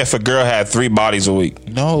don't care if a girl had 3 bodies a week.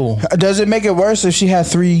 No. Does it make it worse if she had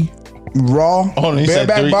 3 raw You said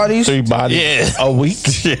bareback bodies? 3 bodies Yeah. a week.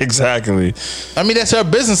 Yeah, exactly. I mean, that's her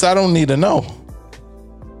business. I don't need to know.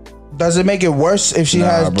 Does it make it worse if she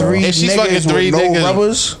has bro. 3 If she's fucking niggas 3 with no niggas,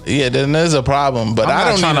 rubbers? yeah, then there's a problem. But I'm I not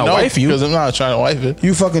don't trying need to to know wife you. because I'm not trying to wife it.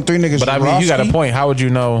 You fucking 3 niggas. But I with mean, you got a Rosky? point. How would you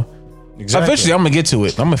know? Exactly. Eventually, I'm gonna get to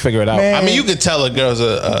it. I'm gonna figure it out. Man. I mean, you could tell a girl's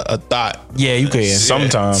a thought. Yeah, you can.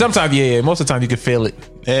 Sometimes. Sometimes, yeah. Most of the time, you can feel it.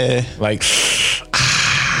 Yeah. Like,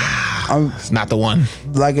 I'm it's not the one.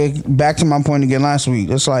 like back to my point again last week.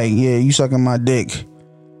 It's like, yeah, you sucking my dick.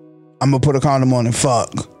 I'm gonna put a condom on and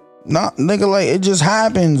fuck. Nah, nigga, like it just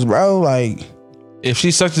happens, bro. Like If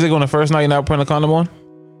she sucks your dick on the first night, you're not putting a condom on?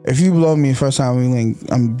 if you blow me the first time we link,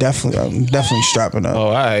 I'm definitely strapping up. Oh,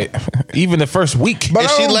 all right. Even the first week. But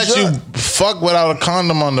If I she don't lets ju- you fuck without a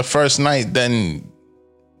condom on the first night, then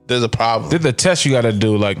there's a problem. Did the test you gotta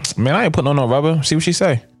do? Like, man, I ain't putting on no rubber. See what she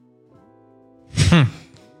say.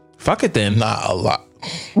 Fuck it then. Not a lot.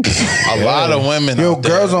 A lot of women. Yo, out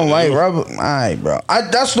there, girls don't like rubber. All right, bro.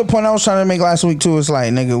 That's the point I was trying to make last week too. It's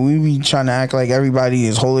like, nigga, we be trying to act like everybody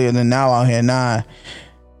is holier than thou out here. Nah,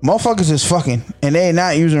 motherfuckers is fucking, and they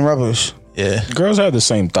not using rubbers. Yeah. Girls have the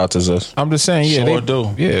same thoughts as us. I'm just saying, yeah, Sure they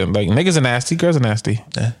do. Yeah, like niggas are nasty, girls are nasty.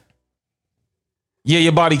 Yeah. Yeah,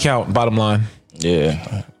 your body count. Bottom line.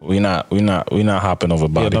 Yeah, we not hopping over Yeah,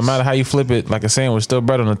 bodies. no matter how you flip it, like a sandwich, still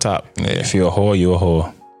bread on the top. If you're a whore, you're a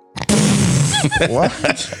whore. What?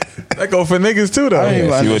 That go for niggas too, though. I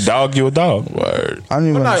ain't If you a dog, you a dog. Word. I don't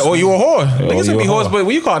even. Not, or you a whore. Niggas you can be a whores, whore. but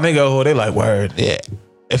when you call a nigga a whore, they like word. Yeah.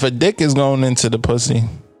 If a dick is going into the pussy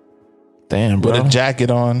Damn, bro. with a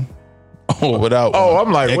jacket on or without Oh, one,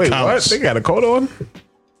 I'm like, it wait, counts. what? They got a coat on?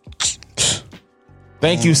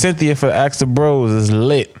 Thank you, Cynthia, for Ask the Bros. It's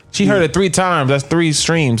lit. She heard it 3 times. That's 3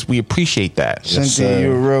 streams. We appreciate that. Cynthia, sir.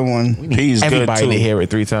 you a real one. P's good Everybody to too. hear it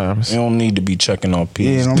 3 times. You don't need to be checking on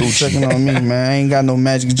P's. Yeah, don't be checking on me, man. I ain't got no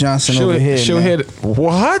Magic Johnson over here. She'll man. hit it.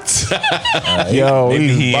 What? Yo, maybe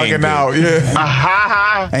he's he ain't bugging good. out.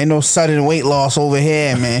 Yeah. Ain't no sudden weight loss over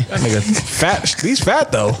here, man. That nigga fat. He's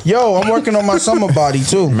fat, though. Yo, I'm working on my summer body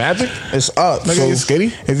too. Magic? It's up. Nigga, you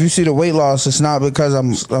skinny? If you see the weight loss, it's not because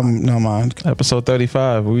I'm no mind. Episode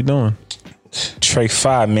 35. What we doing? Trey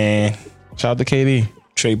 5, man. Shout out to KD.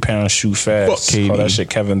 Trey Pound shoot fast. Fuck KD. Call that shit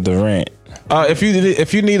Kevin Durant.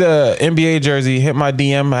 If you need a NBA jersey, hit my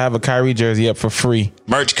DM. I have a Kyrie jersey up for free.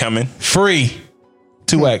 Merch coming. Free.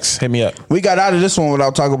 2X. Hit me up. We got out of this one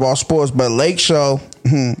without talking about sports, but Lake Show.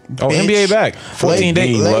 Oh, NBA back. 14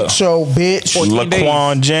 days. Lake Show, bitch. 14 days.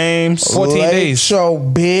 Laquan James. 14 Lake days. Show,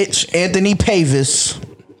 bitch. Anthony Pavis.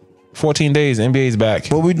 14 days. NBA's back.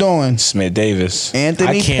 What we doing? Smith Davis.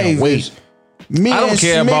 Anthony I can't Pavis. wait. Me I don't and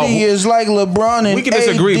care about Smitty who- is like LeBron and We can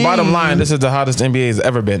disagree. AD. Bottom line, this is the hottest NBA has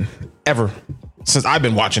ever been. Ever. Since I've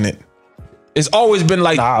been watching it. It's always been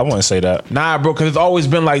like, Nah, I wouldn't say that. nah, bro, because it's always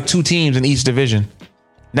been like 2 teams in each division.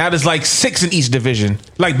 Now there's like 6 in each division.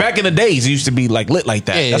 Like back in the days, it used to be like lit like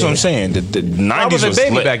that. That's what I'm saying. The I 90s was was a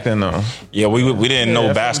baby lit. back then, though. Yeah, we didn't know that's what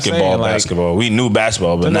I'm basketball. saying, like- Basketball. We knew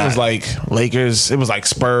basketball, but Then it not was like Lakers. It was like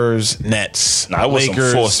Spurs, Nets. Nah, it was some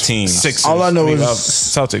Lakers, forced teams. Sixers. All I know is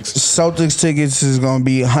Celtics. Celtics tickets is gonna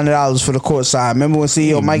be $100 for the court side. Remember when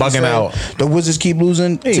CEO Mike bugging said out. the Wizards keep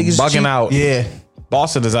losing tickets? bugging cheap? out. Yeah,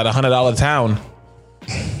 Boston is at $100 town.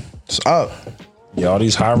 it's up. Yeah, all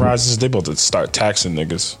these high rises, they about to start taxing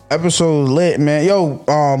niggas. Episode lit, man.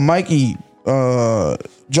 Yo, Mikey,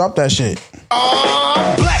 Drop that shit.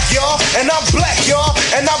 I'm black, y'all, and I'm black, y'all,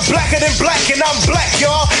 and I'm blacker than black, and I'm black,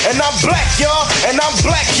 y'all, and I'm black, y'all, and I'm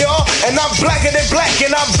black, y'all, and I'm blacker than black,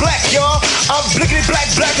 and I'm black, y'all. I'm blickety black,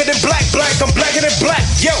 blacker than black, black. I'm blacker than black,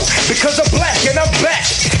 yo, because I'm black and I'm back.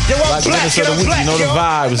 Yo, I'm black and I'm black, you know the yo.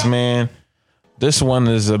 vibes, man. This one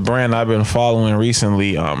is a brand I've been following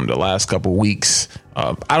recently, the last couple weeks.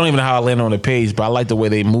 I don't even know how I landed on the page, but I like the way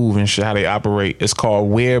they move and shit, how they operate. It's called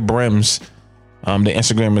Wear Brims. The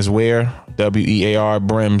Instagram is Wear, WEAR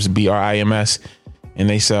Brims, BRIMS. And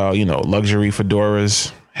they sell, luxury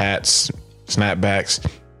fedoras, hats, snapbacks,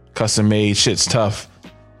 custom made. Shit's tough.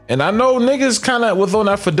 And I know niggas kind of was on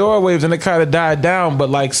that fedora waves and it kind of died down, but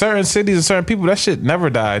like certain cities and certain people, that shit never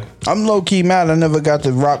died. I'm low key mad I never got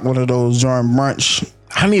to rock one of those during brunch.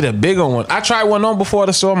 I need a bigger one. I tried one on before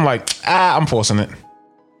the store. I'm like, I'm forcing it.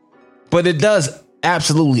 But it does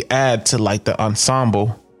absolutely add to like the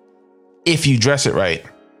ensemble if you dress it right.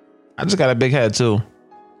 I just got a big head too.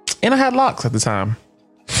 And I had locks at the time.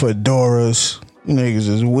 Fedoras. You niggas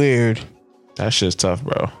is weird. That shit's tough,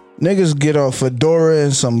 bro. Niggas get a fedora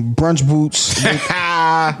and some brunch boots.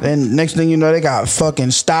 And next thing you know, they got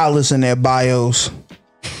fucking stylists in their bios.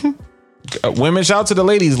 Women, shout out to the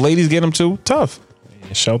ladies. Ladies get them too. Tough.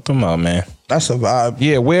 Shout them out, man. That's a vibe.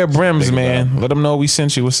 Yeah, wear brims, man. Let them know we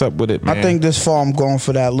sent you. What's up with it, man? I think this fall I'm going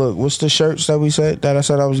for that look. What's the shirts that I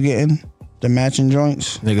said I was getting? The matching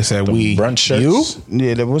joints. Nigga said we. Brunch shirts. You?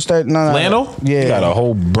 Yeah, what's that? No. Flannel? Yeah. You got a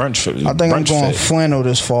whole brunch. I think I'm going flannel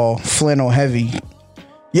this fall. Flannel heavy.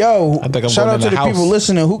 Yo, I think I'm shout going out to in the the house. people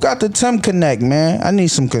listening. Who got the Tim Connect, man? I need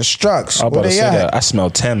some constructs. I was Where about to they say at? that. I smell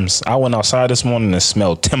Timbs. I went outside this morning and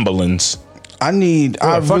smelled Timberlands. I need.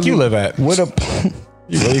 Where the fuck you live at? With a.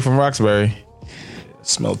 You really from Roxbury?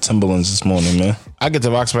 Smelled Timberlands this morning, man. I get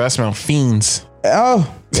to Roxbury, I smell fiends.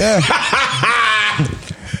 Oh yeah.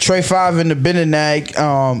 Trey 5 in the Benenag.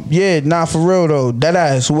 For real though. That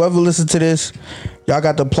ass. Whoever listen to this, y'all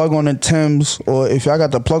got the plug on the Timbs, or if y'all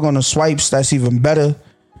got the plug on the swipes, that's even better.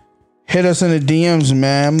 Hit us in the DMs,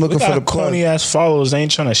 man. I'm looking for the plug. corny ass followers. They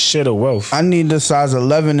ain't trying to shit a wealth. I need the size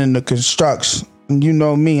 11 in the constructs. You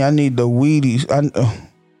know me. I need the Wheaties.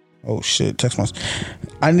 Oh shit! Text my.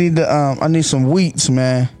 I need some wheats,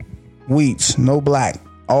 man. Wheats, no black.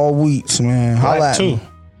 All wheats, man. Holla Black at too. me.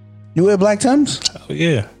 You wear black Timbs? Oh,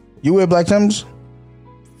 yeah. You wear black Timbs?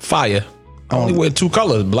 Fire. I only wear two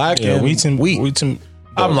colors, black Yeah, and wheat and wheat.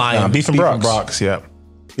 I'm lying. Nah, beef and Brox. Yeah.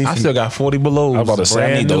 I still got 40 belows. I was about to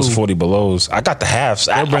say I need those 40 belows. I got the halves.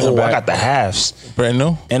 I bring them back. got the halves, Brand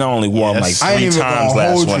new. and I only wore them like I ain't 3 even times gonna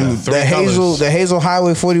last hold winter. you. Three The Hazel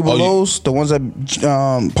Highway 40 belows, the ones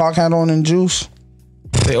that Park had on in Juice.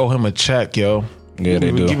 They owe him a check, yo. Yeah,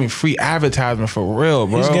 they do. Give me free advertisement for real,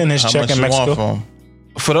 bro. He's getting his How check much in you want Mexico. for 'em?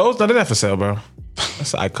 For those, no, they're not for sale, bro.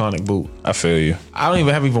 That's an iconic boot. I feel you. I don't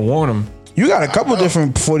even have worn them. You got a couple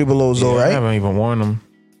different 40 belows though, I right? haven't even worn them.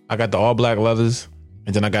 I got the all black leathers,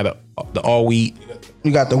 and then I got the all wheat.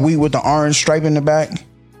 You got the wheat with the orange stripe in the back.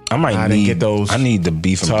 I might I need didn't get those. I need the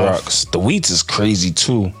beef and Tough. Brox. The wheats is crazy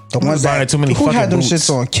too. The ones buying that too many who fucking had them boots.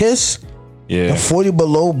 shits on Kiss. Yeah. The 40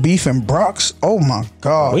 below beef and Brox. Oh my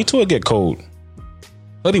god, Wait till it get cold.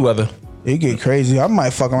 Hoodie weather. it get crazy. I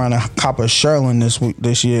might fuck around and cop a Sherlin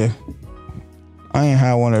this year. I ain't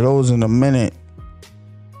had one of those in a minute.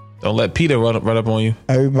 Don't let Peter run up on you.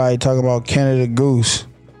 Everybody talk about Canada Goose.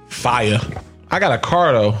 Fire. I got a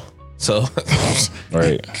car though, so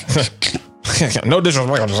Right. no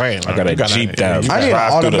disrespect. I'm just saying. I got a Jeep that I need an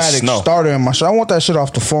drive through the automatic snow. starter in my shit. I want that shit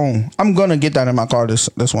off the phone. I'm gonna get that in my car this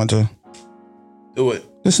winter. Do it.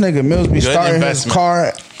 This nigga Mills be Good starting investment. his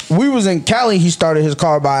car. We was in Cali. He started his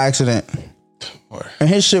car by accident, and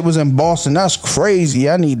his shit was in Boston. That's crazy.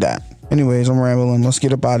 I need that. Anyways, I'm rambling. Let's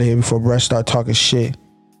get up out of here before Brett start talking shit.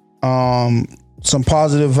 Some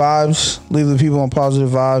positive vibes. Leave the people on positive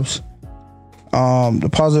vibes. The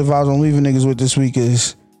positive vibes I'm leaving niggas with this week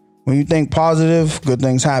is when you think positive, good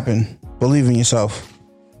things happen. Believe in yourself.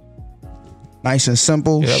 Nice and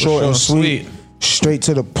simple, Yeah, short and sweet, straight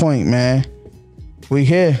to the point, man. We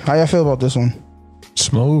here. How y'all feel about this one?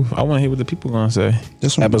 Smooth. I want to hear what the people gonna say.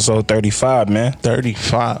 This one. Episode 35, man.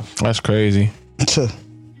 35. That's crazy.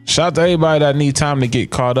 Shout out to everybody that need time to get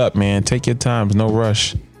caught up, man. Take your time. No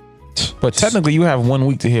rush. But technically, you have 1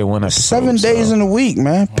 week to hear one episode. 7 days in a week,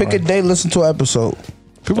 man. Pick a day, listen to an episode.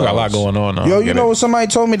 People got a lot going on. Yo, you know what somebody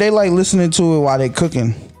told me? They like listening to it while they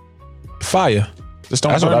cooking. Fire. Just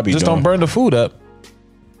don't That's what I burn, be just doing. don't burn the food up.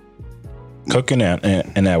 Cooking and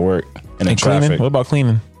at work and in And cleaning. traffic. What about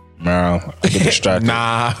cleaning? No, I get distracted.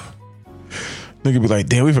 Nah. Nigga be like,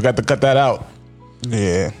 damn, we forgot to cut that out.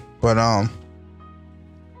 Yeah. But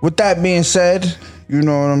with that being said, You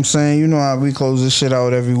know what I'm saying? You know how we close this shit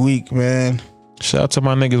out every week, man. Shout out to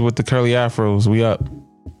my niggas with the curly afros. We up.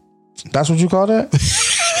 That's what you call that?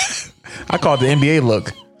 I call it the NBA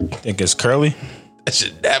look. Think it's curly? That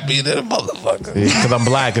shit nappy than a motherfucker. Because I'm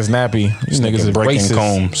black, it's nappy. These niggas is breaking racist.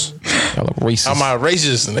 combs. Y'all look racist. I'm a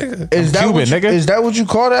racist, nigga. Is that Cuban, what you, nigga. Is that what you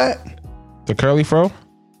call that? The curly fro?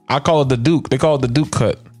 I call it the Duke. They call it the Duke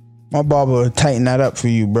cut. My barber would tighten that up for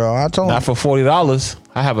you, bro. I told him. Not for $40.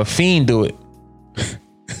 I have a fiend do it.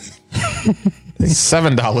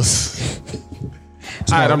 $7.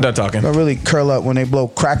 All right, I'm done talking. They'll really curl up when they blow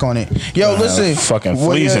crack on it. Yo, listen. fucking where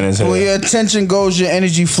fleas your- in his head. Where your attention goes, your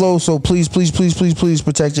energy flows. So please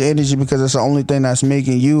protect your energy because it's the only thing that's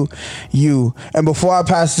making you, you. And before I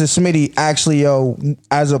pass it to Smitty, actually, yo,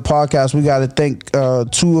 as a podcast, we got to thank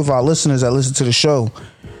 2 of our listeners that listen to the show.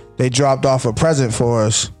 They dropped off a present for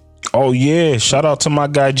us. Oh yeah, shout out to my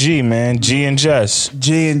guy G, man. G and Jess.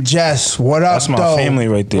 G and Jess, what up, That's my though? family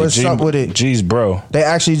right there. What's G, up with it? G's bro. They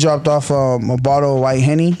actually dropped off a bottle of white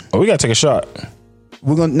Henny. Oh, we gotta take a shot.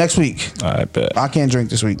 We're going to next week. I bet. I can't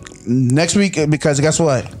drink this week. Next week, because guess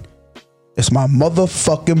what? It's my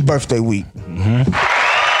motherfucking birthday week. Bang,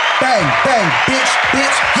 bang, bitch,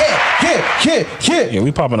 yeah. Yeah,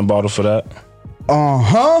 we popping a bottle for that.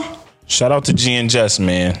 Shout out to G and Jess,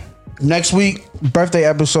 man. Next week, birthday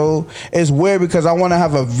episode is weird because I want to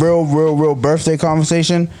have a real birthday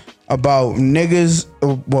conversation about niggas,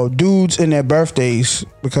 well, dudes and their birthdays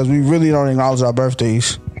because we really don't acknowledge our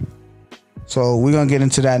birthdays. So we're going to get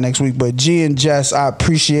into that next week. But G and Jess, I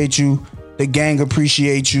appreciate you. The gang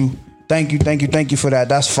appreciate you. Thank you for that.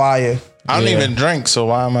 That's fire. I don't even drink, so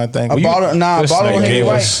why am I thanking A you? bottle, a this bottle of nigga Henny gave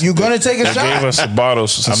White. us- You gonna take a Gave shot? us a bottle.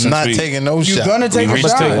 Since I'm not we, taking no You shot. gonna take a reached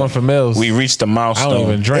Let's take shot? one for Mills. We reached the I milestone. don't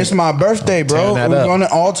even drink. It's my birthday, bro. Tearing that We're up. gonna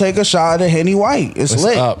all take a shot of Henny White. It's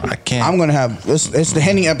lit. up. I can't. I'm gonna have it's the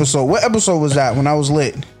Henny episode. What episode was that when I was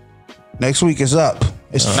lit? Next week is up.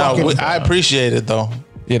 It's fucking. I appreciate it though.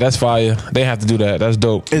 Yeah, that's fire. They have to do that. That's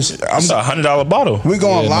dope. It's. It's a $100 bottle. We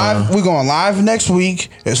going Yeah, live. nah. We going live next week.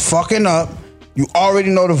 It's fucking up. You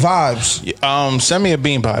already know the vibes. Send me a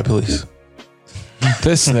bean pie, please.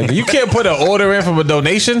 This nigga. You can't put an order in for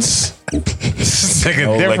donations? This nigga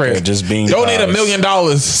No different. liquor, just bean Donate pies. $1 million.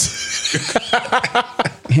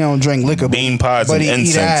 He don't drink liquor, Bean pies but and he eat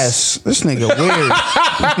incense. ass. This nigga weird.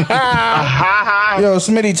 Yo,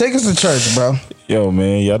 Smitty, take us to church, bro. Yo,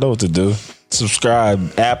 man, y'all know what to do.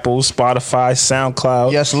 Subscribe. Apple, Spotify,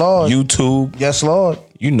 SoundCloud. Yes, Lord. YouTube. Yes, Lord.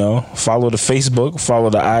 You know, follow the Facebook, follow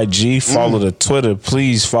the IG, follow the Twitter.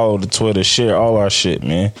 Please follow the Twitter. Share all our shit,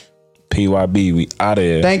 man. PYB, we out of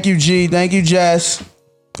here. Thank you, G. Thank you, Jess.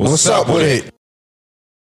 What's up with it?